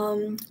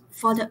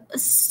for the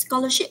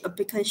scholarship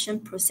application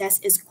process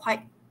is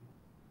quite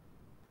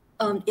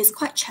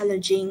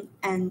challenging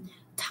and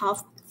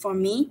tough for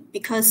me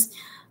because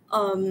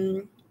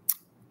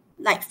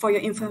like for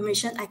your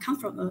information, I come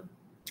from a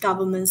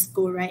government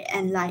school, right?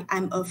 And like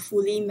I'm a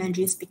fully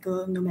Mandarin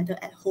speaker no matter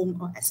at home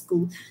or at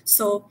school.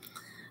 So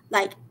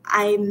like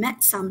I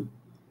met some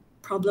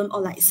problem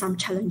or like some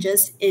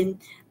challenges in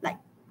like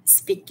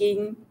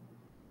speaking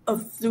a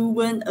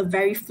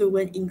very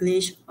fluent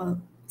English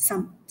or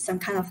some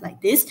kind of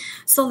like this.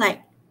 So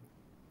like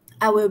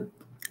I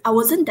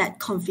wasn't that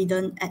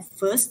confident at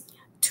first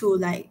to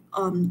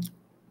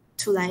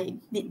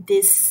meet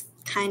this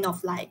kind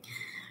of like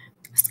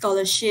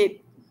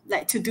scholarship,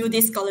 like to do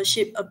these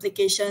scholarship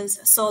applications.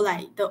 So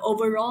like the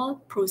overall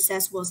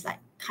process was like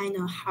kind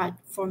of hard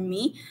for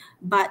me,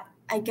 but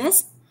I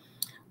guess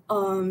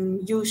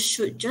you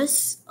should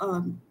just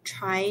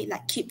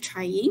keep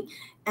trying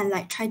and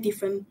like try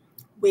different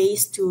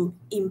ways to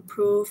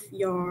improve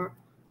your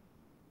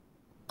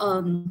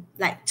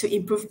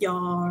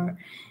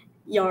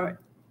your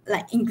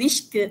like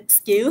English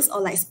skills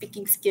or like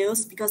speaking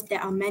skills, because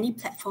there are many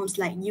platforms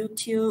like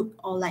YouTube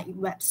or like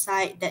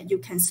website that you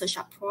can search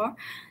up for.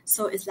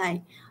 So it's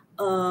like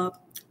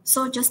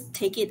so just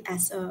take it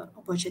as a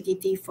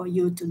opportunity for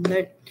you to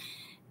learn.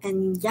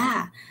 And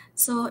yeah,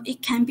 so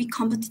it can be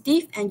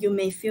competitive and you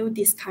may feel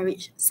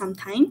discouraged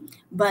sometimes,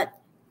 but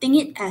think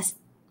it as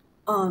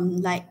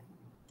like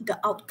the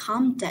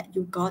outcome that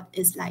you got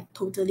is like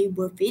totally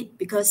worth it,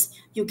 because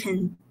you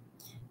can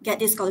get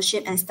this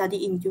scholarship and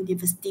study in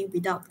university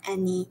without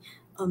any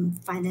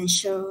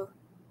financial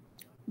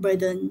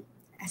burden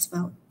as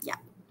well. Yeah,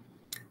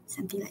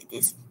 something like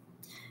this.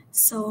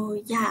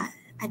 So yeah,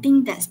 I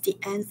think that's the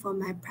end for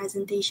my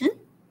presentation.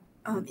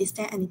 Is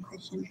there any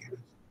question?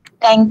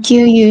 Thank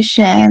you,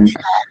 Yushan.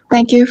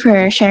 Thank you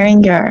for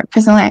sharing your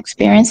personal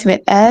experience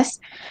with us.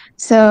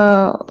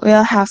 So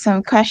we'll have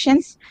some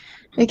questions.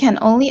 We can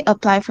only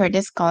apply for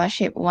this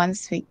scholarship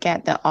once we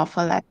get the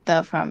offer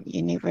letter from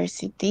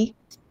university.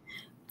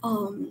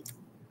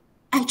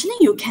 Actually,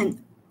 you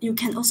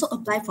can also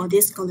apply for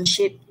this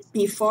scholarship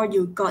before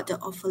you got the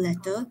offer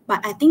letter,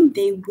 but I think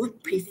they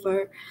would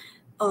prefer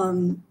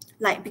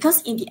like,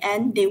 because in the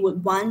end they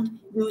would want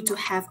you to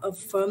have a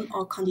firm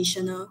or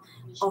conditional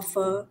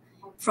offer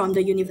from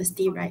the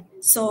university, right?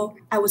 So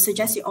I would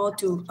suggest you all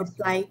to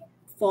apply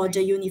for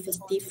the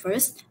university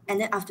first,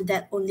 and then after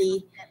that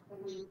only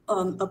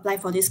apply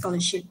for this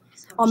scholarship.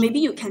 Or maybe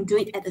you can do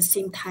it at the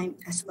same time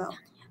as well,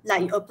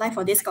 like you apply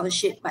for this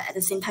scholarship but at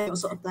the same time you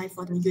also apply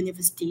for the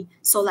university.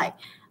 So like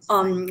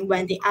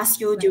when they ask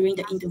you during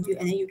the interview,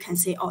 and then you can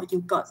say, oh, you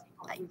got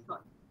like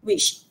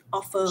which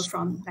offer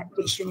from like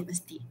which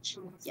university.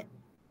 Yeah.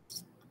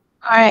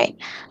 All right.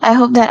 I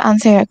hope that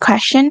answered your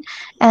question.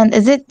 And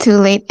is it too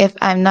late if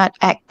I'm not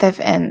active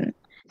in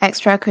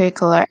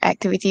extracurricular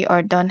activity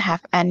or don't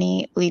have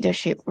any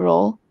leadership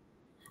role?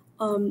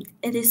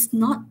 It is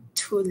not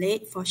too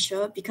late for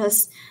sure,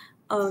 because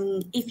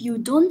if you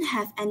don't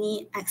have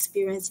any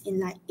experience in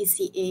like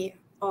ECA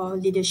or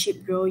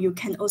leadership role, you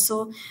can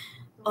also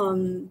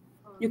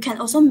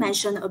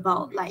mention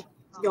about like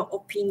your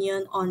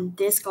opinion on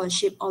this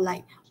scholarship, or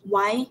like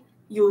why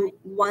you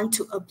want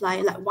to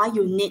apply, like why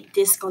you need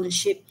this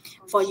scholarship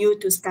for you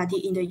to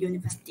study in the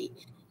university.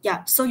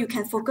 Yeah, so you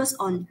can focus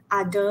on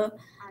other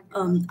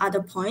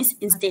points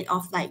instead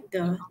of like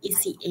the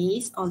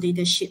ECAs or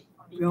leadership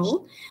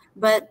role.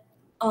 But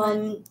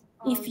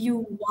if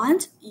you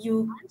want,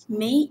 you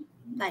may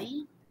like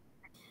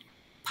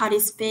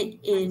participate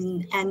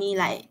in any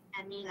like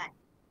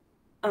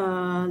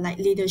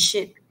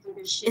leadership.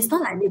 It's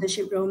not like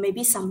leadership role,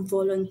 maybe some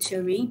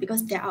volunteering,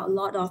 because there are a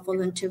lot of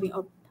volunteering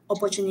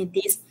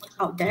opportunities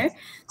out there.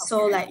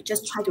 So like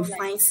just try to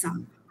find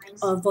some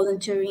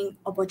volunteering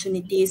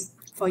opportunities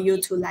for you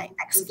to like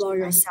explore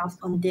yourself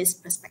on this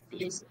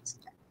perspective.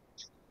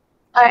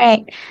 All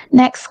right.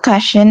 Next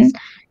question.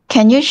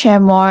 Can you share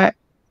more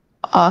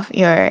of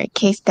your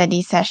case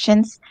study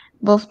sessions,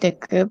 both the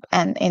group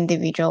and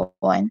individual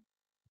one?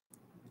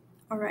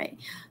 All right.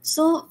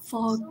 So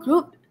for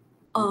group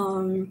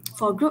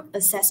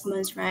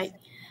assessments, right?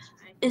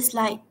 It's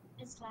like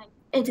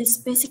it is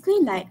basically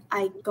like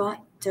I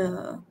got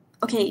the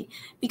okay,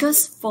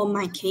 because for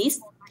my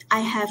case, I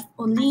have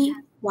only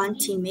one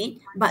teammate,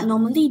 but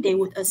normally they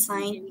would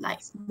assign like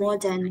more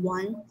than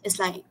one. It's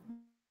like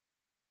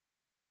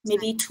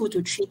maybe 2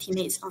 to 3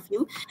 teammates of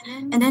you.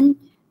 And then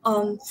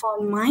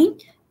for mine,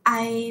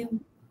 I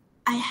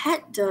I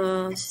had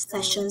the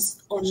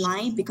sessions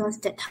online because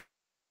that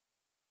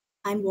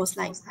time was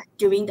like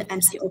during the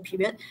MCO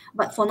period.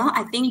 But for now,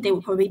 I think they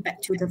will probably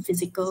back to the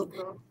physical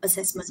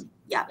assessment.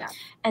 Yeah.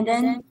 And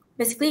then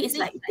basically it's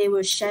like they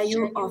will share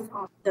you of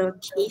the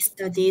case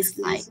studies,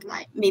 like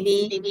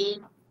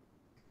maybe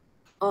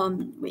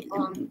wait,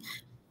 let me think,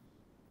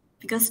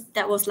 because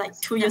that was like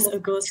 2 years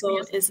ago, so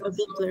it's a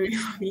bit blurry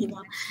for me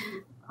now.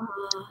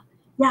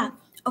 Yeah.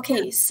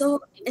 Okay.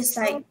 So it's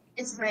like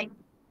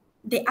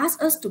they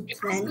ask us to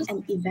plan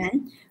an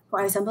event.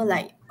 For example,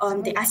 like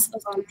they ask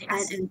us to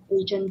plan an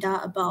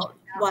agenda about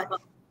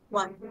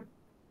what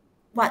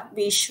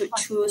we should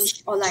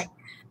choose, or like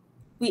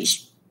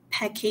which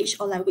package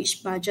or like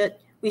which budget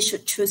we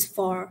should choose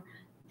for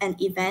an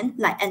event,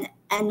 like an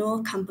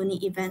annual company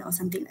event or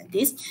something like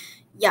this.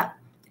 Yeah.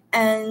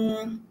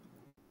 And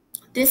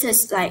this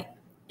is like,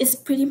 it's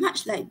pretty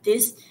much like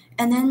this.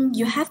 And then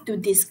you have to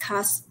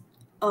discuss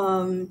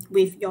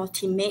with your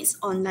teammates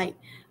on like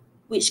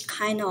which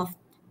kind of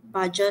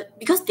budget,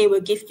 because they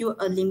will give you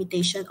a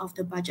limitation of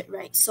the budget,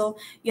 right? So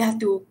you have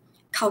to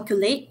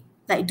calculate,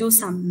 like do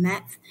some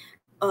math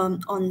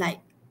on like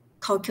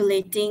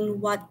calculating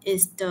what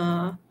is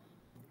the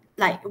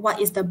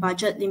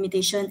budget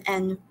limitation,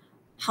 and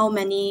how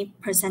many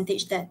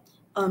percentage that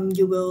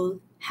you will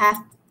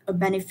have a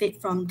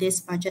benefit from this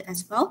budget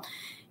as well.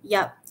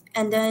 Yep.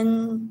 And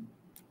then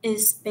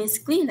is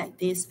basically like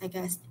this, I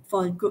guess,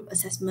 for group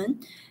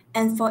assessment.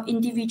 And for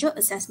individual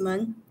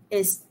assessment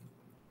is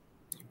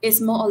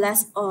more or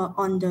less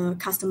on the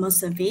customer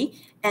survey,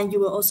 and you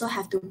will also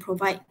have to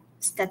provide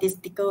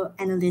statistical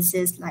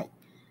analysis, like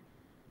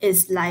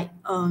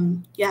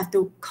you have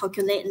to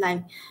calculate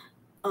like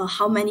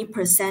how many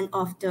percent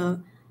of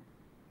the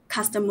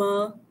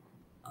customer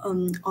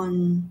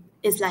on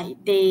is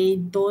like they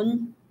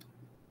don't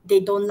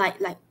like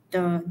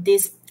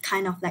this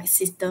kind of like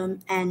system,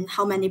 and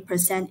how many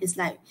percent is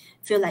like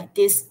feel like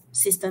this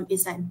system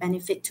is like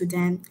benefit to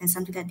them and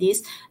something like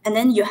this. And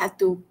then you have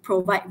to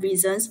provide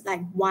reasons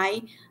like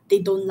why they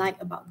don't like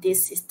about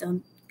this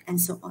system and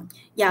so on.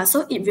 Yeah,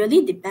 so it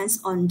really depends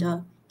on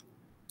the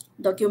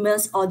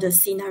documents or the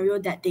scenario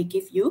that they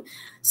give you.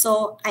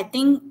 So I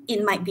think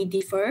it might be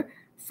differ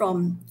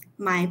from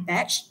my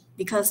batch,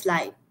 because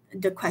like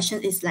the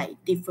question is like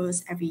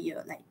differs every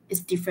year, like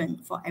it's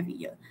different for every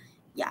year.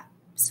 Yeah,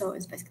 so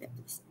it's basically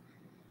this.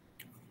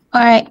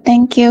 All right,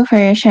 thank you for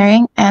your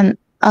sharing. And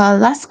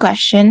last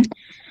question.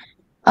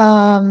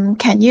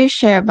 Can you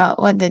share about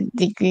what the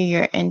degree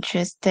you're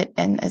interested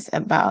in is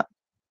about?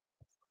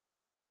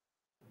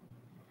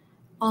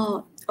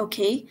 Oh,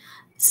 okay.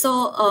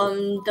 So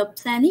the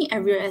planning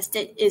and real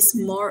estate is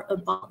more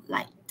about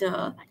like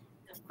the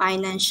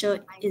financial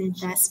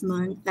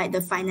investment, like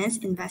the finance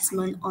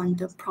investment on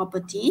the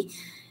property.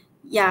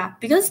 Yeah,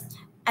 because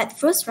at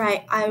first,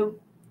 right, I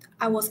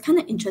was kind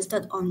of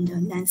interested on the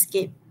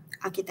landscape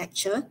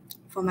architecture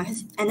for my,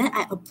 and then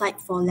I applied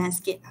for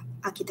landscape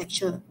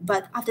architecture.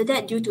 But after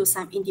that, due to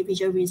some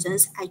individual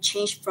reasons, I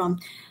changed from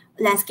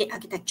landscape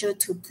architecture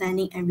to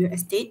planning and real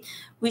estate,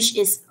 which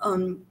is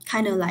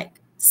kind of like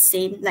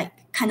same,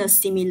 like kind of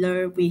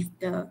similar with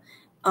the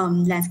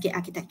landscape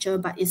architecture,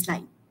 but it's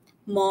like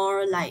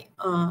more like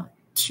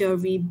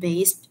theory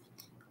based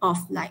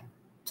of like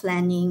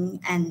planning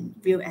and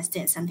real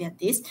estate, something like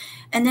this.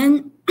 And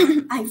then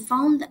I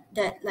found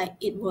that like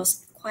it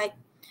was quite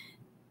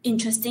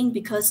interesting,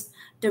 because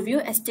the real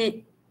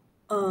estate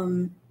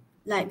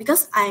like,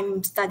 because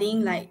I'm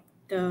studying like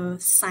the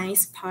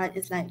science part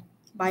is like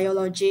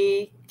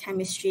biology,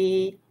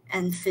 chemistry,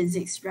 and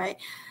physics, right?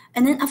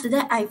 And then after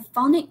that, I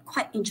found it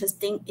quite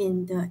interesting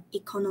in the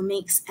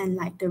economics and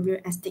like the real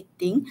estate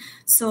thing.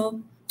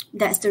 So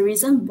that's the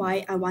reason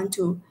why I want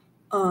to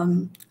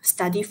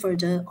study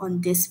further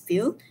on this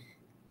field.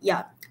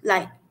 Yeah,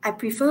 like I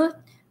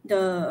prefer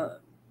the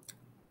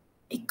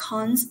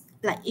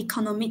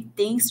economic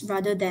things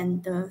rather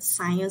than the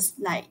science,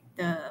 like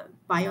the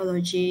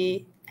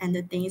biology and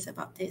the things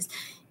about this.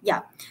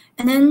 Yeah,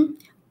 and then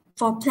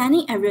for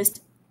planning and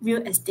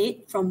real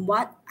estate, from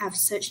what I've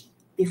searched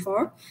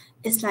before,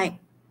 it's like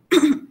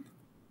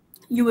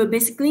you will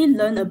basically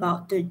learn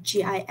about the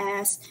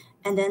GIS,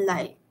 and then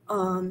like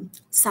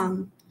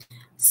some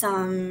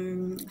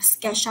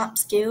SketchUp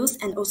skills,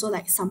 and also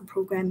like some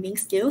programming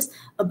skills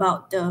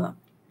about the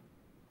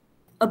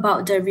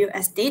real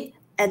estate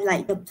and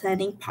like the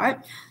planning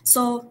part.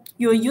 So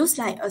you'll use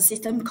like a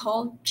system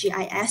called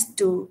GIS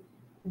to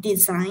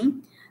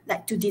design,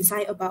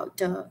 about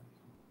the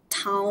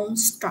town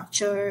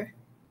structure,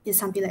 is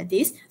something like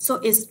this. So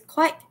it's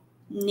quite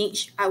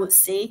niche, I would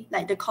say.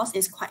 Like the course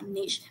is quite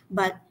niche,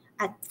 but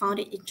I found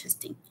it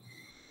interesting.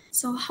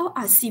 So how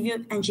are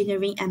civil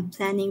engineering and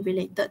planning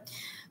related?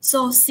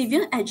 So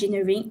civil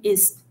engineering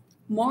is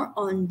more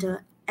on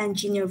the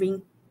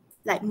engineering,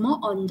 like more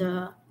on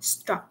the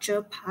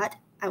structure part,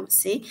 I would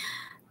say.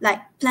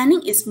 Like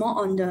planning is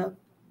more on the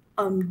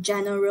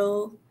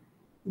general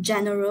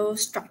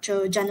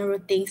structure, general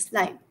things.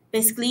 Like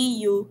basically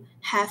you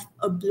have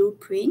a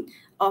blueprint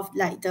of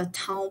like the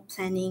town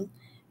planning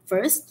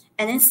first,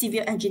 and then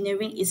civil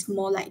engineering is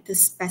more like the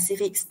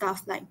specific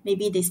stuff, like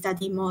maybe they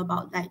study more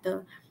about like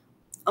the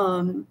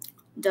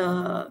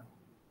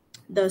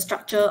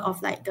structure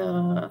of like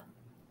the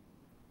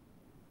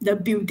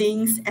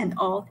buildings and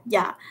all.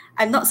 Yeah,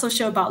 I'm not so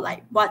sure about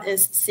like what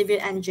is civil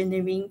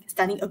engineering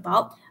studying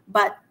about,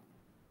 but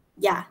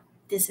yeah,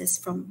 this is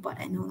from what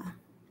I know.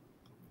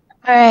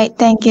 All right,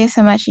 thank you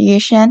so much,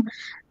 Yushan.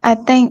 I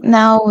think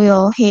now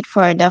we'll head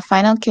for the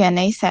final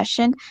Q&A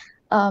session.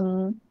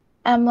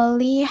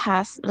 Emily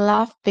has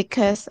left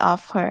because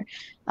of her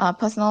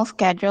personal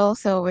schedule,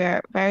 so we're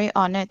very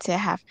honored to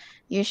have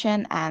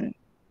Yushan and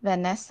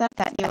Vanessa.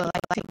 That you would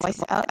like to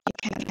voice out,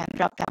 you can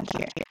drop down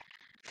here.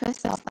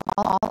 First of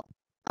all of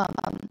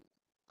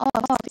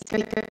the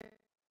speakers,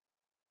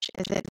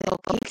 is it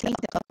okay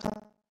to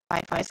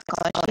apply for a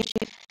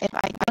scholarship if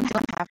I don't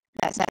have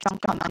that strong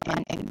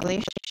command in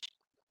English?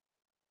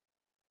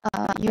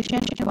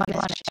 Yushan, do you want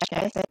to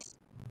share this?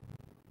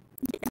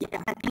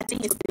 Yeah, I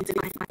think it's really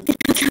fine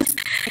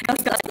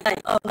because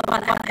like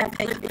what I have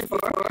said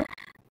before,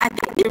 I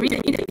think during the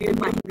interview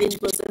my English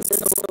wasn't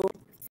so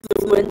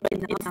fluent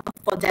enough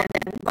for them,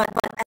 but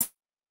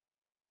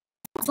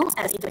as long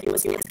as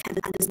interviewers can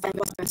understand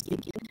what you're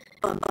speaking,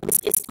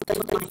 it's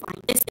totally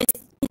fine. It's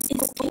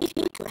okay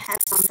to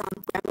have some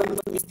grammar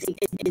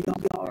mistakes in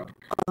your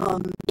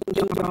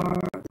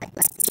like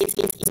skills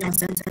in your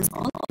sentence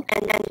all,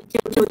 and then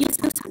you'll use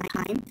some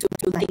time to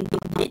like think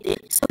on it.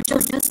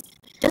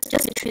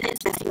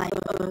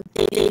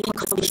 daily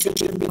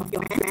conversation with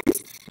your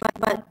friends.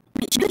 But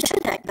make sure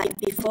that like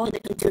before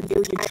the interview,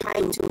 you try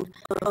to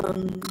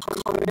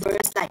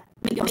converse, like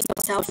make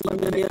yourself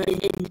familiar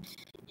in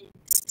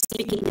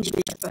speaking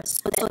English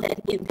first, so that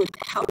it would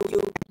help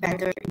you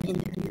better in the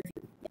interview.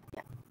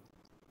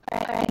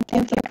 Alright,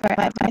 thank you for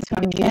advice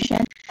from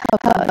Yushan. How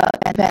about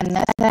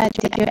Vanessa?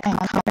 Did you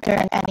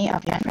encounter any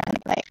of your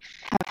friends like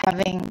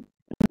having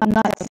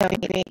not so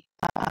great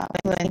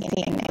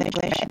fluency in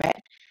English, but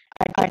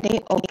are they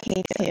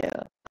okay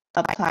to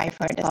apply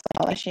for the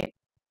scholarship?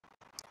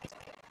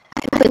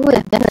 I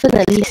would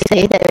definitely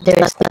say that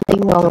there is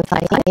nothing wrong with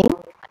applying,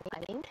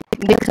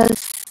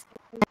 because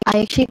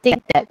I actually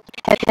think that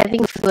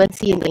having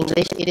fluency in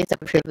English, it is a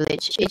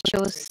privilege.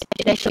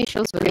 It actually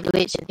shows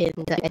privilege in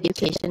the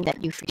education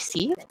that you've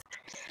received.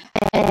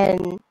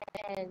 And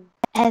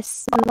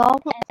as long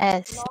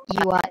as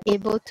you are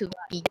able to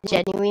be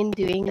genuine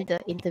during the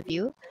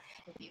interview,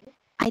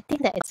 I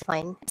think that it's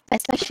fine.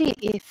 Especially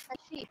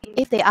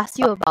if they ask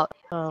you about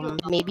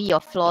maybe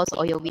your flaws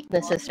or your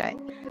weaknesses, right?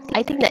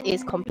 I think that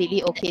it's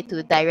completely okay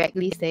to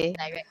directly say,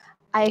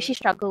 I actually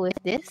struggle with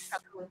this.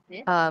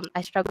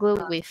 I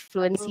struggle with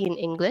fluency in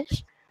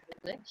English,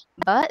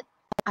 but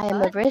I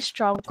am a very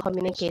strong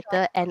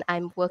communicator and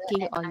I'm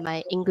working on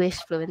my English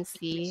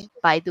fluency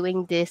by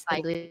doing this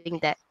and doing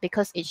that,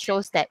 because it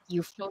shows that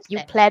you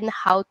plan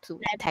how to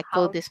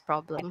tackle this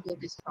problem.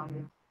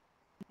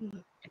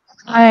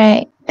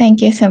 Alright,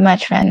 thank you so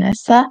much,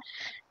 Vanessa.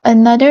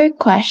 Another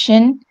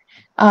question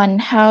on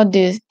how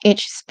do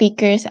each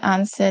speakers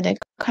answer the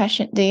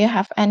question. Do you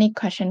have any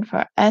question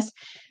for us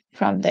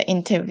from the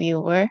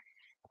interviewer?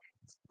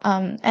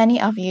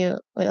 Any of you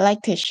would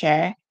like to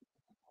share?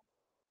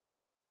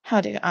 How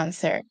do you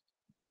answer?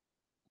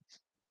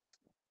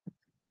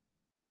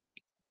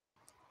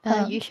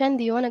 Yushan,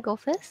 do you want to go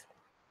first?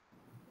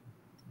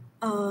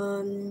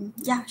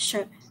 Yeah,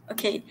 sure.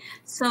 Okay.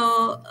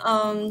 So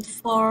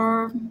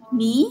for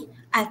me,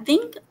 I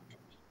think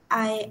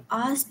I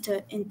asked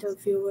the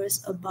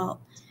interviewers about.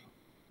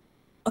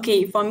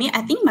 Okay, for me,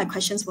 I think my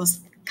questions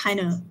was kind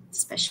of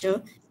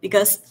special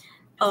because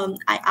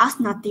I asked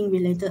nothing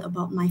related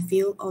about my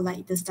field or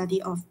like the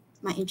study of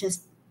my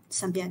interest,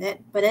 something like that.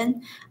 But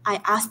then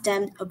I asked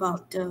them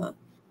about the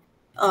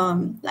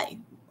like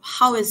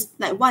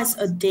what is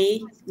a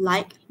day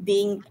like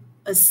being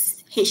a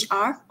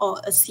HR or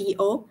a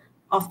CEO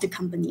of the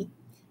company.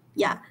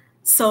 Yeah.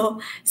 So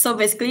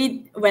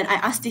basically when I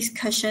asked this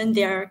question,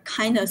 they're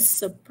kind of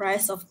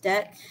surprised of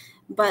that.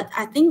 But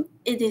I think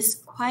it is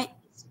quite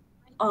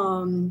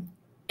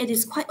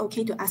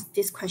okay to ask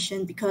this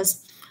question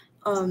because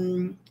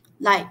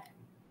like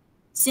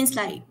since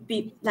like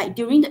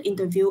during the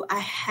interview I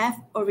have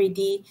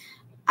already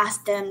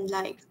asked them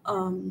like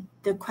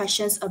the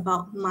questions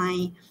about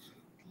my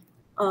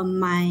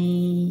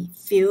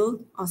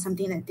field or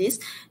something like this.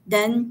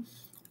 Then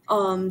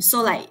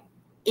so like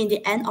in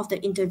the end of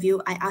the interview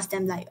I asked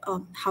them like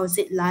how is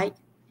it like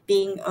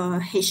being a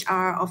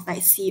HR of like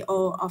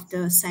CEO of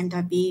the Sime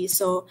Darby.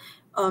 So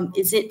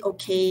is it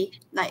okay,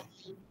 like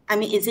I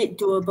mean is it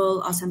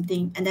doable or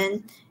something? And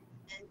then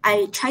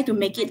I try to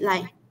make it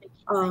like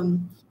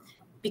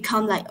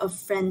become like a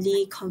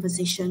friendly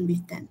conversation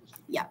with them.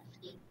 Yeah.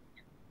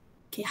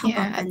 Okay, how about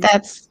Yeah, Vanessa?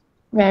 that's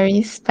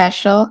very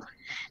special.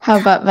 How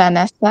about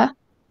Vanessa?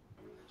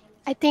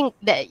 I think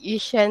that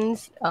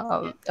Yushan's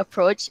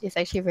approach is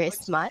actually very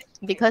smart,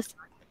 because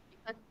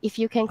if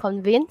you can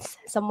convince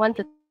someone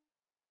to take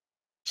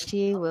the test,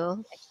 she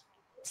will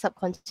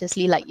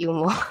subconsciously like you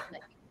more.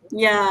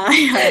 Yeah,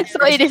 yeah, So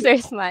that's it is true.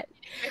 very smart.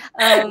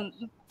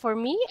 For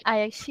me,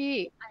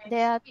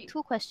 there are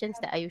two questions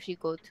that I usually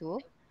go to.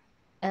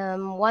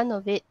 One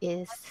of it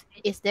is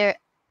there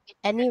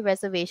any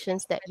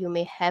reservations that you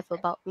may have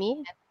about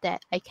me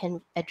that I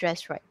can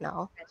address right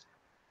now?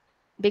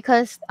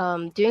 Because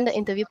during the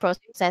interview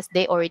process,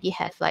 they already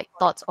have like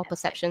thoughts or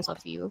perceptions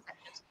of you.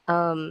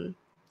 Um,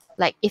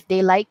 like if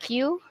they like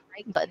you,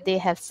 but they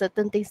have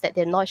certain things that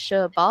they're not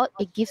sure about,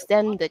 it gives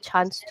them the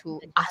chance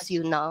to ask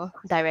you now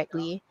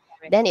directly.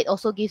 Then it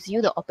also gives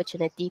you the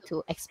opportunity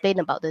to explain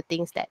about the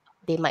things that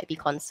they might be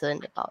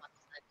concerned about.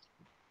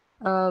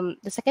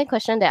 The second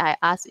question that I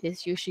ask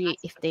is usually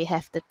if they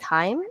have the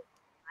time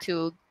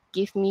to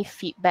give me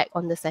feedback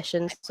on the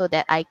session so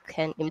that I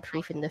can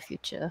improve in the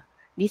future.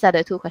 These are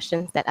the two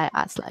questions that I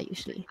ask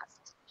usually.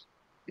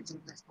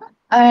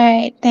 All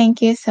right,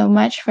 thank you so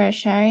much for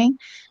sharing.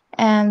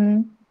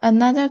 And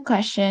another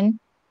question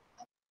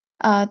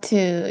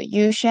to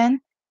Yushan.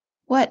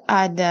 What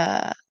are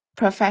the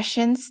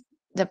professions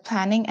the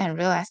planning and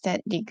real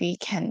estate degree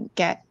can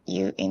get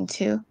you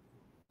into?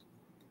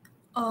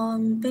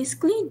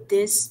 Basically,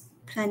 this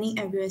planning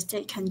and real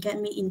estate can get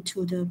me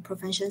into the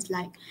professions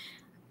like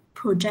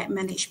project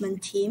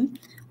management team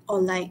or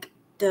like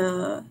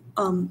the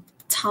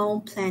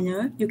town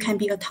planner. You can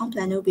be a town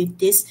planner with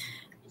these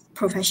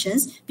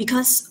professions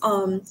because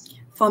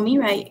for me,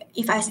 right,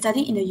 if I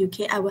study in the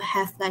UK, I will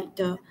have like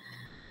a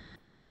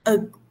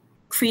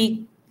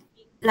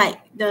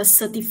the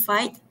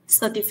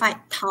certified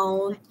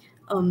town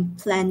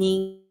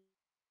planning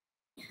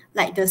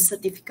like the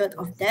certificate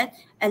of that,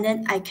 and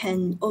then I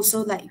can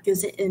also like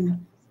use it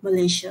in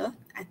Malaysia,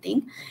 I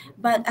think.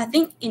 But I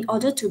think in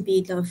order to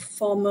be the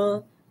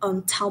former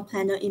town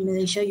planner in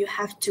Malaysia, you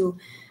have to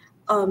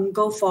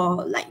go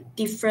for like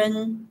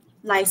different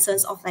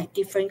license of like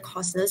different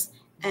courses,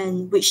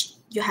 and which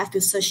you have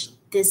to search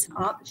this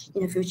up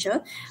in the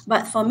future.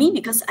 But for me,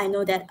 because I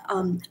know that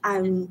I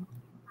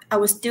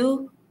will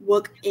still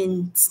work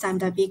in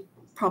Darby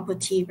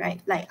property,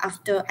 right? Like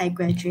after I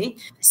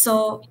graduate.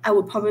 So I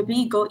would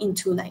probably go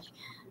into like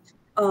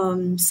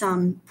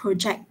some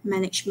project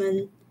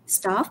management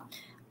stuff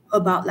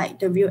about like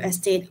the real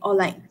estate, or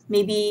like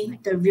maybe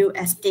the real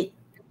estate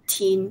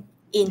team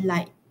in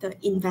like the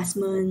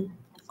investment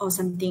or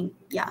something.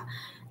 Yeah.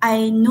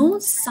 I know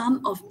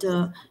some of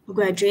the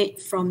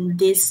graduate from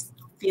this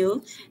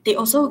field, they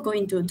also go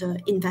into the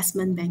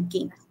investment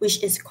banking,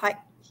 which is quite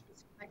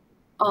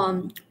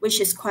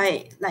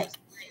like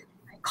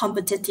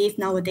competitive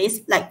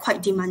nowadays, like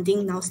quite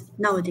demanding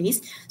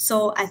nowadays.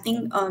 So I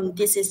think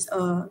this is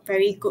a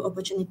very good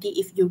opportunity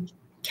if you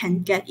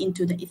can get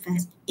into the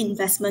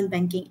investment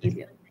banking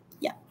area.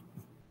 Yeah.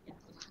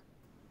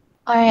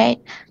 All right.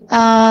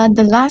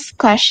 The last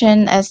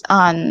question is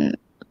on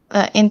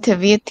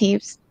interview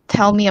tips.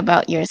 Tell me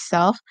about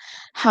yourself.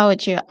 How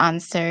would you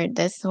answer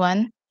this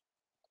one?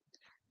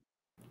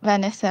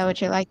 Vanessa, would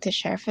you like to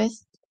share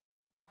first?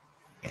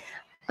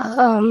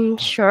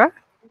 Sure.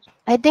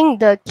 I think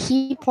the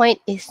key point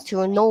is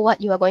to know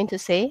what you are going to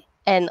say.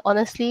 And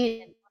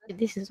honestly,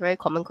 this is a very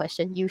common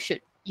question. You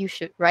should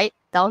write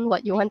down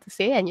what you want to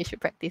say and you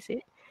should practice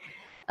it.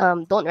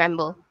 Don't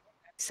ramble.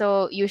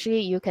 So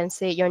usually you can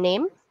say your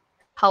name,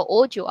 how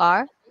old you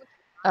are,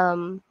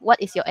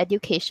 what is your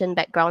education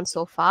background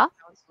so far,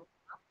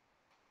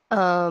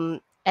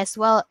 as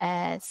well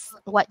as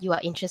what you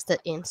are interested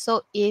in.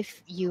 So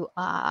if you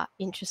are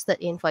interested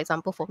in, for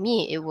example, for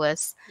me, it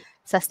was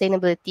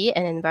sustainability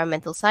and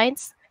environmental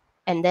science.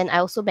 And then I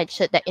also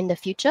mentioned that in the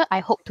future, I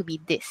hope to be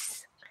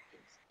this.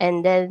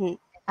 And then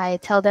I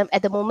tell them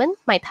at the moment,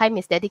 my time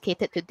is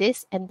dedicated to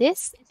this and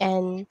this,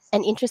 and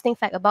an interesting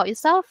fact about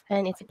yourself.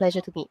 And it's a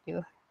pleasure to meet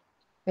you.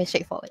 Very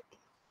straightforward.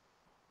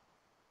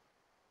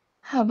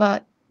 How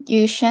about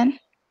you, Shen?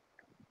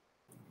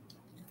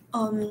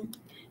 Um,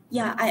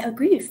 yeah, I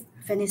agree with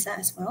Vanessa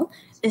as well.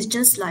 It's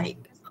just like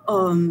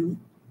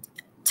um,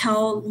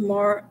 tell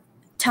more,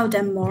 tell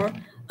them more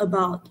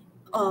about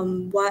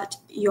what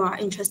you are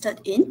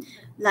interested in.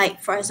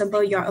 Like for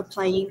example, you're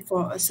applying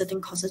for a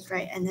certain courses,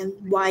 right? And then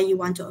why you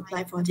want to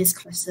apply for these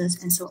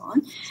courses and so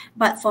on.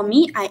 But for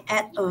me, I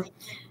add a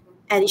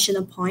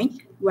additional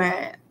point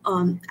where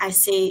I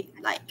say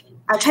like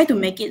I try to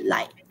make it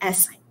like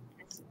as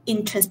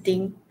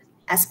interesting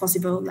as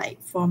possible,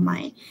 like for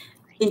my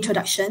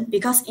introduction,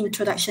 because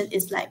introduction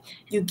is like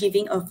you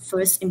giving a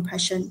first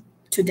impression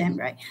to them,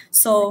 right?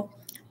 So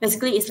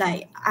basically it's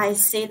like I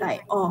say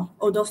like, oh,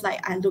 although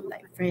like I look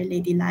like very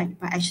ladylike,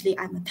 but actually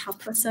I'm a tough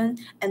person.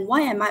 And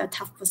why am I a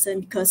tough person?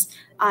 Because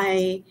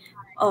I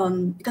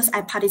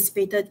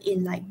participated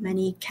in like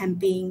many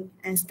camping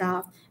and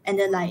stuff, and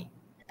then like,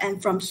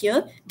 and from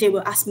here they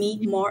will ask me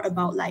more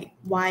about like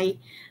why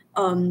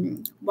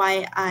I'm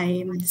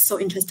so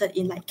interested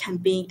in like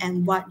camping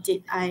and what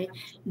did I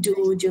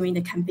do during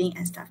the camping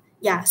and stuff.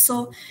 Yeah,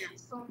 so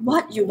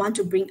what you want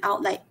to bring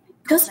out, like,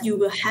 because you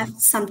will have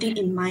something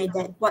in mind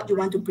that what you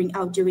want to bring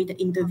out during the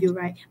interview,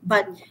 right?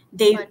 But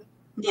they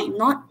might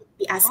not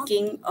be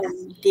asking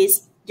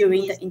this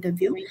during the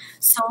interview.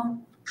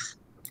 So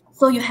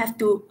you have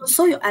to,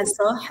 so your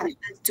answer have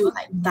to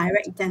like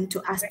direct them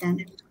to ask them,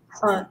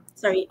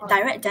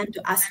 direct them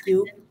to ask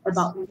you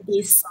about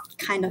these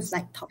kind of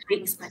like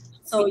topics.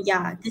 So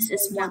yeah, this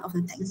is one of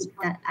the techniques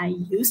that I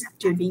use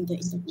during the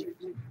interview.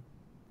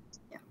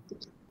 Yeah.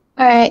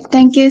 All right.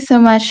 Thank you so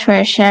much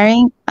for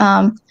sharing.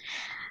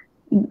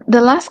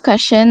 The last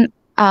question,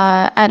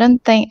 I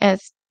don't think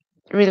it's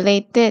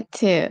related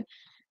to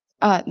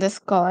the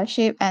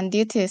scholarship, and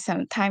due to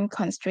some time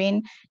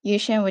constraint,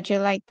 Yushan, would you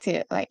like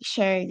to like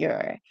share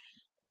your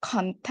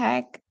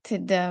contact to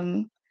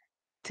them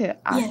to Yeah,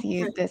 ask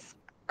you sure, this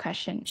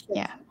question? sure.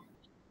 Yeah.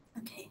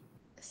 Okay.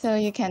 So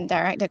you can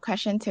direct the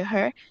question to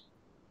her.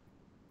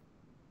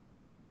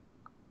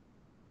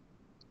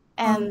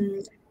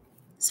 And Um,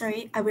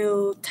 Sorry, I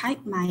will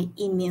type my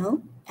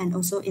email and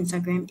also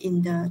Instagram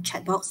in the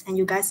chat box, and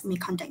you guys may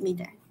contact me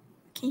there.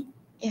 Okay.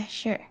 yeah,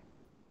 sure.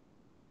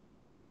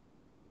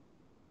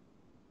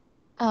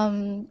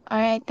 All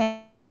right,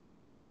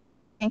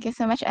 thank you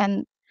so much.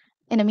 And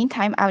in the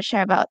meantime, I'll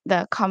share about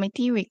the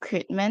committee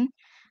recruitment.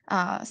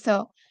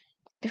 So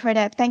before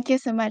that, thank you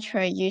so much for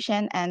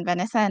Yushan and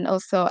Vanessa, and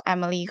also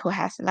Emily, who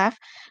has left,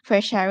 for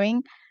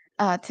sharing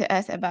to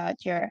us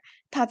about your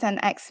thoughts and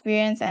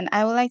experience. And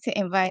I would like to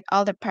invite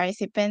all the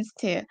participants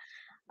to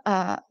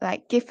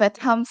like give a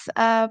thumbs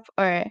up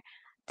or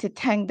to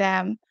thank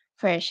them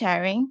for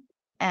sharing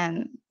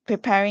and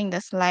preparing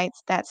the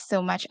slides. That's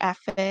so much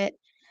effort.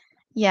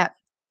 Yeah,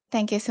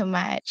 thank you so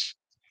much.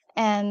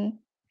 And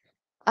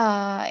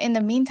in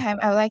the meantime,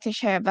 I would like to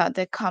share about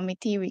the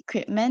committee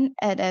recruitment.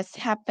 It is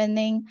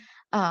happening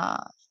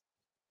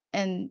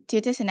in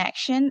Tutors in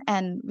Action,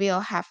 and we'll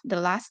have the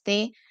last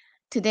day.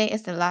 Today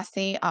is the last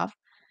day of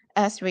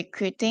us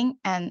recruiting,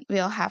 and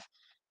we'll have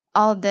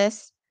all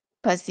these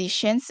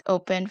positions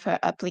open for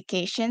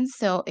applications.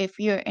 So if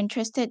you're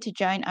interested to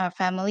join our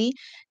family,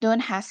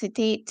 don't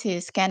hesitate to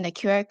scan the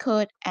QR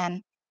code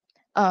and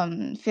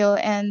fill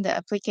in the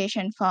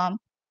application form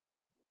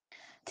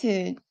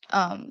to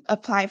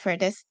apply for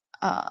this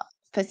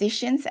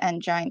positions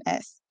and join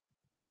us.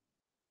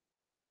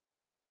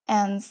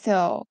 And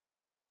so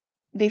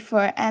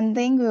before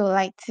ending, we would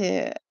like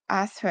to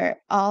ask for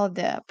all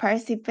the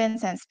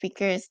participants and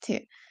speakers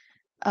to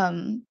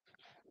um,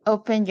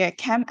 open your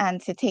cam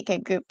and to take a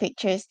group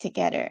pictures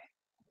together.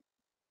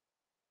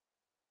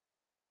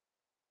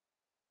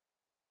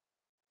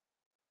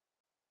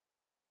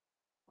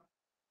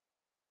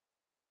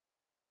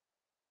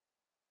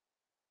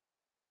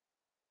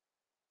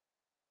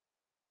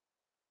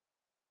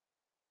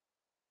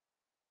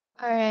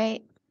 All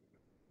right.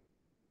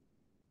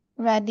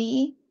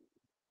 Ready?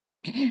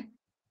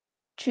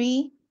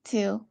 3,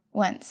 2,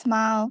 1.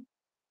 Smile.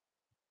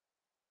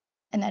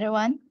 Another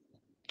one.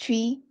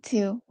 3,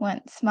 2,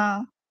 1.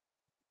 Smile.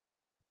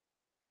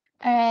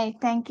 All right.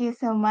 Thank you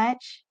so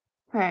much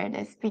for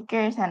the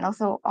speakers and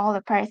also all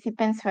the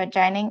participants for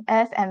joining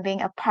us and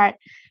being a part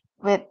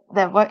with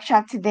the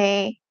workshop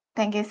today.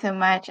 Thank you so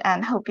much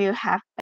and hope you have